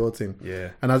and do your thing. Yeah.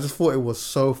 And I just thought it was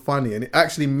so funny, and it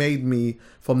actually made me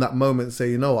from that moment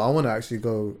say, I want to actually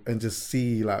go and just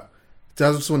see, like,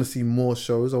 I just want to see more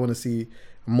shows. I want to see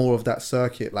more of that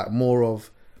circuit, like more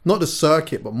of, not the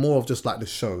circuit, but more of just like the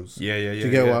shows. Do you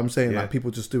get what I'm saying? Like,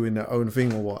 people just doing their own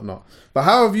thing or whatnot. But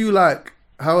how have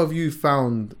you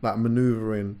found, like,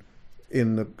 maneuvering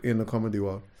in the comedy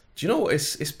world? Do you know what?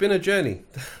 It's been a journey.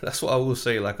 That's what I will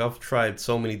say. Like, I've tried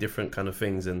so many different kind of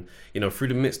things, and through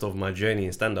the midst of my journey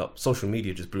in stand-up, social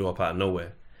media just blew up out of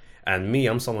nowhere. And me,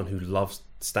 I'm someone who loves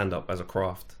stand-up as a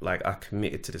craft. Like, I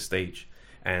committed to the stage,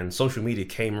 and social media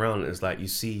came around, and it's like you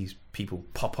see people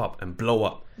pop up and blow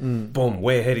up, boom,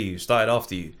 way ahead of you, started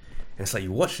after you, and it's like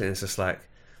you watch it, and it's just like,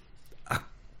 I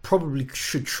probably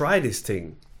should try this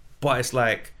thing, but it's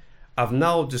like, I've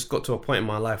now just got to a point in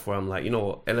my life where I'm like, you know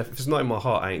what, and if it's not in my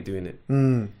heart, I ain't doing it. Do you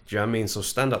know what I mean? So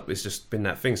stand up, it's just been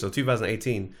that thing. So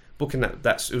 2018, booking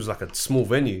that it was like a small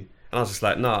venue, and I was just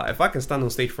like, nah, if I can stand on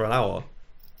stage for an hour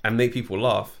and make people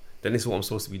laugh, then this is what I'm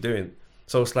supposed to be doing.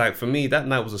 So it's like, for me, that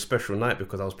night was a special night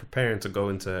because I was preparing to go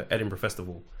into Edinburgh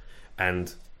Festival,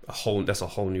 and that's a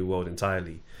whole new world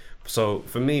entirely. So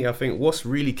for me, I think what's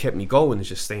really kept me going is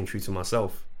just staying true to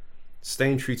myself.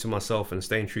 Staying true to myself and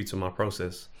staying true to my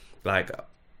process. Like,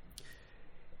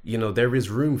 you know, there is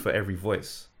room for every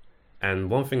voice.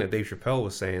 And one thing that Dave Chappelle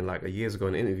was saying like years ago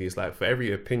in an interview is like, for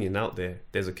every opinion out there,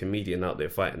 there's a comedian out there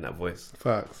fighting that voice.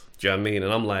 Facts. Do you know what I mean?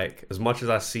 And I'm like, as much as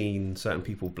I've seen certain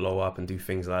people blow up and do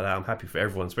things like that, I'm happy for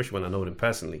everyone, especially when I know them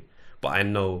personally. But I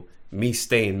know me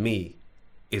staying me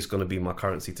is going to be my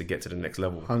currency to get to the next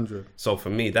level. 100. So for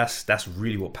me, that's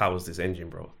really what powers this engine,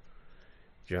 bro.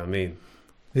 Do you know what I mean?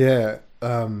 Yeah.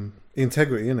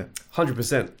 Integrity, innit?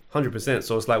 100%.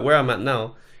 So it's like where I'm at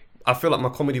now, I feel like my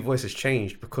comedy voice has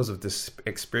changed because of this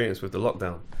experience with the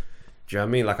lockdown. Do you know what I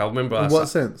mean? Like, I remember... In what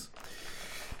sense?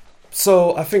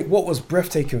 So I think what was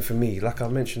breathtaking for me, like I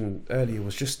mentioned earlier,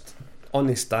 was just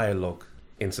honest dialogue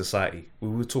in society. We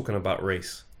were talking about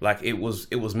race. Like, it was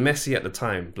messy at the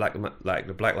time. Like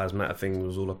the Black Lives Matter thing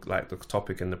was all like the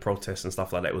topic and the protests and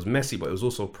stuff like that. It was messy, but it was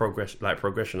also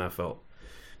progression, I felt.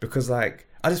 Because like,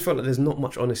 I just felt like there's not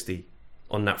much honesty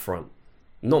on that front.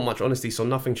 Not much honesty, so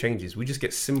nothing changes. We just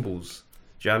get symbols.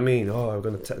 Do you know what I mean? Oh, we're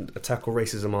going to tackle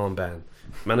racism armband.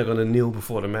 Man are going to kneel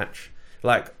before the match.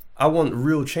 Like, I want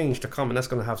real change to come, and that's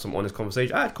going to have some honest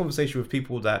conversation. I had conversation with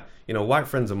people that, you know, white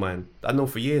friends of mine that I've known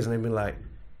for years, and they've been like,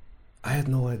 I had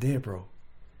no idea, bro.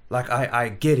 Like, I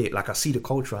get it. Like, I see the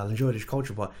culture. I enjoy this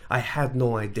culture, but I had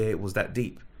no idea it was that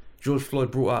deep. George Floyd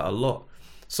brought out a lot.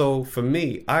 So for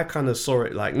me, I kind of saw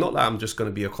it like, not that I'm just going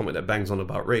to be a comic that bangs on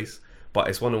about race, but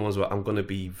it's one of the ones where I'm going to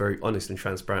be very honest and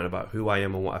transparent about who I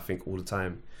am and what I think all the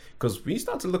time. Because when you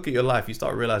start to look at your life, you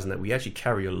start realizing that we actually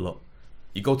carry a lot.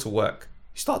 You go to work,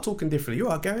 you start talking differently. You're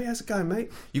right, Gary, how's it going,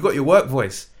 mate? You got your work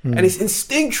voice. And it's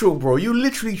instinctual, bro. You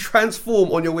literally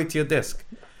transform on your way to your desk.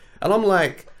 And I'm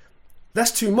like,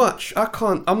 that's too much.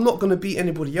 I'm not going to be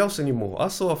anybody else anymore. I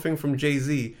saw a thing from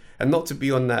Jay-Z, and not to be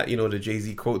on that, you know, the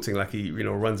Jay-Z quoting like he, you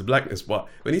know, runs blackness, but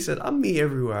when he said, I'm me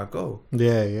everywhere I go.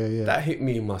 Yeah. That hit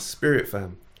me in my spirit,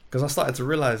 fam. Because I started to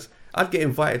realize I'd get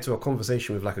invited to a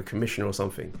conversation with like a commissioner or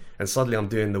something, and suddenly I'm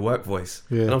doing the work voice.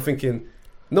 Yeah. And I'm thinking,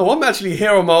 no, I'm actually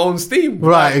here on my own steam.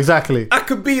 Right, like, exactly. I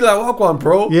could be like, well, go on,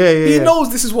 bro. He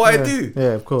knows this is what I do.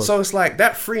 Yeah, of course. So it's like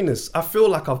that freeness. I feel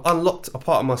like I've unlocked a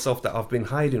part of myself that I've been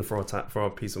hiding for a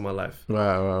piece of my life.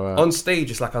 Right. On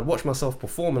stage, it's like I'd watch myself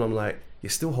perform, and I'm like, you're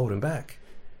still holding back.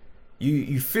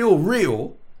 You feel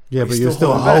real. Yeah, but you're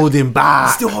still holding back.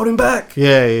 You're still holding back.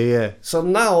 Yeah. So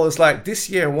now it's like this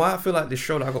year, and why I feel like this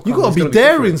show that I got. You gotta be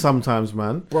daring sometimes,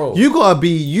 man. Bro. You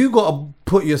gotta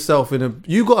put yourself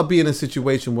you gotta be in a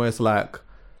situation where it's like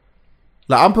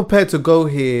I'm prepared to go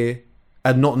here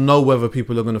and not know whether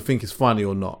people are gonna think it's funny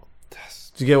or not. Do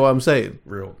you get what I'm saying?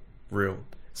 Real.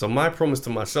 So my promise to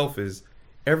myself is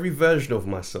every version of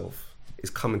myself is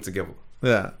coming together.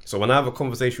 Yeah. So when I have a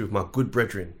conversation with my good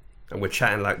brethren and we're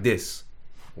chatting like this,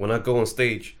 when I go on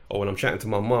stage or when I'm chatting to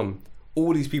my mum,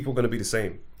 all these people are going to be the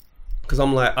same. Because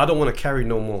I'm like, I don't want to carry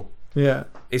no more. Yeah.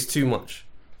 It's too much.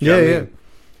 Do you know what I mean?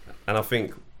 Yeah. And I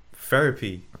think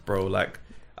therapy, bro, like,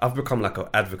 I've become like an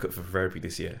advocate for therapy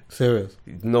this year. Serious?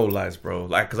 No lies, bro.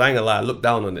 Like, because I ain't gonna lie, I looked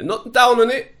down on it. Not down on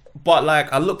it, but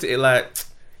like, I looked at it like,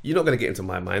 you're not going to get into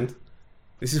my mind.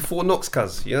 This is Fort Knox,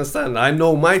 cuz. You understand? I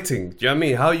know my thing. Do you know what I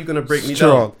mean? How are you going to break me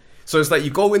down? So it's like you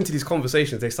go into these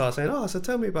conversations, they start saying, oh, so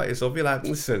tell me about yourself. You're like,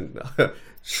 listen,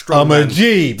 strong I'm a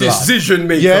G, decision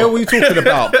maker. Yeah, what are you talking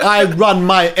about? I run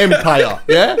my empire,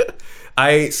 yeah?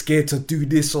 I ain't scared to do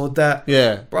this or that.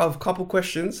 Yeah. Bro, a couple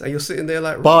questions and you're sitting there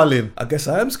like, Barling. I guess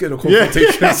I am scared of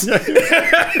confrontations.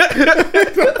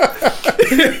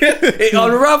 It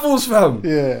unravels, fam.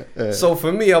 Yeah. So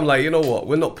for me, I'm like, you know what?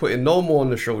 We're not putting no more on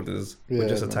the shoulders. We're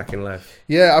just attacking life.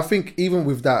 Yeah, I think even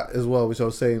with that as well, which I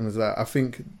was saying is that I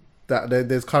think that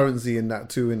there's currency in that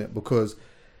too, in it, because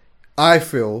I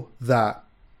feel that,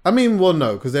 I mean, well,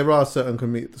 no, because there are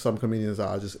certain some comedians that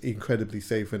are just incredibly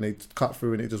safe and they cut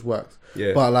through and it just works.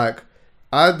 Yeah. But like,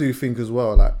 I do think as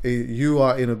well, like, you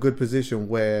are in a good position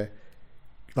where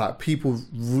like people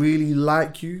really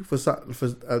like you for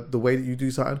the way that you do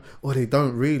something, or they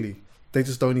don't really. They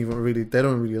just don't even really. They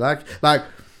don't really like. Like,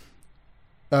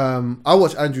 I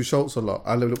watch Andrew Schultz a lot.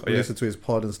 I listen to his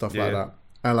pod and stuff like that.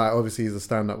 And like, obviously, he's a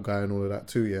stand-up guy and all of that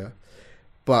too. Yeah.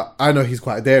 But I know he's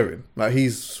quite daring. Like,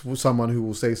 he's someone who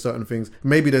will say certain things.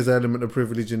 Maybe there's an element of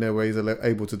privilege in there where he's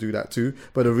able to do that too.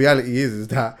 But the reality is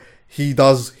that he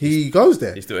goes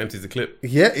there. He still empties the clip.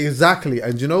 Yeah, exactly.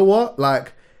 And you know what?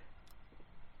 Like,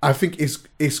 I think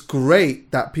it's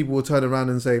great that people will turn around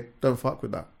and say, don't fuck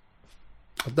with that.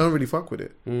 I don't really fuck with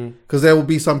it. Because there will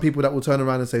be some people that will turn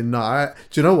around and say, nah,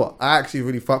 do you know what? I actually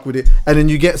really fuck with it. And then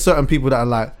you get certain people that are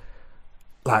like,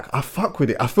 I fuck with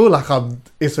it. I feel like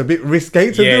it's a bit risque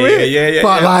to do it. Yeah.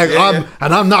 But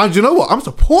I'm now, do you know what? I'm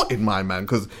supporting my man.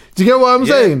 Because, do you get what I'm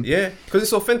saying? Yeah, because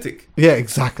it's authentic. Yeah,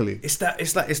 exactly. It's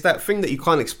that thing that you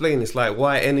can't explain. It's like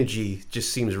why energy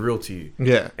just seems real to you.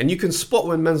 Yeah. And you can spot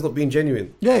when man's not being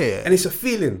genuine. Yeah. And it's a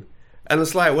feeling. And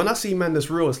it's like when I see man that's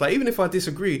real, it's like even if I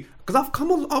disagree, because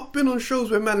I've been on shows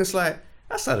where man it's like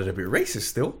that sounded a bit racist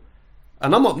still,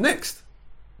 and I'm up next,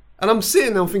 and I'm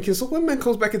sitting there I'm thinking, so when man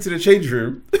comes back into the change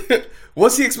room,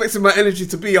 what's he expecting my energy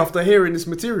to be after hearing this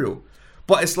material?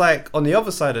 But it's like on the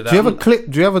other side of that,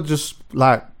 do you ever just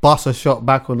like bust a shot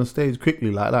back on the stage quickly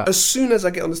like that? As soon as I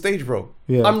get on the stage, bro,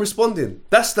 Yeah. I'm responding.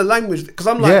 That's the language, because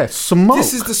I'm like, Yeah, smoke.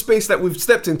 this is the space that we've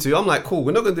stepped into. I'm like, cool,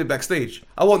 we're not going to do it backstage.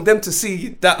 I want them to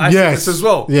see that I see Yes. this as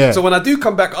well. Yeah. So when I do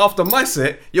come back after my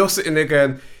set, you're sitting there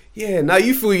going, yeah, now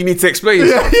you feel you need to explain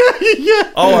yourself.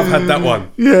 Yeah. Oh, I've had that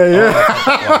one.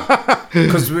 Yeah.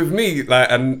 Because with me, like,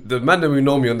 and the man that who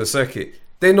know me on the circuit,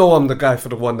 they know I'm the guy for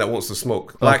the one that wants to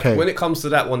smoke. Like, Okay. when it comes to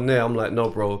that one there, I'm like, no,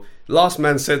 bro. Last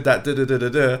man said that,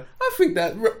 da-da-da-da-da. I think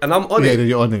that, and I'm on Yeah, it.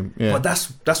 you're on him. Yeah. But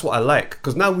that's what I like.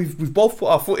 Because now we've both put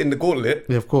our foot in the gauntlet.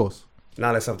 Yeah, of course.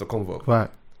 Now let's have the convo.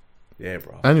 Right. Yeah,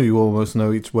 bro. And you almost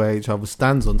know where each other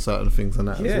stands on certain things and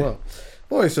that Yeah. as well.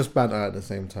 Or it's just banter at the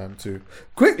same time too.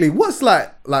 Quickly, what's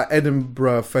like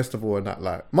Edinburgh Festival and that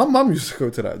like? My mum used to go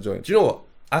to that joint. Do you know what?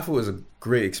 I thought it was a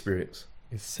great experience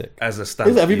It's sick. as a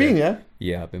stand. Have you been? Yeah.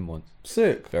 Yeah, I've been once.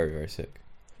 Sick. Very, very sick.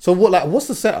 So what's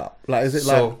the setup? Like, is it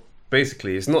So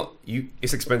basically,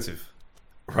 it's expensive,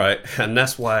 right? And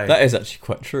that's why That is actually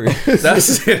quite true.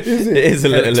 that's It is a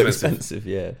little expensive. expensive,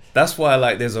 yeah. That's why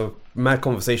like there's a mad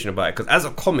conversation about it. Because as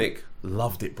a comic,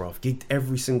 loved it, bro. Gigged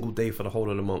every single day for the whole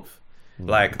of the month.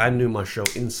 Like I knew my show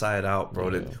inside out, bro.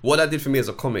 What that did for me as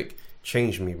a comic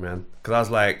changed me, man. Because I was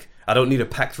like, I don't need a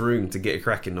packed room to get it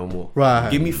cracking no more. Right.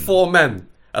 Give me 4 men,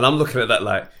 and I'm looking at that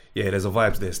like, yeah, there's a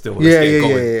vibes there still. Let's Yeah, get it yeah,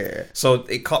 going. yeah. So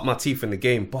it cut my teeth in the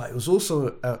game, but it was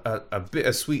also a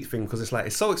bittersweet thing because it's like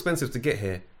it's so expensive to get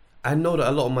here. I know that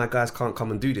a lot of my guys can't come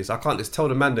and do this. I can't just tell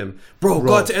the man them, bro,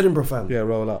 go out to Edinburgh, fam. Yeah,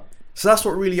 roll up. So that's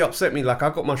what really upset me. Like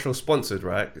I got my show sponsored,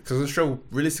 right? Because the show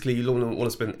realistically you don't want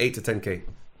to spend 8 to 10k,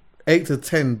 8 to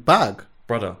 10 bag.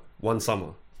 brother. One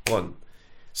summer, one.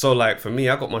 So like for me,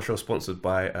 I got my show sponsored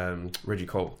by Reggie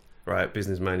Cole, right?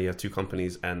 Businessman. He had 2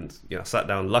 companies, and I sat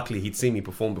down. Luckily, he'd seen me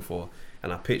perform before,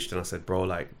 and I pitched and I said, bro,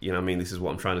 like you know what I mean, this is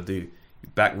what I'm trying to do. He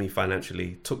backed me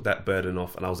financially, took that burden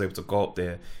off, and I was able to go up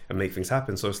there and make things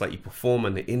happen. So it's like you perform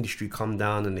and the industry come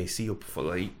down and they see you perform,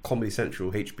 like Comedy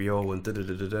Central, HBO, and da da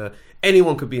da da da.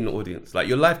 Anyone could be in the audience. Like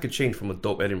your life could change from a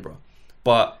dope Edinburgh,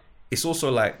 but it's also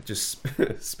like just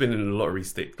spinning the lottery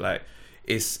stick. Like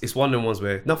it's one of them ones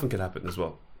where nothing could happen as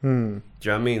well. Do you know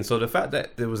what I mean? So the fact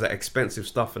that there was that expensive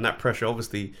stuff and that pressure,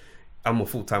 obviously, I'm a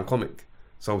full-time comic,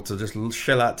 so to just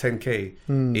shell out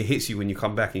 10k, it hits you when you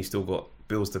come back and you still got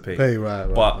bills to pay.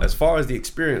 Right. But as far as the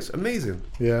experience, amazing.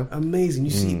 Yeah. Amazing.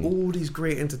 You see all these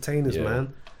great entertainers, Yeah.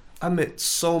 man. I met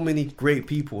so many great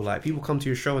people. Like people come to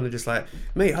your show and they're just like,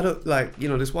 mate, I don't like,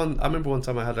 this one. I remember one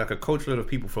time I had like a coachload of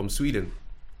people from Sweden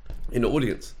in the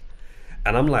audience.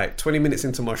 And I'm like 20 minutes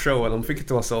into my show and I'm thinking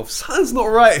to myself, something's not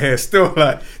right here still.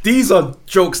 Like, these are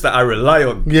jokes that I rely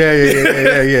on. Yeah.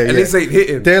 And this ain't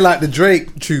hitting. They're like the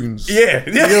Drake tunes. Yeah.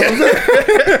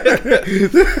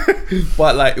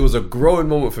 But like, it was a growing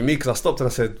moment for me because I stopped and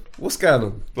I said, what's going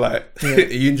on? Like, are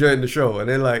you enjoying the show? And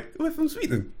they're like, we're from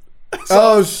Sweden.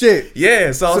 Oh shit.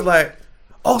 Yeah. So I was like,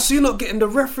 oh, so you're not getting the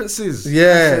references. Yeah.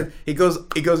 I said, he goes,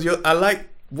 I like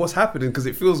what's happening because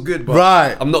it feels good, but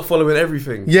Right. I'm not following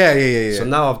everything. Yeah. So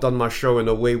now I've done my show in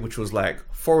a way which was like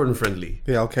foreign friendly.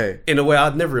 Yeah, okay. In a way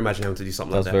I'd never imagine having to do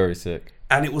something That's like that. very sick.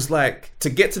 And it was like, to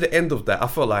get to the end of that, I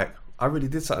felt like I really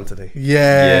did something today.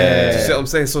 Yeah. Do you see what I'm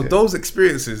saying? So those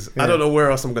experiences, I don't know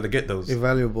where else I'm going to get those.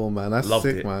 Invaluable, man. That's Loved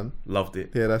sick, it. man. Loved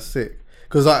it. Yeah, that's sick.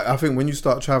 Because I think when you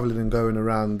start traveling and going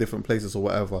around different places or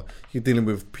whatever, you're dealing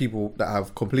with people that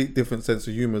have complete different sense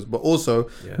of humors, but also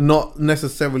not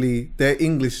necessarily their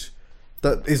English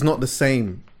that is not the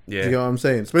same. Yeah. Do you know what I'm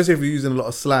saying? Especially if you're using a lot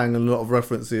of slang and a lot of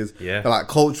references, like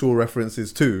cultural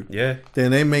references too. Yeah.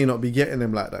 Then they may not be getting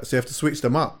them like that. So you have to switch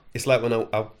them up. It's like when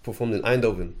I performed in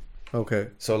Eindhoven. Okay.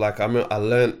 So like I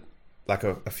learned like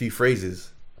a few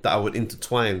phrases that I would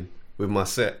intertwine with my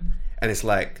set. And it's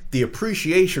like the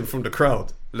appreciation from the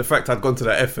crowd, the fact I'd gone to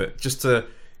that effort just to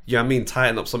you know what I mean,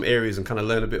 tighten up some areas and kind of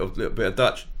learn a little bit of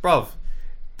Dutch, bruv.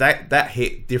 That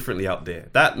hit differently out there.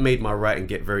 That made my writing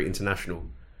get very international.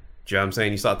 Do you know what I'm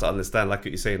saying? You start to understand, like what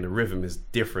you're saying, the rhythm is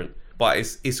different. But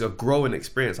it's a growing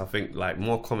experience. I think like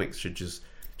more comics should just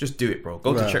do it, bro.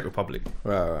 Go to Czech Republic.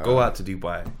 Go out to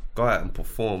Dubai. Go out and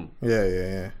perform.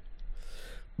 Yeah.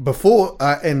 Before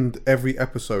I end every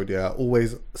episode, I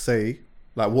always say,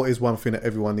 like, what is one thing that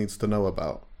everyone needs to know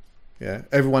about? Yeah,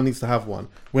 everyone needs to have one.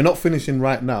 We're not finishing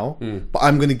right now, but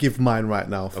I'm going to give mine right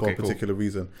now for a particular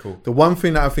reason. Cool. The one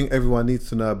thing that I think everyone needs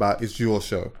to know about is your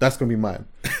show. That's going to be mine.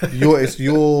 It's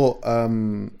your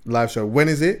live show. When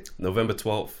is it? November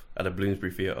 12th at the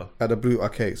Bloomsbury Theatre. At the Blue.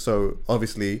 Okay, so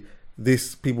obviously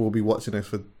this people will be watching this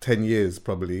for 10 years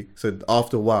probably. So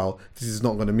after a while, this is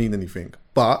not going to mean anything,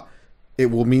 but it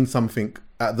will mean something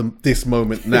at this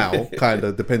moment now, kind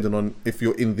of depending on if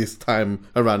you're in this time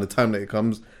around the time that it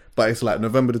comes. But it's like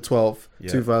November the 12th,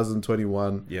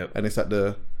 2021. Yep. And it's at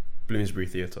the Bloomsbury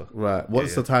Theatre. Right.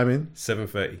 What's the timing?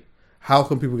 7:30. How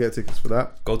can people get tickets for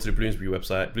that? Go to the Bloomsbury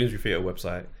Theatre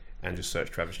website, and just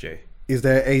search Travis J. Is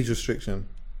there age restriction?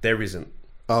 There isn't.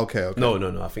 Okay.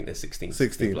 No. I think there's 16.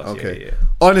 16. Plus. Okay. Yeah.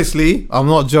 Honestly, I'm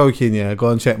not joking. Yeah, go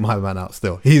and check my man out.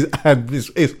 Still,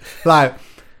 it's like.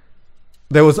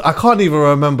 I can't even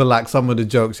remember like some of the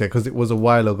jokes here because it was a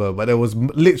while ago, but there was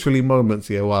literally moments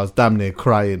here where I was damn near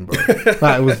crying, bro.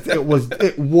 Like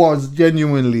it was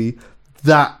genuinely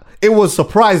that. It was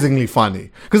surprisingly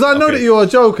funny because I know that you're a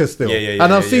joker still,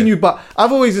 and I've seen you, but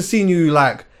I've always just seen you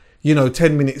like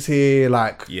 10 minutes here,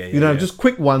 like just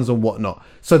quick ones and whatnot.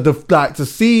 So to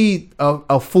see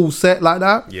a full set like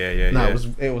that,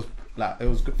 it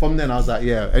was good. From then I was like,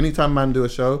 anytime man do a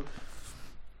show.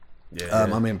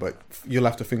 I'm in, but you'll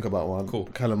have to think about one. Cool.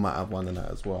 Callum might have one in that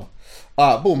as well.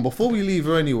 Boom. Before we leave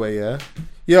her anyway,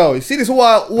 yo, you see this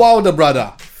Wilder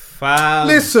brother? Fam.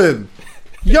 Listen,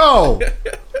 yo,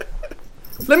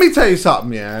 let me tell you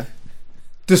something,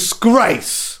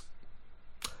 disgrace,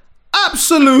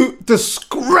 absolute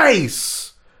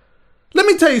disgrace. Let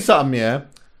me tell you something,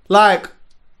 like,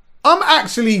 I'm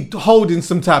actually holding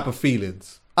some type of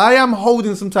feelings. I am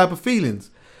holding some type of feelings.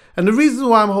 And the reason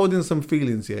why I'm holding some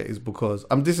feelings here is because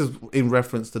this is in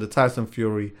reference to the Tyson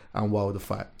Fury and Wilder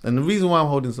fight. And the reason why I'm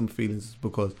holding some feelings is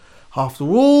because after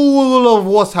all of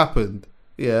what's happened,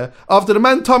 after the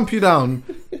man thumped you down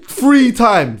 3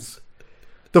 times,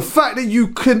 the fact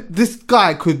that this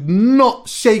guy could not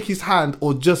shake his hand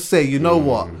or just say, you know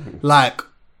what, like,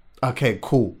 okay,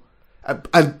 cool.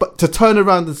 But to turn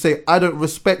around and say, I don't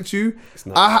respect you,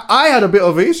 I had a bit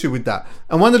of an issue with that.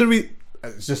 And one of the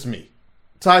it's just me.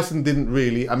 Tyson didn't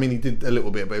really, I mean, he did a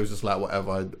little bit, but it was just like,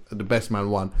 whatever, the best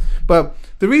man won. But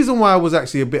the reason why I was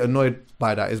actually a bit annoyed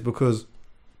by that is because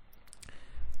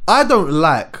I'm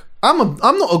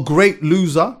not a great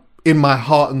loser in my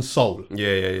heart and soul.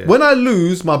 Yeah. When I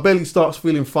lose, my belly starts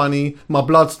feeling funny, my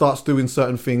blood starts doing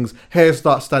certain things, hair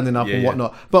starts standing up and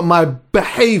whatnot. But my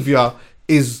behavior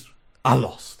is, I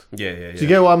lost. Yeah. Do you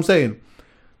get what I'm saying?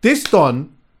 This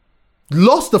Don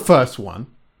lost the first one.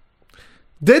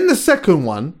 Then the second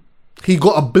one, he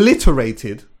got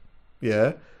obliterated,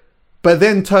 but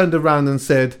then turned around and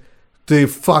said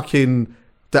the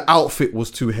outfit was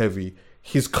too heavy.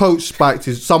 His coach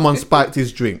someone spiked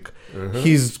his drink.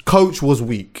 His coach was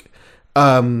weak.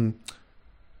 Tyson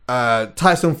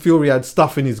Fury had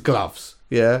stuff in his gloves,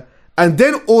 and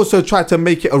then also tried to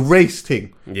make it a race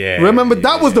thing. Yeah. Remember,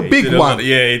 that was the big one. He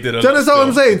did. Do you understand what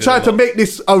I'm saying? Tried to make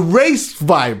this a race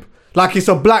vibe. Like it's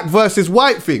a black versus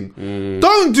white thing.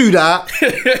 Don't do that.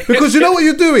 Because you know what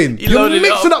you're doing? You're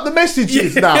mixing up the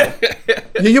messages now.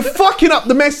 You're fucking up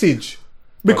the message.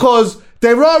 Because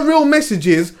there are real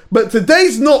messages, but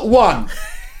today's not one.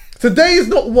 Today is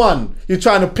not one. You're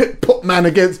trying to put man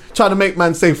against, trying to make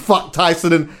man say fuck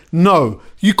Tyson. And no,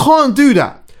 you can't do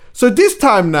that. So this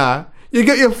time now, you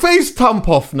get your face thump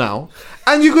off now,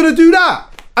 and you're going to do that.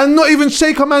 And not even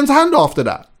shake a man's hand after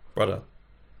that. Brother,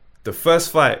 the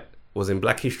first fight was in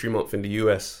Black History Month in the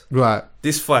US. Right.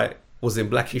 This fight was in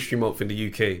Black History Month in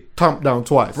the UK. Thumped down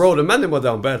twice. Bro, the man them were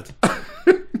down bad.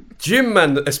 Gym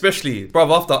man especially.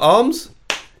 Bro, after Arms,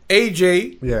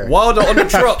 AJ, Wilder on the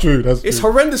trot. That's true. It's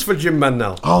horrendous for Gym man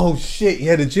now. Oh shit,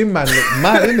 the Gym man look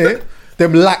mad, innit?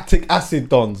 Them lactic acid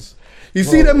dons. You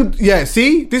see them,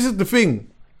 see? This is the thing.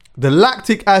 The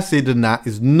lactic acid and that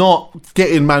is not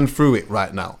getting man through it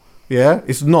right now. Yeah?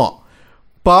 It's not.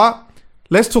 But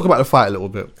let's talk about the fight a little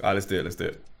bit. Alright, let's do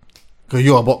it. Because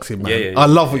you're a boxing man. Yeah, I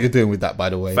love what you're doing with that, by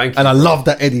the way. Thank you. And I love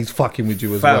that Eddie's fucking with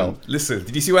you as well. Listen,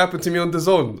 did you see what happened to me on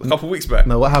DAZN a couple of weeks back?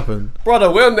 No, what happened? Brother,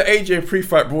 we're on the AJ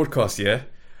pre-fight broadcast, and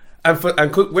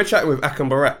we're chatting with Akam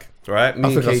Barak. right? Me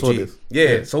I and think I saw KG. this.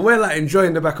 Yeah, so we're like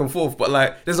enjoying the back and forth, but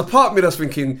like there's a part of me that's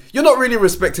thinking, you're not really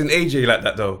respecting AJ like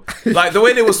that though. Like the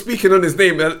way they were speaking on his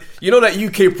name, you know, that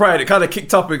UK pride, it kind of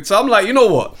kicked up. So I'm like, you know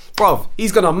what, bruv,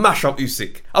 he's gonna mash up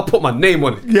Usyk. I'll put my name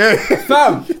on it. Yeah.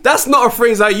 Fam, that's not a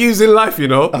phrase I use in life, you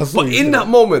know. I saw But you in say that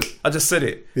moment, I just said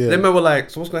it. Yeah. Then men were like,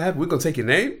 so what's gonna happen? We're gonna take your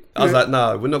name? I was like,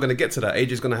 nah, we're not gonna get to that.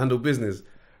 AJ's gonna handle business.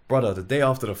 Brother, the day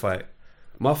after the fight,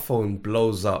 my phone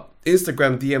blows up.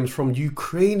 Instagram DMs from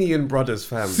Ukrainian brothers,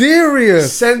 fam.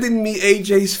 Serious. Sending me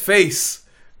AJ's face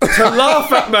to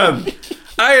laugh at, man.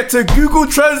 I had to Google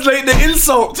translate the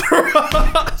insult.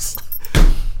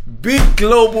 Big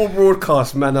global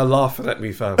broadcast, man, are laughing at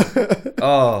me, fam.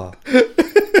 Oh.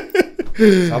 So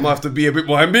I'm gonna have to be a bit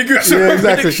more ambiguous. with Yeah, my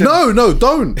exactly. prediction. No,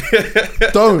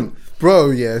 don't, bro.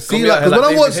 Yeah, see, me like, out here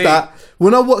 'cause like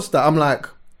when I watched that, I'm like,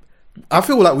 I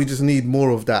feel like we just need more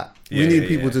of that. Yeah, we need yeah,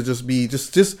 people yeah. to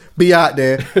just be out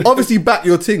there. Obviously, back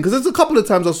your team, because there's a couple of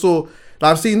times I saw.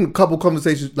 Like, I've seen a couple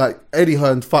conversations, like Eddie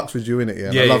Hearn fucks with you in it, yeah.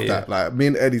 And Yeah, I love yeah, that. Like, me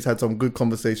and Eddie's had some good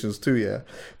conversations too, yeah.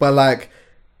 But like,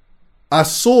 I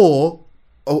saw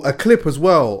a clip as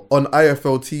well on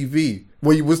IFL TV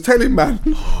where he was telling man,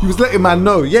 he was letting man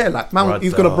know, yeah, like man,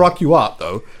 he's gonna Brother. bruck you up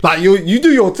though. Like you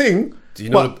do your thing. Do you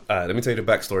know? but- Let me tell you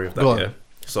the backstory of that. Go on. Yeah.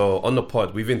 So on the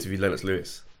pod, we've interviewed Lennox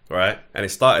Lewis, right? And it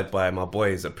started by my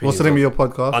boys. What's the name of your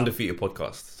podcast? Undefeated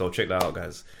Podcast. So check that out,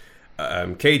 guys.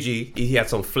 KG, he had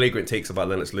some flagrant takes about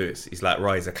Lennox Lewis. He's like,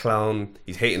 right, he's a clown.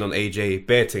 He's hating on AJ.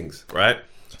 Bare things, right?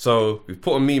 So we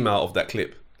put a meme out of that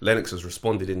clip. Lennox has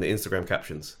responded in the Instagram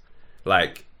captions.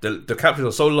 Like the captions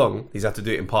are so long, he's had to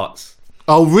do it in parts.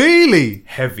 Oh really?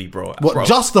 Heavy, bro. What Bro.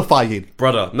 justifying?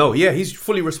 Brother, no, yeah, he's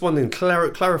fully responding,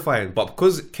 clarifying. But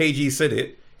because KG said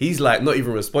it, he's like not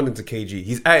even responding to KG.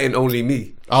 He's atting only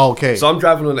me. Oh, okay. So I'm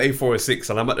driving on the A406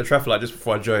 and I'm at the traffic light just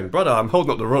before I join. Brother, I'm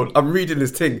holding up the road. I'm reading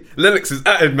this thing. Lennox is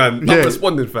atting, man. Not Yeah.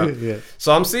 responding, fam. Yeah.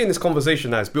 So I'm seeing this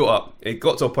conversation now. It's built up. It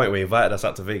got to a point where he invited us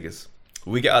out to Vegas.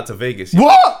 We get out to Vegas.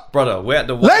 What? Brother, we're at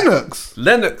the... Lennox?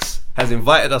 Lennox has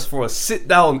invited us for a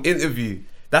sit-down interview.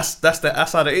 That's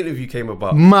how the interview came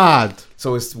about. Mad.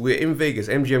 So we're in Vegas,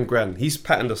 MGM Grand. He's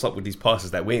patting us up with these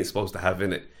passes that we ain't supposed to have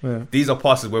in it. Yeah. These are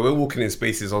passes where we're walking in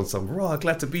spaces on some raw,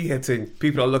 glad to be here thing.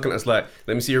 People are looking at us like,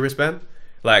 let me see your wristband.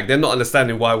 Like, they're not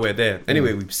understanding why we're there.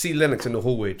 Anyway, we see Lennox in the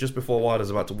hallway just before Wilder's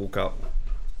about to walk out.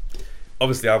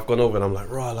 Obviously, I've gone over and I'm like,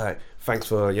 raw, like, thanks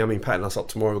for, patting us up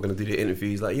tomorrow. We're going to do the interview.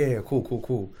 He's like, yeah,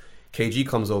 cool. KG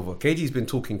comes over. KG's been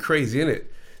talking crazy, innit?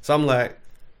 So I'm like,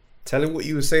 tell him what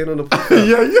you were saying on the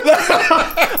podcast.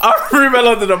 I threw him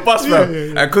under the bus,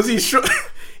 fam. And because he shook,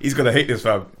 he's gonna hate this,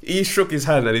 fam. He shook his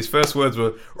hand, and his first words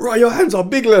were, "Right, your hands are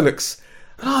big, Lennox."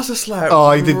 And I was just like,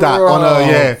 Oh, he did that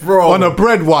on a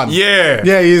bread one. Yeah.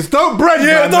 Yeah, he is. Don't bread,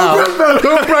 Yeah, man. don't now. bread, man.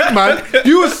 Don't bread, man.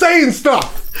 You were saying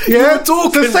stuff. Yeah, were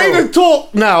talking, So say bro. the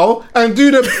talk now and do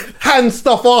the hand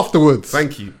stuff afterwards.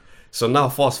 Thank you. So now,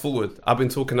 fast forward, I've been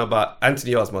talking about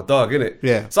Anthony Yarde's my dog, innit?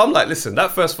 Yeah. So I'm like, listen,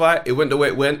 that first fight, it went the way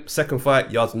it went. Second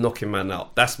fight, Yarde's knocking man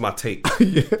out. That's my take.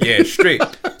 Yeah, straight.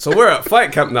 So we're at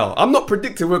fight camp now. I'm not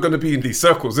predicting we're going to be in these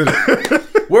circles,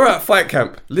 innit? We're at fight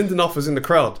camp. Lyndon Arthur's in the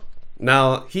crowd.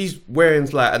 Now, he's wearing,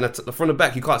 like, and from the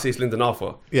back, you can't see it's Lyndon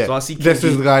Arthur. Yeah. So I see This KG.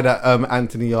 is the guy that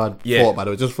Anthony Yard Yeah. fought, by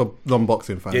the way, just for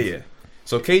non-boxing fans. Yeah.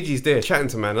 So KG's there chatting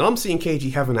to man, and I'm seeing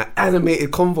KG having an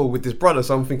animated convo with this brother.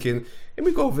 So I'm thinking, let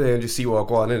me go over there and just see what I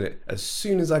go on in it. As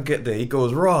soon as I get there, he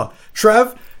goes, "Rah,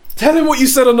 Trav, tell him what you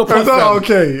said on the podcast." Oh,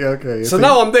 okay. So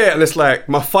now I'm there, and it's like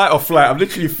my fight or flight. I'm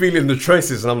literally feeling the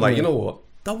choices, and I'm like, you know what?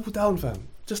 Double down, fam.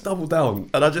 Just double down.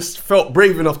 And I just felt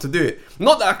brave enough to do it.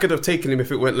 Not that I could have taken him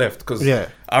if it went left, because I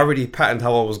already patterned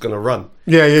how I was gonna run.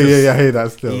 Yeah. I hear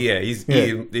that still. Yeah, he's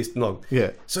nog.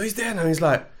 Yeah. So he's there now. He's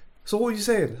like, "So what are you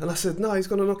saying?" And I said, "No, he's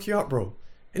gonna knock you out, bro."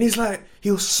 And he's like,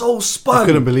 he was so spun. I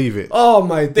couldn't believe it. Oh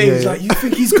my days! Yeah, He's yeah. like, you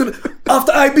think he's gonna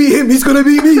after I beat him, he's gonna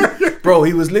beat me, bro?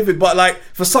 He was livid, but like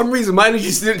for some reason, my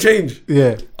energy didn't change.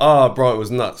 Yeah. Oh, bro, it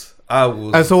was nuts. I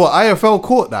was. And so what? IFL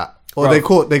caught that, or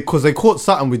Bruv. they caught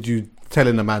something with you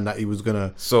telling the man that he was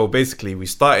gonna. So basically, we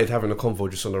started having a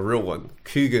convo just on a real one.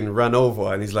 Coogan ran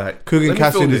over and he's like, Coogan "Let me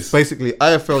film Cassian this." is basically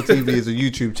IFL TV is a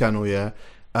YouTube channel, yeah.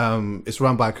 It's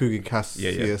run by Coogan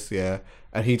Cassius, yeah.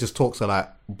 And he just talks to like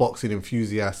boxing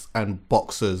enthusiasts and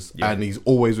boxers, and he's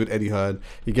always with Eddie Hearn.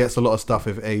 He gets a lot of stuff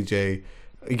with AJ.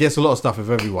 He gets a lot of stuff with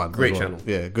everyone. Great as well. channel.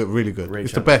 Yeah, good, really good. Great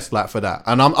It's channel. the best, like for that.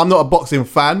 And I'm not a boxing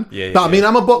fan. I mean,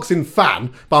 I'm a boxing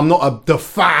fan, but I'm not the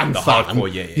fan. hardcore,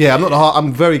 I'm not the hard.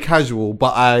 I'm very casual,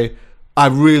 but I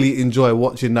really enjoy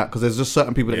watching that because there's just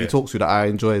certain people that he talks to that I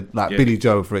enjoy, like Billy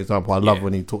Joe, for example. I love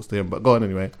when he talks to him. But go on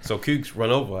anyway. So Coogs run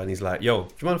over and he's like, "Yo,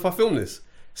 do you mind if I film this?"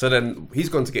 So then he's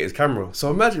gone to get his camera. So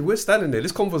imagine we're standing there.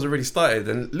 This convo's already started,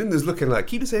 and Linda's looking like,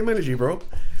 keep the same energy, bro.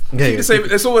 Keep the same.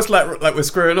 It's almost like we're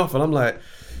squaring off, and I'm like,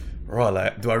 right,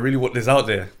 like, do I really want this out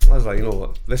there? I was like, you know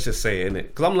what? Let's just say it, innit?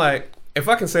 Because I'm like, if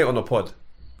I can say it on a pod,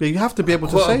 Yeah, you have to be able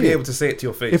to I've got say to be it. able to say it to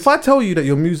your face. If I tell you that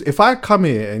your music, if I come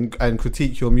here and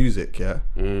critique your music, yeah,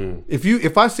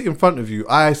 if I sit in front of you,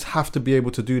 I have to be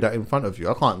able to do that in front of you.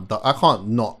 I can't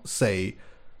not say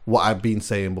what I've been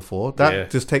saying before. That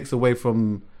just takes away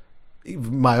from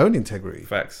my own integrity.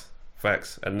 Facts,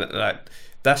 and like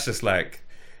that's just like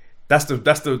that's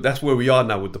where we are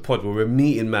now with the pod, where we're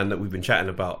meeting man that we've been chatting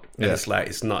about, and it's like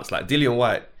it's nuts. Like Dillian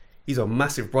White, he's a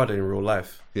massive brother in real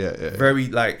life. Very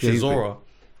like Chisora.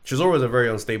 Chisora is a very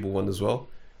unstable one as well.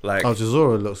 Like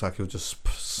Chisora looks like he'll just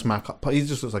smack up. He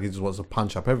just looks like he just wants to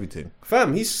punch up everything.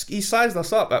 Fam, he sized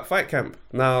us up at fight camp.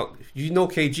 Now you know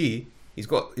KG, he's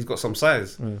got some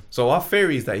size. So our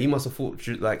theory is that he must have thought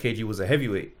like KG was a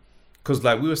heavyweight, because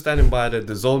like we were standing by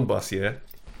the zone bus here,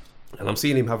 and I'm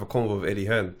seeing him have a convo with Eddie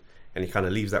Hearn, and he kind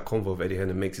of leaves that convo with Eddie Hearn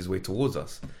and makes his way towards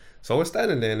us. So we're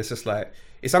standing there, and it's just like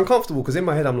it's uncomfortable, because in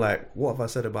my head I'm like, what have I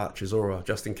said about Chisora,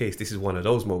 just in case this is one of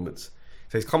those moments.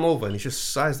 So he's come over and he's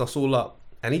just sized us all up,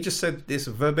 and he just said this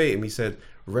verbatim. He said,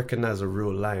 "Recognize a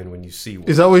real lion when you see one."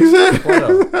 Is that what he said?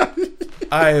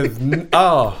 I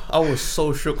was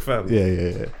so shook, fam.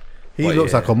 Yeah. He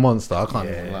looks like a monster. I can't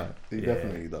even lie. He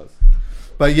definitely does.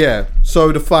 But yeah,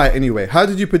 so the fight anyway. How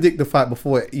did you predict the fight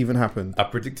before it even happened? I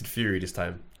predicted Fury this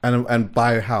time. And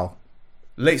by how?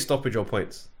 Late stoppage or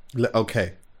points.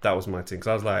 Okay. That was my thing. Because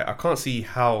I was like, I can't see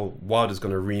how Wilder's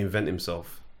going to reinvent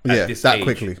himself at this that age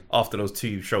quickly after those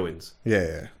two showings.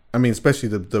 Yeah. I mean, especially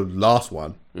the last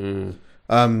one.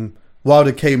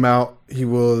 Wilder came out. He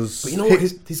was... But you know what?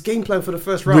 His game plan for the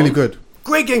first round... Really good.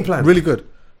 Great game plan. Really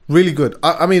good.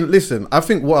 I mean, listen, I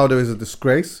think Wilder is a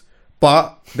disgrace,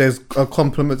 but there's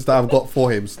compliments that I've got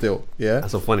for him still. Yeah.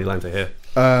 That's a funny line to hear.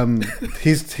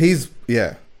 He's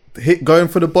going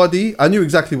for the body. I knew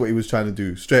exactly what he was trying to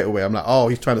do straight away. I'm like, oh,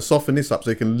 he's trying to soften this up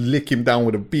so he can lick him down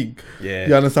with a big. Yeah.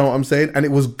 You understand what I'm saying? And he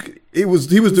was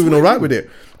doing all right with it.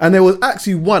 And there was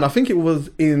actually one, I think it was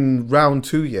in round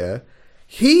 2. Yeah,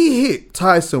 he hit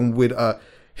Tyson with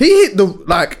he hit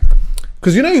the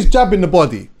because you know he's jabbing the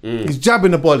body. He's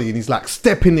jabbing the body and he's like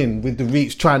stepping in with the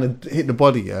reach, trying to hit the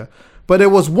body. Yeah, but there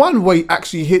was one where he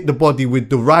actually hit the body with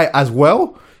the right as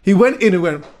well. He went in and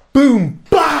went boom,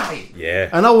 bye. Yeah.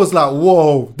 And I was like,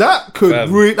 whoa, that could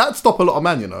that stop a lot of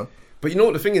man, you know. But you know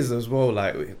what the thing is as well,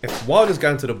 like if Wilder's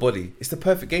going to the body, it's the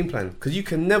perfect game plan, because you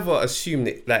can never assume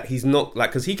that he's not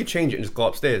because he could change it and just go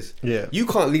upstairs. Yeah. You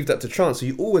can't leave that to chance, so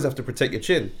you always have to protect your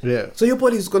chin. Yeah. So your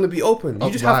body's going to be open.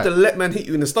 You just have to let man hit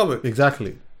you in the stomach.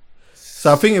 Exactly.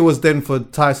 So I think it was then for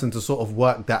Tyson to sort of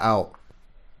work that out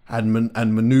and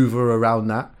maneuver around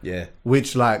that. Yeah.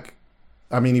 Which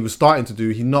I mean, he was starting to do.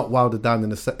 He knocked Wilder down in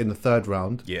the third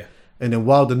round. Yeah. And then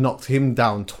Wilder knocked him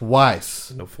down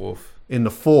twice. In the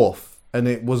fourth. And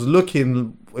it was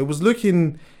looking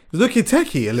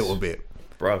techie a little bit.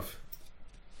 Bruv.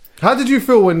 How did you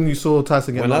feel when you saw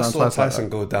Tyson get knocked down? When I saw Tyson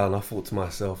go down, I thought to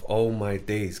myself, oh my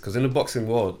days. Because in the boxing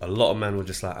world, a lot of men were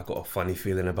just like, I got a funny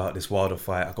feeling about this Wilder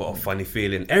fight. I got a funny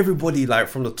feeling. Everybody,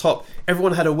 from the top,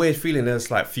 everyone had a weird feeling. There's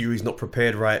Fury's not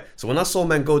prepared right. So when I saw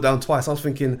man go down twice, I was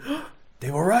thinking,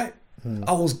 they were right.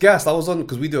 I was gassed. I was on,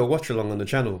 because we do a watch along on the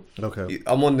channel. Okay.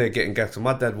 I'm on there getting gassed. So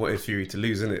my dad wanted Fury to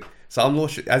lose, innit? So I'm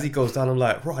not, as he goes down, I'm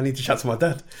like, bro, I need to chat to my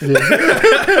dad. Yeah.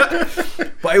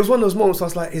 But it was one of those moments where I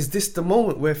was like, is this the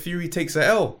moment where Fury takes a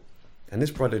L? And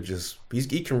this brother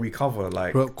he can recover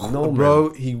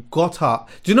bro, he got up.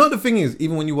 Do you know what the thing is?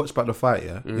 Even when you watch back the fight,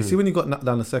 you see when he got knocked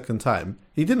down the second time,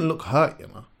 he didn't look hurt, you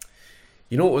know.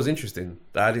 You know what was interesting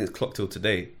that I didn't clock till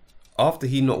today? After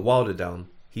he knocked Wilder down,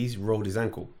 he's rolled his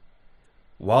ankle.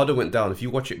 Wilder went down. If you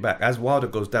watch it back, as Wilder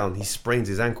goes down, he sprains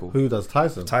his ankle. Who does?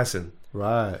 Tyson? Tyson.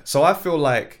 Right. So I feel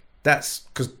like that's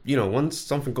because, once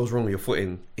something goes wrong with your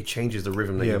footing, it changes the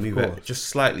rhythm that you move at just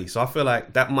slightly. So I feel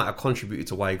like that might have contributed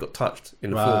to why he got touched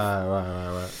in the fourth.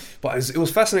 Right. But it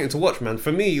was fascinating to watch, man.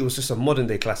 For me, it was just a modern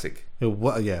day classic.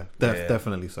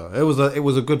 Definitely so. It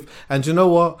was a good. And do you know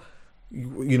what?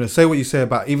 Say what you say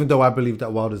about, even though I believe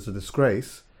that Wilder's a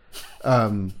disgrace,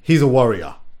 he's a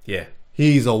warrior. Yeah.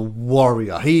 He's a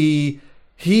warrior.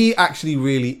 He actually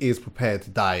really is prepared to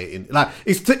die in.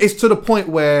 It's to the point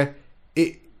where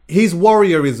his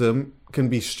warriorism can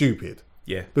be stupid.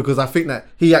 Yeah. Because I think that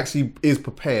he actually is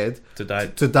prepared to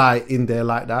die in there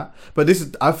like that. But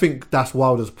I think that's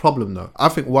Wilder's problem, though. I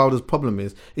think Wilder's problem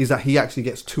is that he actually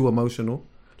gets too emotional.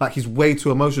 He's way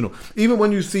too emotional. Even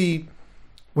when you see,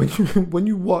 when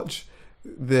you watch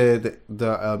the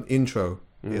intro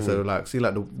Yeah, so like, see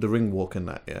like the ring walk and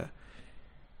that. Yeah.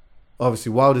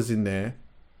 Obviously, Wilder's in there.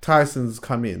 Tyson's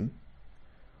come in.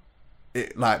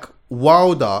 Like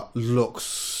Wilder looks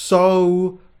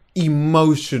so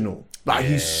emotional. Like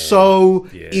he's so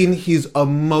in his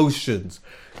emotions.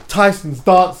 Tyson's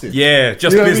dancing. Yeah,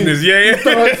 just You know what I business. mean? Yeah, He's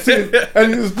dancing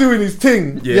and he's doing his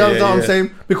thing. You understand what I'm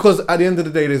saying? Because at the end of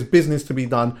the day, there's business to be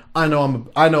done. I know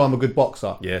I'm a good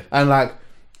boxer. Yeah. And like,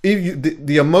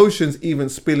 the emotions even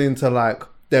spill into like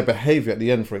their behavior at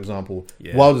the end. For example,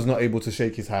 Wilder's not able to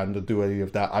shake his hand or do any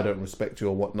of that. I don't respect you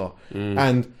or whatnot.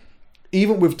 And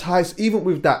even with Tyson, even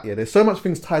with that, there's so much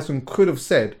things Tyson could have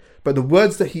said, but the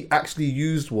words that he actually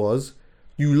used was,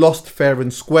 "You lost fair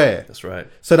and square." That's right.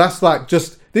 So that's like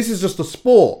this is just a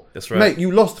sport. That's right. Mate,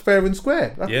 you lost fair and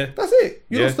square. That's it.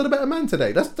 You lost to the better man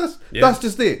today. That's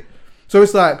just it. So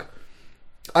it's like,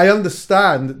 I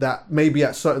understand that maybe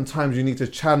at certain times you need to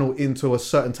channel into a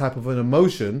certain type of an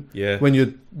emotion when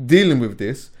you're dealing with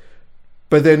this.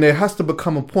 But then there has to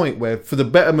become a point where, for the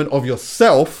betterment of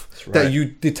yourself, that you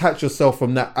detach yourself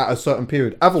from that at a certain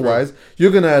period. Otherwise,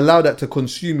 you're going to allow that to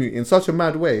consume you in such a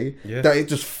mad way that it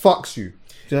just fucks you.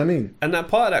 Do you know what I mean? And that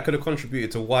part of that could have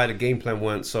contributed to why the game plan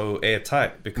weren't so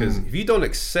airtight. Because if you don't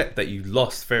accept that you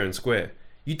lost fair and square,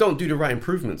 you don't do the right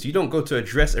improvements. You don't go to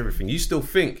address everything. You still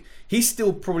think, he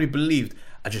still probably believed,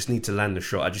 I just need to land the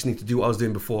shot. I just need to do what I was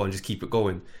doing before and just keep it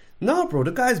going. No, bro,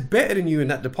 the guy's better than you in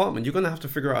that department. You're going to have to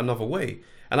figure out another way.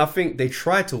 And I think they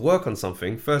tried to work on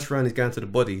something. First round, he's going to the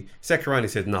body. Second round, he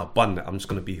said, nah, bun that. I'm just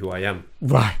going to be who I am.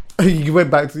 Right. He went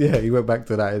back to that,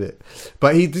 innit?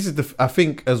 But I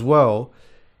think as well,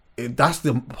 that's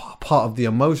the part of the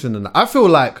emotion. And I feel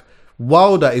like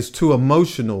Wilder is too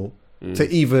emotional to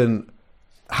even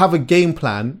have a game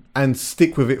plan and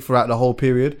stick with it throughout the whole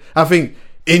period. I think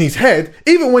in his head,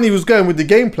 even when he was going with the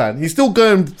game plan, he's still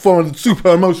going for a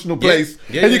super emotional place.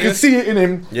 And you can see it in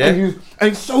him. And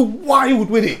he's so wild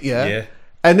with it,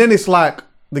 And then it's like,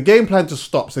 the game plan just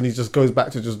stops and he just goes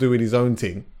back to just doing his own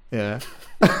thing.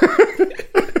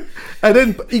 And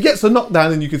then he gets a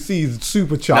knockdown and you can see he's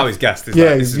super chuffed. Now he's gassed.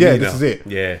 This is it.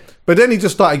 Yeah. But then he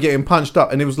just started getting punched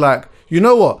up and it was like, you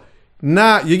know what?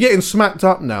 Now you're getting smacked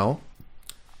up now.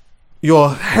 You're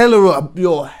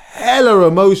hella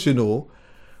emotional.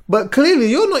 But clearly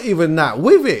you're not even that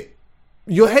with it.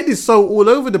 Your head is so all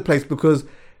over the place because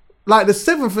like the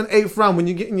 7th and 8th round when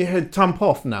you're getting your head thump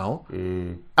off now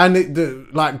and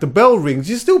the bell rings,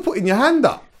 you're still putting your hand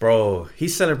up. Bro, he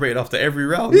celebrated after every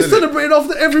round. He celebrated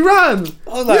after every round. I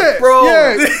was like,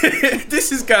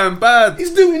 this is going bad.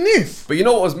 He's doing this. But you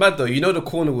know what was mad though? You know the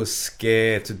corner was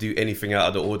scared to do anything out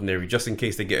of the ordinary just in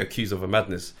case they get accused of a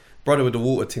madness. Brother with the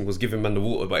water thing was giving man the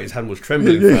water, but his hand was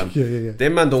trembling, fam.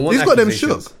 Them man don't want He's got them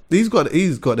shook. He's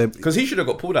got them. Because he should have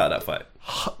got pulled out of that fight.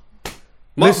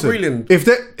 Listen, Breland.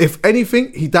 if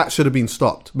anything, that should have been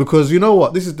stopped. Because you know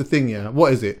what? This is the thing,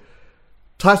 What is it?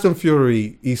 Tyson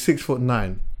Fury, he's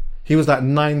 6'9". He was like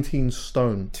 19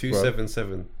 stone.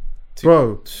 277.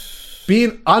 Bro,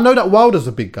 I know that Wilder's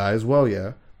a big guy as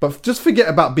well, but just forget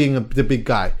about being the big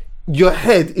guy. Your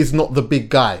head is not the big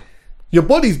guy. Your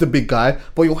body's the big guy,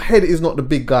 but your head is not the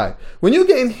big guy. When you're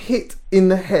getting hit in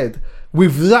the head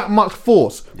with that much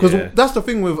force, because that's the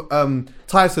thing with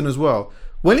Tyson as well.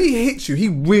 When he hits you, he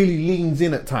really leans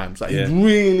in at times. Like he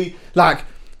really, like,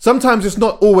 sometimes it's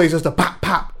not always just a pap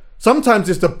pap. Sometimes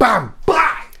it's the bam, bam.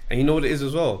 And you know what it is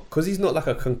as well? Because he's not like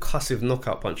a concussive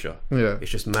knockout puncher.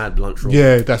 It's just mad blunt roll.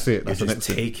 Yeah, that's it. That's you're just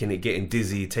taking it, getting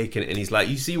dizzy, taking it. And he's like,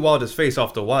 you see Wilder's face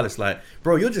after a while, it's like,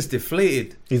 bro, you're just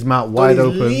deflated. His mouth wide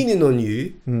open. Leaning on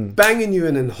you, banging you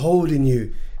and then holding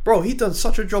you. Bro, he done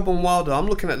such a job on Wilder. I'm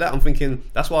looking at that, I'm thinking,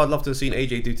 that's what I'd love to have seen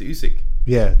AJ do to Usyk.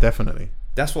 Yeah, definitely.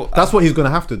 That's what he's going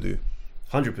to have to do.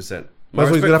 100%. That's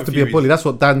what he's going to have to be a bully. That's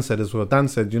what Dan said as well. Dan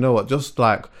said, you know what, just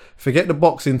like, forget the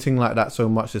boxing thing like that so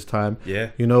much this time.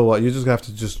 Yeah. You know what, you're just going to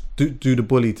have to just do the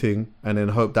bully thing and then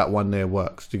hope that one there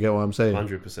works. Do you get what I'm saying?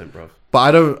 100%, bro.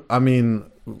 But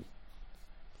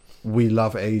we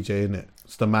love AJ, innit?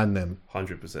 It's the man them.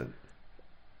 100%.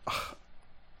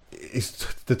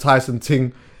 It's the Tyson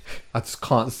thing. I just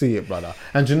can't see it, brother.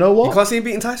 And you know what? You can't see him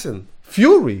beating Tyson?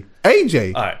 Fury,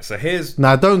 AJ. Alright, so here's...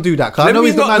 Nah, don't do that. Cause I know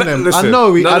he's the man them. Listen, I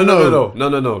know.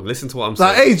 No. Listen to what I'm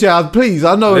saying. Like AJ, please.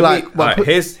 I know.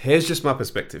 Here's just my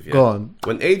perspective. Go on.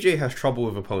 When AJ has trouble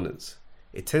with opponents,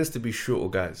 it tends to be shorter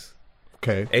guys.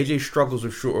 Okay. AJ struggles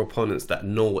with shorter opponents that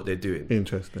know what they're doing.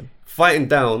 Interesting. Fighting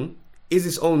down is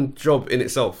its own job in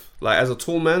itself. Like as a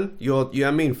tall man,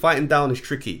 fighting down is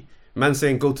tricky. Man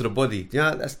saying go to the body,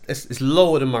 it's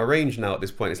lower than my range now at this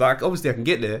point. It's like obviously I can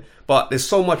get there, but there's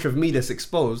so much of me that's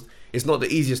exposed. It's not the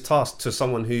easiest task to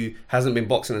someone who hasn't been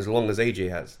boxing as long as AJ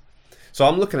has. So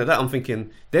I'm looking at that. I'm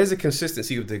thinking there's a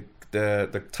consistency with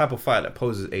the type of fight that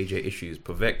poses AJ issues.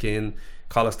 Povetkin,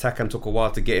 Carlos Takam took a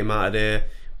while to get him out of there,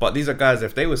 but these are guys.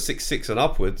 If they were 6'6" and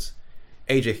upwards,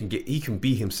 AJ can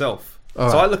be himself.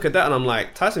 So I look at that and I'm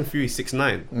like, Tyson Fury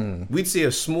 6'9". We'd see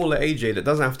a smaller AJ that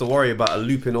doesn't have to worry about a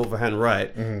looping overhand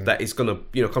right that is gonna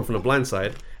come from the blind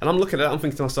side. And I'm looking at that, I'm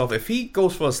thinking to myself, if he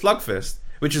goes for a slugfest,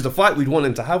 which is the fight we'd want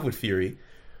him to have with Fury,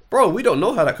 bro, we don't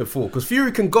know how that could fall because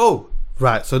Fury can go.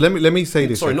 Right. So let me say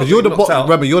this, Sorry, because not you're the getting knocked boxer. out.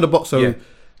 Remember, you're the boxer. Yeah.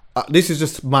 This is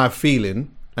just my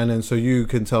feeling, and then so you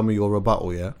can tell me your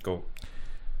rebuttal. Yeah. Go.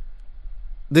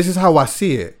 This is how I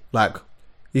see it. Like,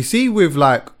 you see, with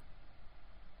like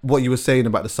what you were saying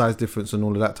about the size difference and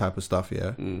all of that type of stuff.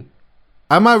 Yeah.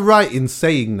 Am I right in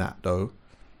saying that though?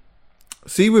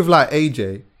 See, with like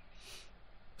AJ.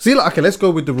 See, like, okay, let's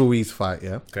go with the Ruiz fight.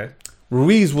 Yeah. Okay.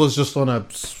 Ruiz was just on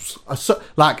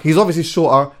like, he's obviously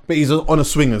shorter, but he's on a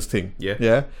swingers thing.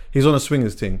 Yeah. He's on a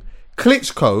swingers thing.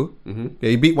 Klitschko,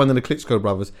 he beat one of the Klitschko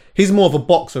brothers. He's more of a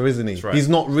boxer, isn't he? right. He's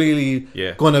not really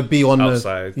Yeah. gonna be on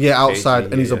Outside, outside,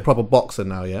 cagey, and he's a yeah. proper boxer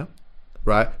now, yeah,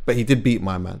 right. But he did beat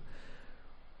my man.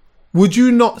 Would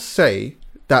you not say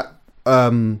that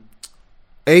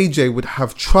AJ would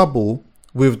have trouble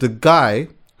with the guy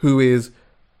who is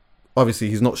obviously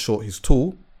he's not short, he's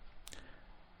tall?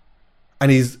 And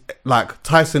he's like,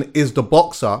 Tyson is the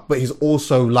boxer, but he's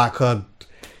also like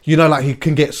like he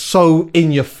can get so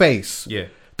in your face. Yeah.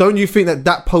 Don't you think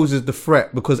that poses the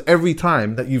threat? Because every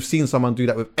time that you've seen someone do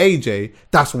that with AJ,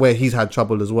 that's where he's had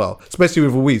trouble as well. Especially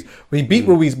with Ruiz. When he beat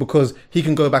Ruiz because he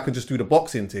can go back and just do the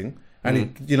boxing thing. And he,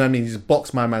 you know what I mean? He's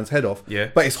boxed my man's head off. Yeah.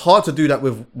 But it's hard to do that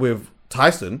with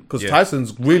Tyson, because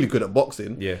Tyson's really good at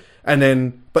boxing. Yeah.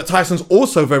 But Tyson's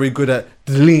also very good at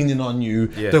leaning on you,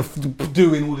 Yeah.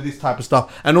 doing all of this type of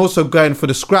stuff, and also going for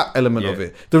the scrap element of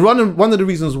it. One of the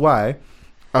reasons why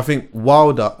I think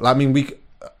Wilder,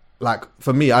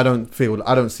 for me, I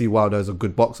don't see Wilder as a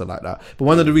good boxer like that. But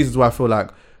one of the reasons why I feel like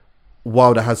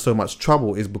Wilder has so much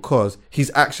trouble is because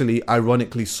he's actually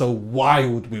ironically so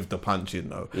wild with the punching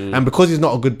though, and because he's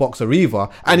not a good boxer either,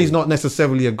 and he's not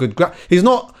necessarily a good he's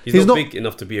not big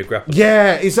enough to be a grappler.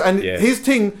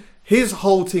 His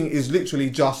whole thing is literally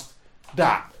just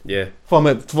that. Yeah. From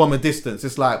a distance,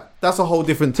 it's like that's a whole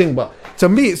different thing. But to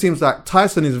me, it seems like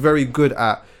Tyson is very good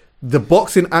at the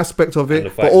boxing aspect of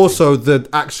it, but also the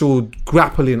actual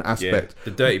grappling aspect.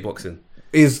 The dirty boxing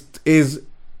Is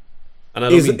and I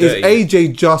don't mean dirty.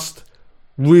 AJ just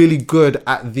really good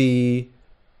at the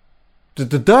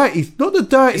dirty, not the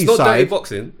dirty It's not side. dirty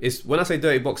boxing. It's when I say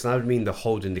dirty boxing, I mean the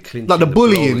holding, the clinching, Like the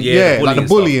bullying, like the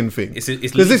bullying stuff. thing. It's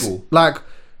 'Cause legal. like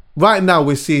right now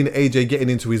we're seeing AJ getting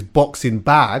into his boxing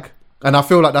bag, and I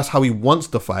feel like that's how he wants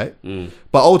to fight.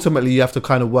 But ultimately, you have to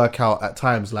kind of work out at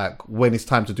times like when it's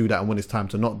time to do that and when it's time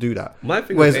to not do that. My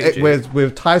thing whereas, with AJ whereas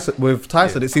with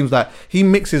Tyson, it seems like he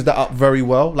mixes that up very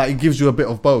well. Like he gives you a bit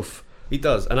of both. He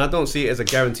does, and I don't see it as a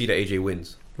guarantee that AJ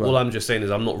wins. All I'm just saying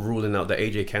is I'm not ruling out that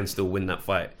AJ can still win that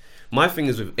fight. My thing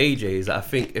is with AJ is that I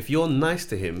think if you're nice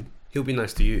to him, he'll be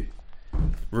nice to you.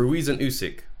 Ruiz and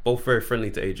Usyk, both very friendly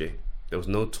to AJ. There was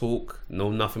no talk, no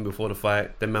nothing before the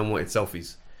fight. Them man wanted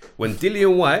selfies. When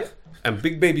Dillian White and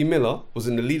Big Baby Miller was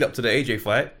in the lead up to the AJ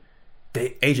fight,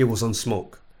 AJ was on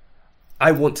smoke.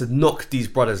 I want to knock these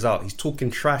brothers out. He's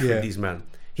talking trash with these men.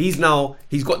 He's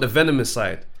got the venomous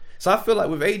side. So I feel like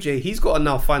with AJ, he's got to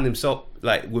now find himself,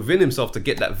 like within himself, to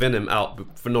get that venom out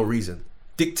for no reason.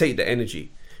 Dictate the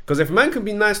energy. Because if a man can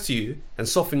be nice to you and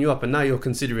soften you up, and now you're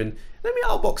considering, let me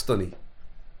outbox Donny.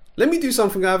 Let me do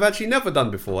something I've actually never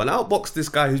done before and outbox this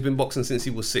guy who's been boxing since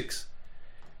he was 6.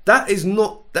 That is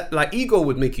not, that like ego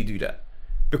would make you do that.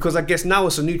 Because I guess now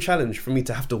it's a new challenge for me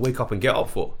to have to wake up and get up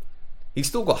for. He's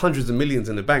still got hundreds of millions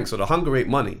in the bank, so the hunger ain't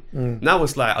money. Now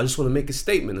it's like, I just want to make a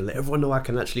statement and let everyone know I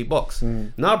can actually box.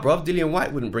 Nah, bruv, Dillian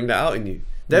White wouldn't bring that out in you.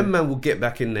 Them man will get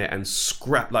back in there and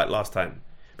scrap like last time.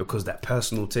 Because that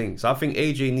personal thing. So I think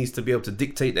AJ needs to be able to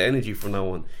dictate the energy from now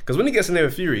on. Because when he gets in there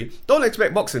with Fury, don't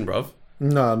expect boxing, bruv.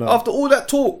 No. After all that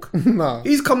talk, No.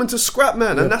 he's coming to scrap,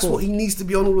 man. Yeah, And that's of what course. he needs to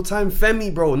be on all the time.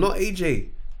 Femi, bro, not AJ.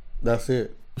 That's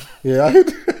it. Yeah,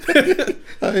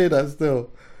 I hear that still.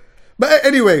 But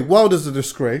anyway, Wilder's a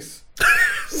disgrace.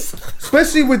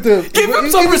 Especially with the... Give him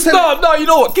some respect. No, you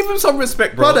know what? Give him some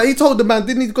respect, bro. Brother, he told the man,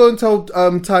 didn't he go and tell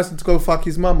Tyson to go fuck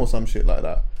his mum or some shit like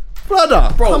that?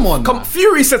 Brother, Bro, come on. Man.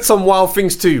 Fury said some wild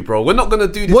things too, bro. We're not going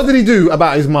to do this. What did he do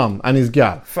about his mum and his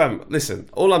gal? Fam, listen,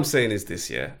 all I'm saying is this,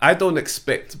 yeah? I don't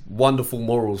expect wonderful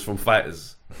morals from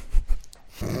fighters.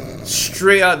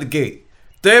 Straight out the gate.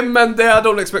 Them man there, I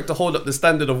don't expect to hold up the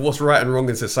standard of what's right and wrong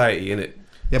in society, innit?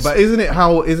 Yeah, but isn't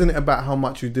it about how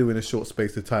much you do in a short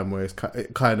space of time where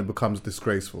it kind of becomes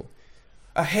disgraceful?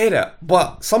 I hear that,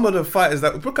 but some of the fighters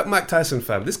that look at Mike Tyson,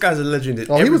 fam. This guy's a legend. In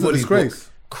he was a everybody's disgrace.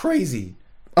 book. Crazy,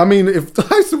 I mean, if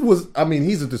Tyson was,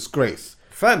 he's a disgrace.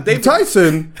 fam.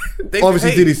 Tyson David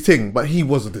obviously Haye. did his thing, but he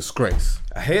was a disgrace.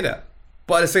 I hear that,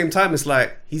 but at the same time, it's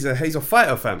like he's a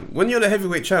fighter, fam. When you're the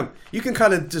heavyweight champ, you can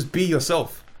kind of just be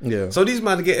yourself. Yeah. So these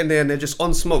men get in there and they're just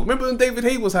on smoke. Remember when David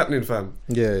Haye was happening, fam?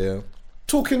 Yeah.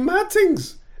 Talking mad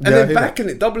things. And Yeah, I then hear backing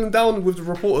it, doubling down with the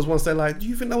reporters once they're like, do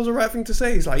you think that was the right thing to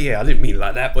say? He's like, yeah, I didn't mean it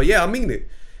like that, but yeah, I mean it.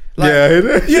 Like,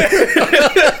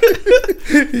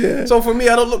 Yeah. So for me,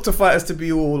 I don't look to fighters to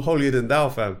be all holier than thou,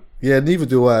 fam. Yeah, neither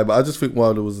do I, but I just think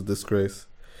Wilder was a disgrace.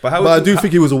 But I do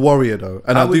think he was a warrior, though.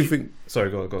 And I do think... Sorry,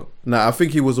 go on. I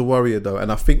think he was a warrior, though.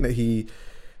 And I think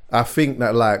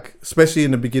that like, especially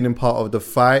in the beginning part of the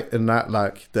fight, and that,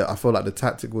 like, I feel like the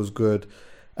tactic was good.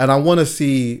 And I want to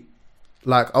see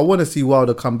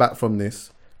Wilder come back from this.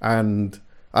 And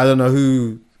I don't know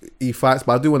who he fights,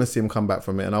 but I do want to see him come back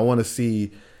from it. And I want to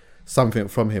see something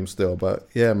from him still. But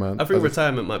yeah, man. I think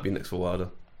retirement might be next for Wilder.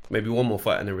 Maybe one more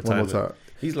fight and then retirement. time.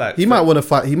 He's like... He might want to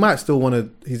fight. He might still want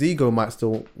to... His ego might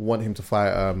still want him to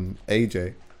fight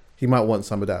AJ. He might want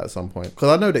some of that at some point. Because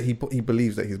I know that he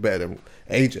believes that he's better than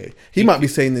AJ. He might be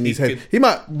saying in his head...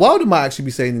 Wilder might actually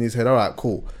be saying in his head, all right,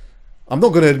 cool. I'm not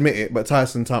going to admit it, but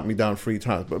Tyson tamped me down 3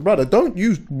 times. But brother, don't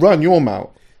you run your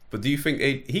mouth. But do you think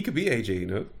he could be AJ, you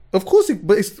know? Of course,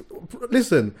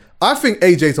 listen, I think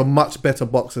AJ's a much better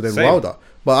boxer than Wilder.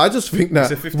 But I just think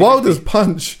that 50-50. Wilder's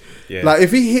punch... Yeah. Like,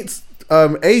 if he hits...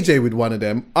 AJ with one of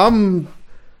them, I'm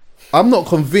not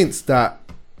convinced that,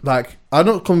 like, I'm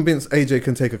not convinced AJ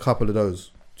can take a couple of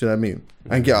those. Do you know what I mean?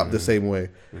 And get up the same way,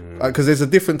 because there's a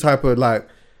different type of, like,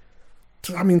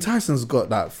 I mean, Tyson's got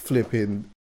that flipping.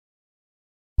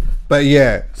 But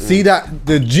yeah, see that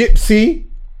the gypsy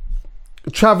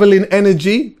traveling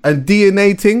energy and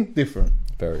DNAting different.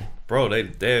 Very.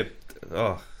 Bro, they're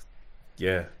oh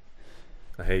yeah,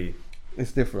 I hate you.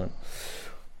 It's different.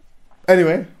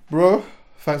 Anyway, bro,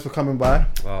 thanks for coming by.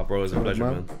 Oh, bro, it's a pleasure,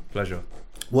 man. Pleasure.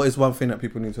 What is one thing that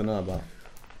people need to know about?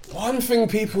 One thing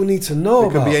people need to know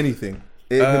It could about. be anything.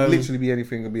 It could literally be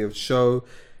anything. It could be a show.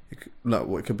 It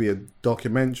could be a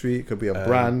documentary. It could be a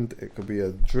brand. It could be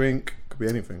a drink. It could be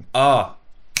anything.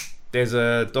 There's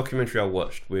a documentary I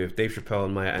watched with Dave Chappelle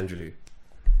and Maya Angelou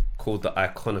called The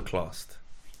Iconoclast.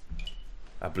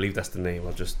 I believe that's the name. The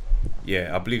Iconoclast.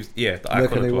 Where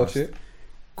can they watch it?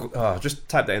 Just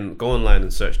type that in. Go online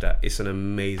and search that. It's an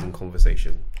amazing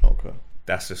conversation. Okay.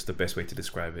 That's just the best way to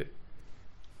describe it.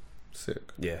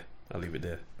 Sick. Yeah, I'll leave it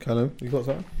there. Callum, you got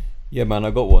something? Yeah, man,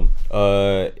 I got one.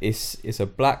 It's a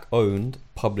black-owned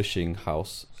publishing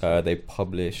house. They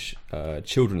publish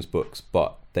children's books,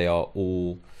 but they are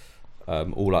all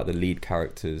like the lead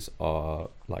characters are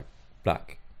like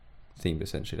black themed,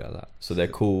 essentially, like that. So they're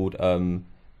called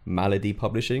Malady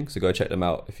Publishing. So go check them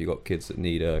out if you got kids that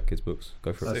need kids books.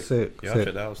 Go for it. That's sick. Yeah, I'll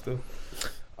check that out still.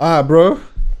 Alright, bro.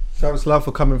 Shouts love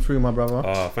for coming through, my brother.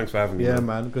 Thanks for having me. Yeah,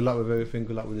 man. Good luck with everything.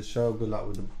 Good luck with the show. Good luck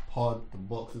with the pod, the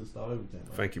box and stuff, everything. Man.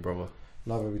 Thank you, brother.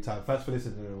 Love every time. Thanks for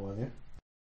listening, everyone. Yeah.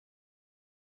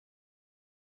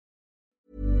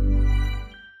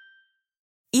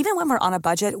 Even when we're on a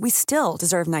budget, we still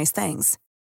deserve nice things.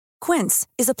 Quince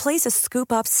is a place to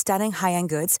scoop up stunning high-end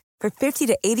goods for 50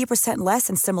 to 80% less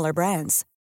than similar brands.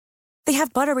 They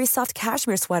have buttery soft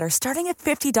cashmere sweaters starting at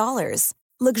 $50,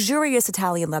 luxurious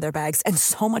Italian leather bags, and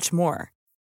so much more.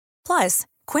 Plus,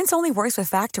 Quince only works with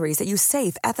factories that use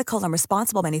safe, ethical, and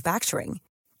responsible manufacturing.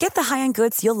 Get the high-end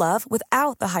goods you'll love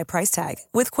without the high price tag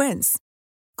with Quince.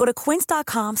 Go to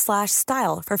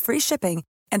quince.com/style for free shipping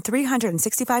and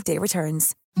 365-day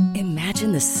returns.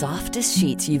 Imagine the softest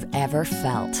sheets you've ever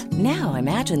felt. Now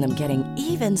imagine them getting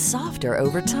even softer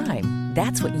over time.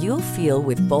 That's what you'll feel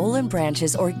with Boll &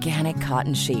 Branch's organic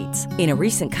cotton sheets. In a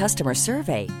recent customer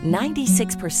survey,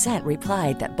 96%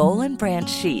 replied that Boll & Branch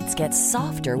sheets get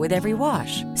softer with every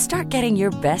wash. Start getting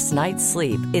your best night's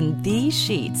sleep in these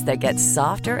sheets that get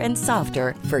softer and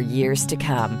softer for years to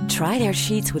come. Try their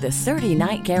sheets with a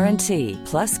 30-night guarantee.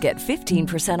 Plus, get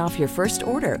 15% off your first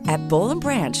order at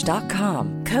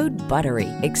bollandbranch.com. Code BUTTERY.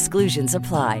 Exclusions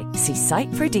apply. See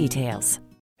site for details.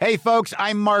 Hey, folks,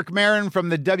 I'm Mark Maron from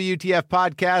the WTF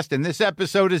Podcast, and this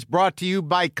episode is brought to you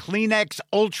by Kleenex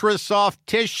Ultra Soft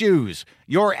Tissues,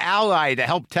 your ally to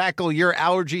help tackle your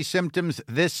allergy symptoms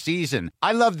this season.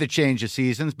 I love the change of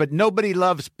seasons, but nobody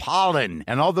loves pollen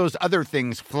and all those other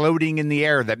things floating in the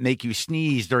air that make you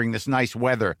sneeze during this nice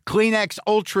weather. Kleenex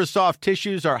Ultra Soft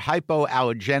Tissues are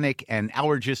hypoallergenic and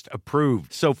allergist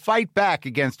approved, so fight back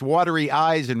against watery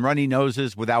eyes and runny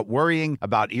noses without worrying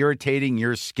about irritating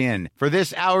your skin. For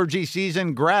this allergy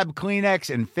season, grab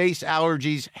Kleenex and face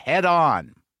allergies head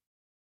on.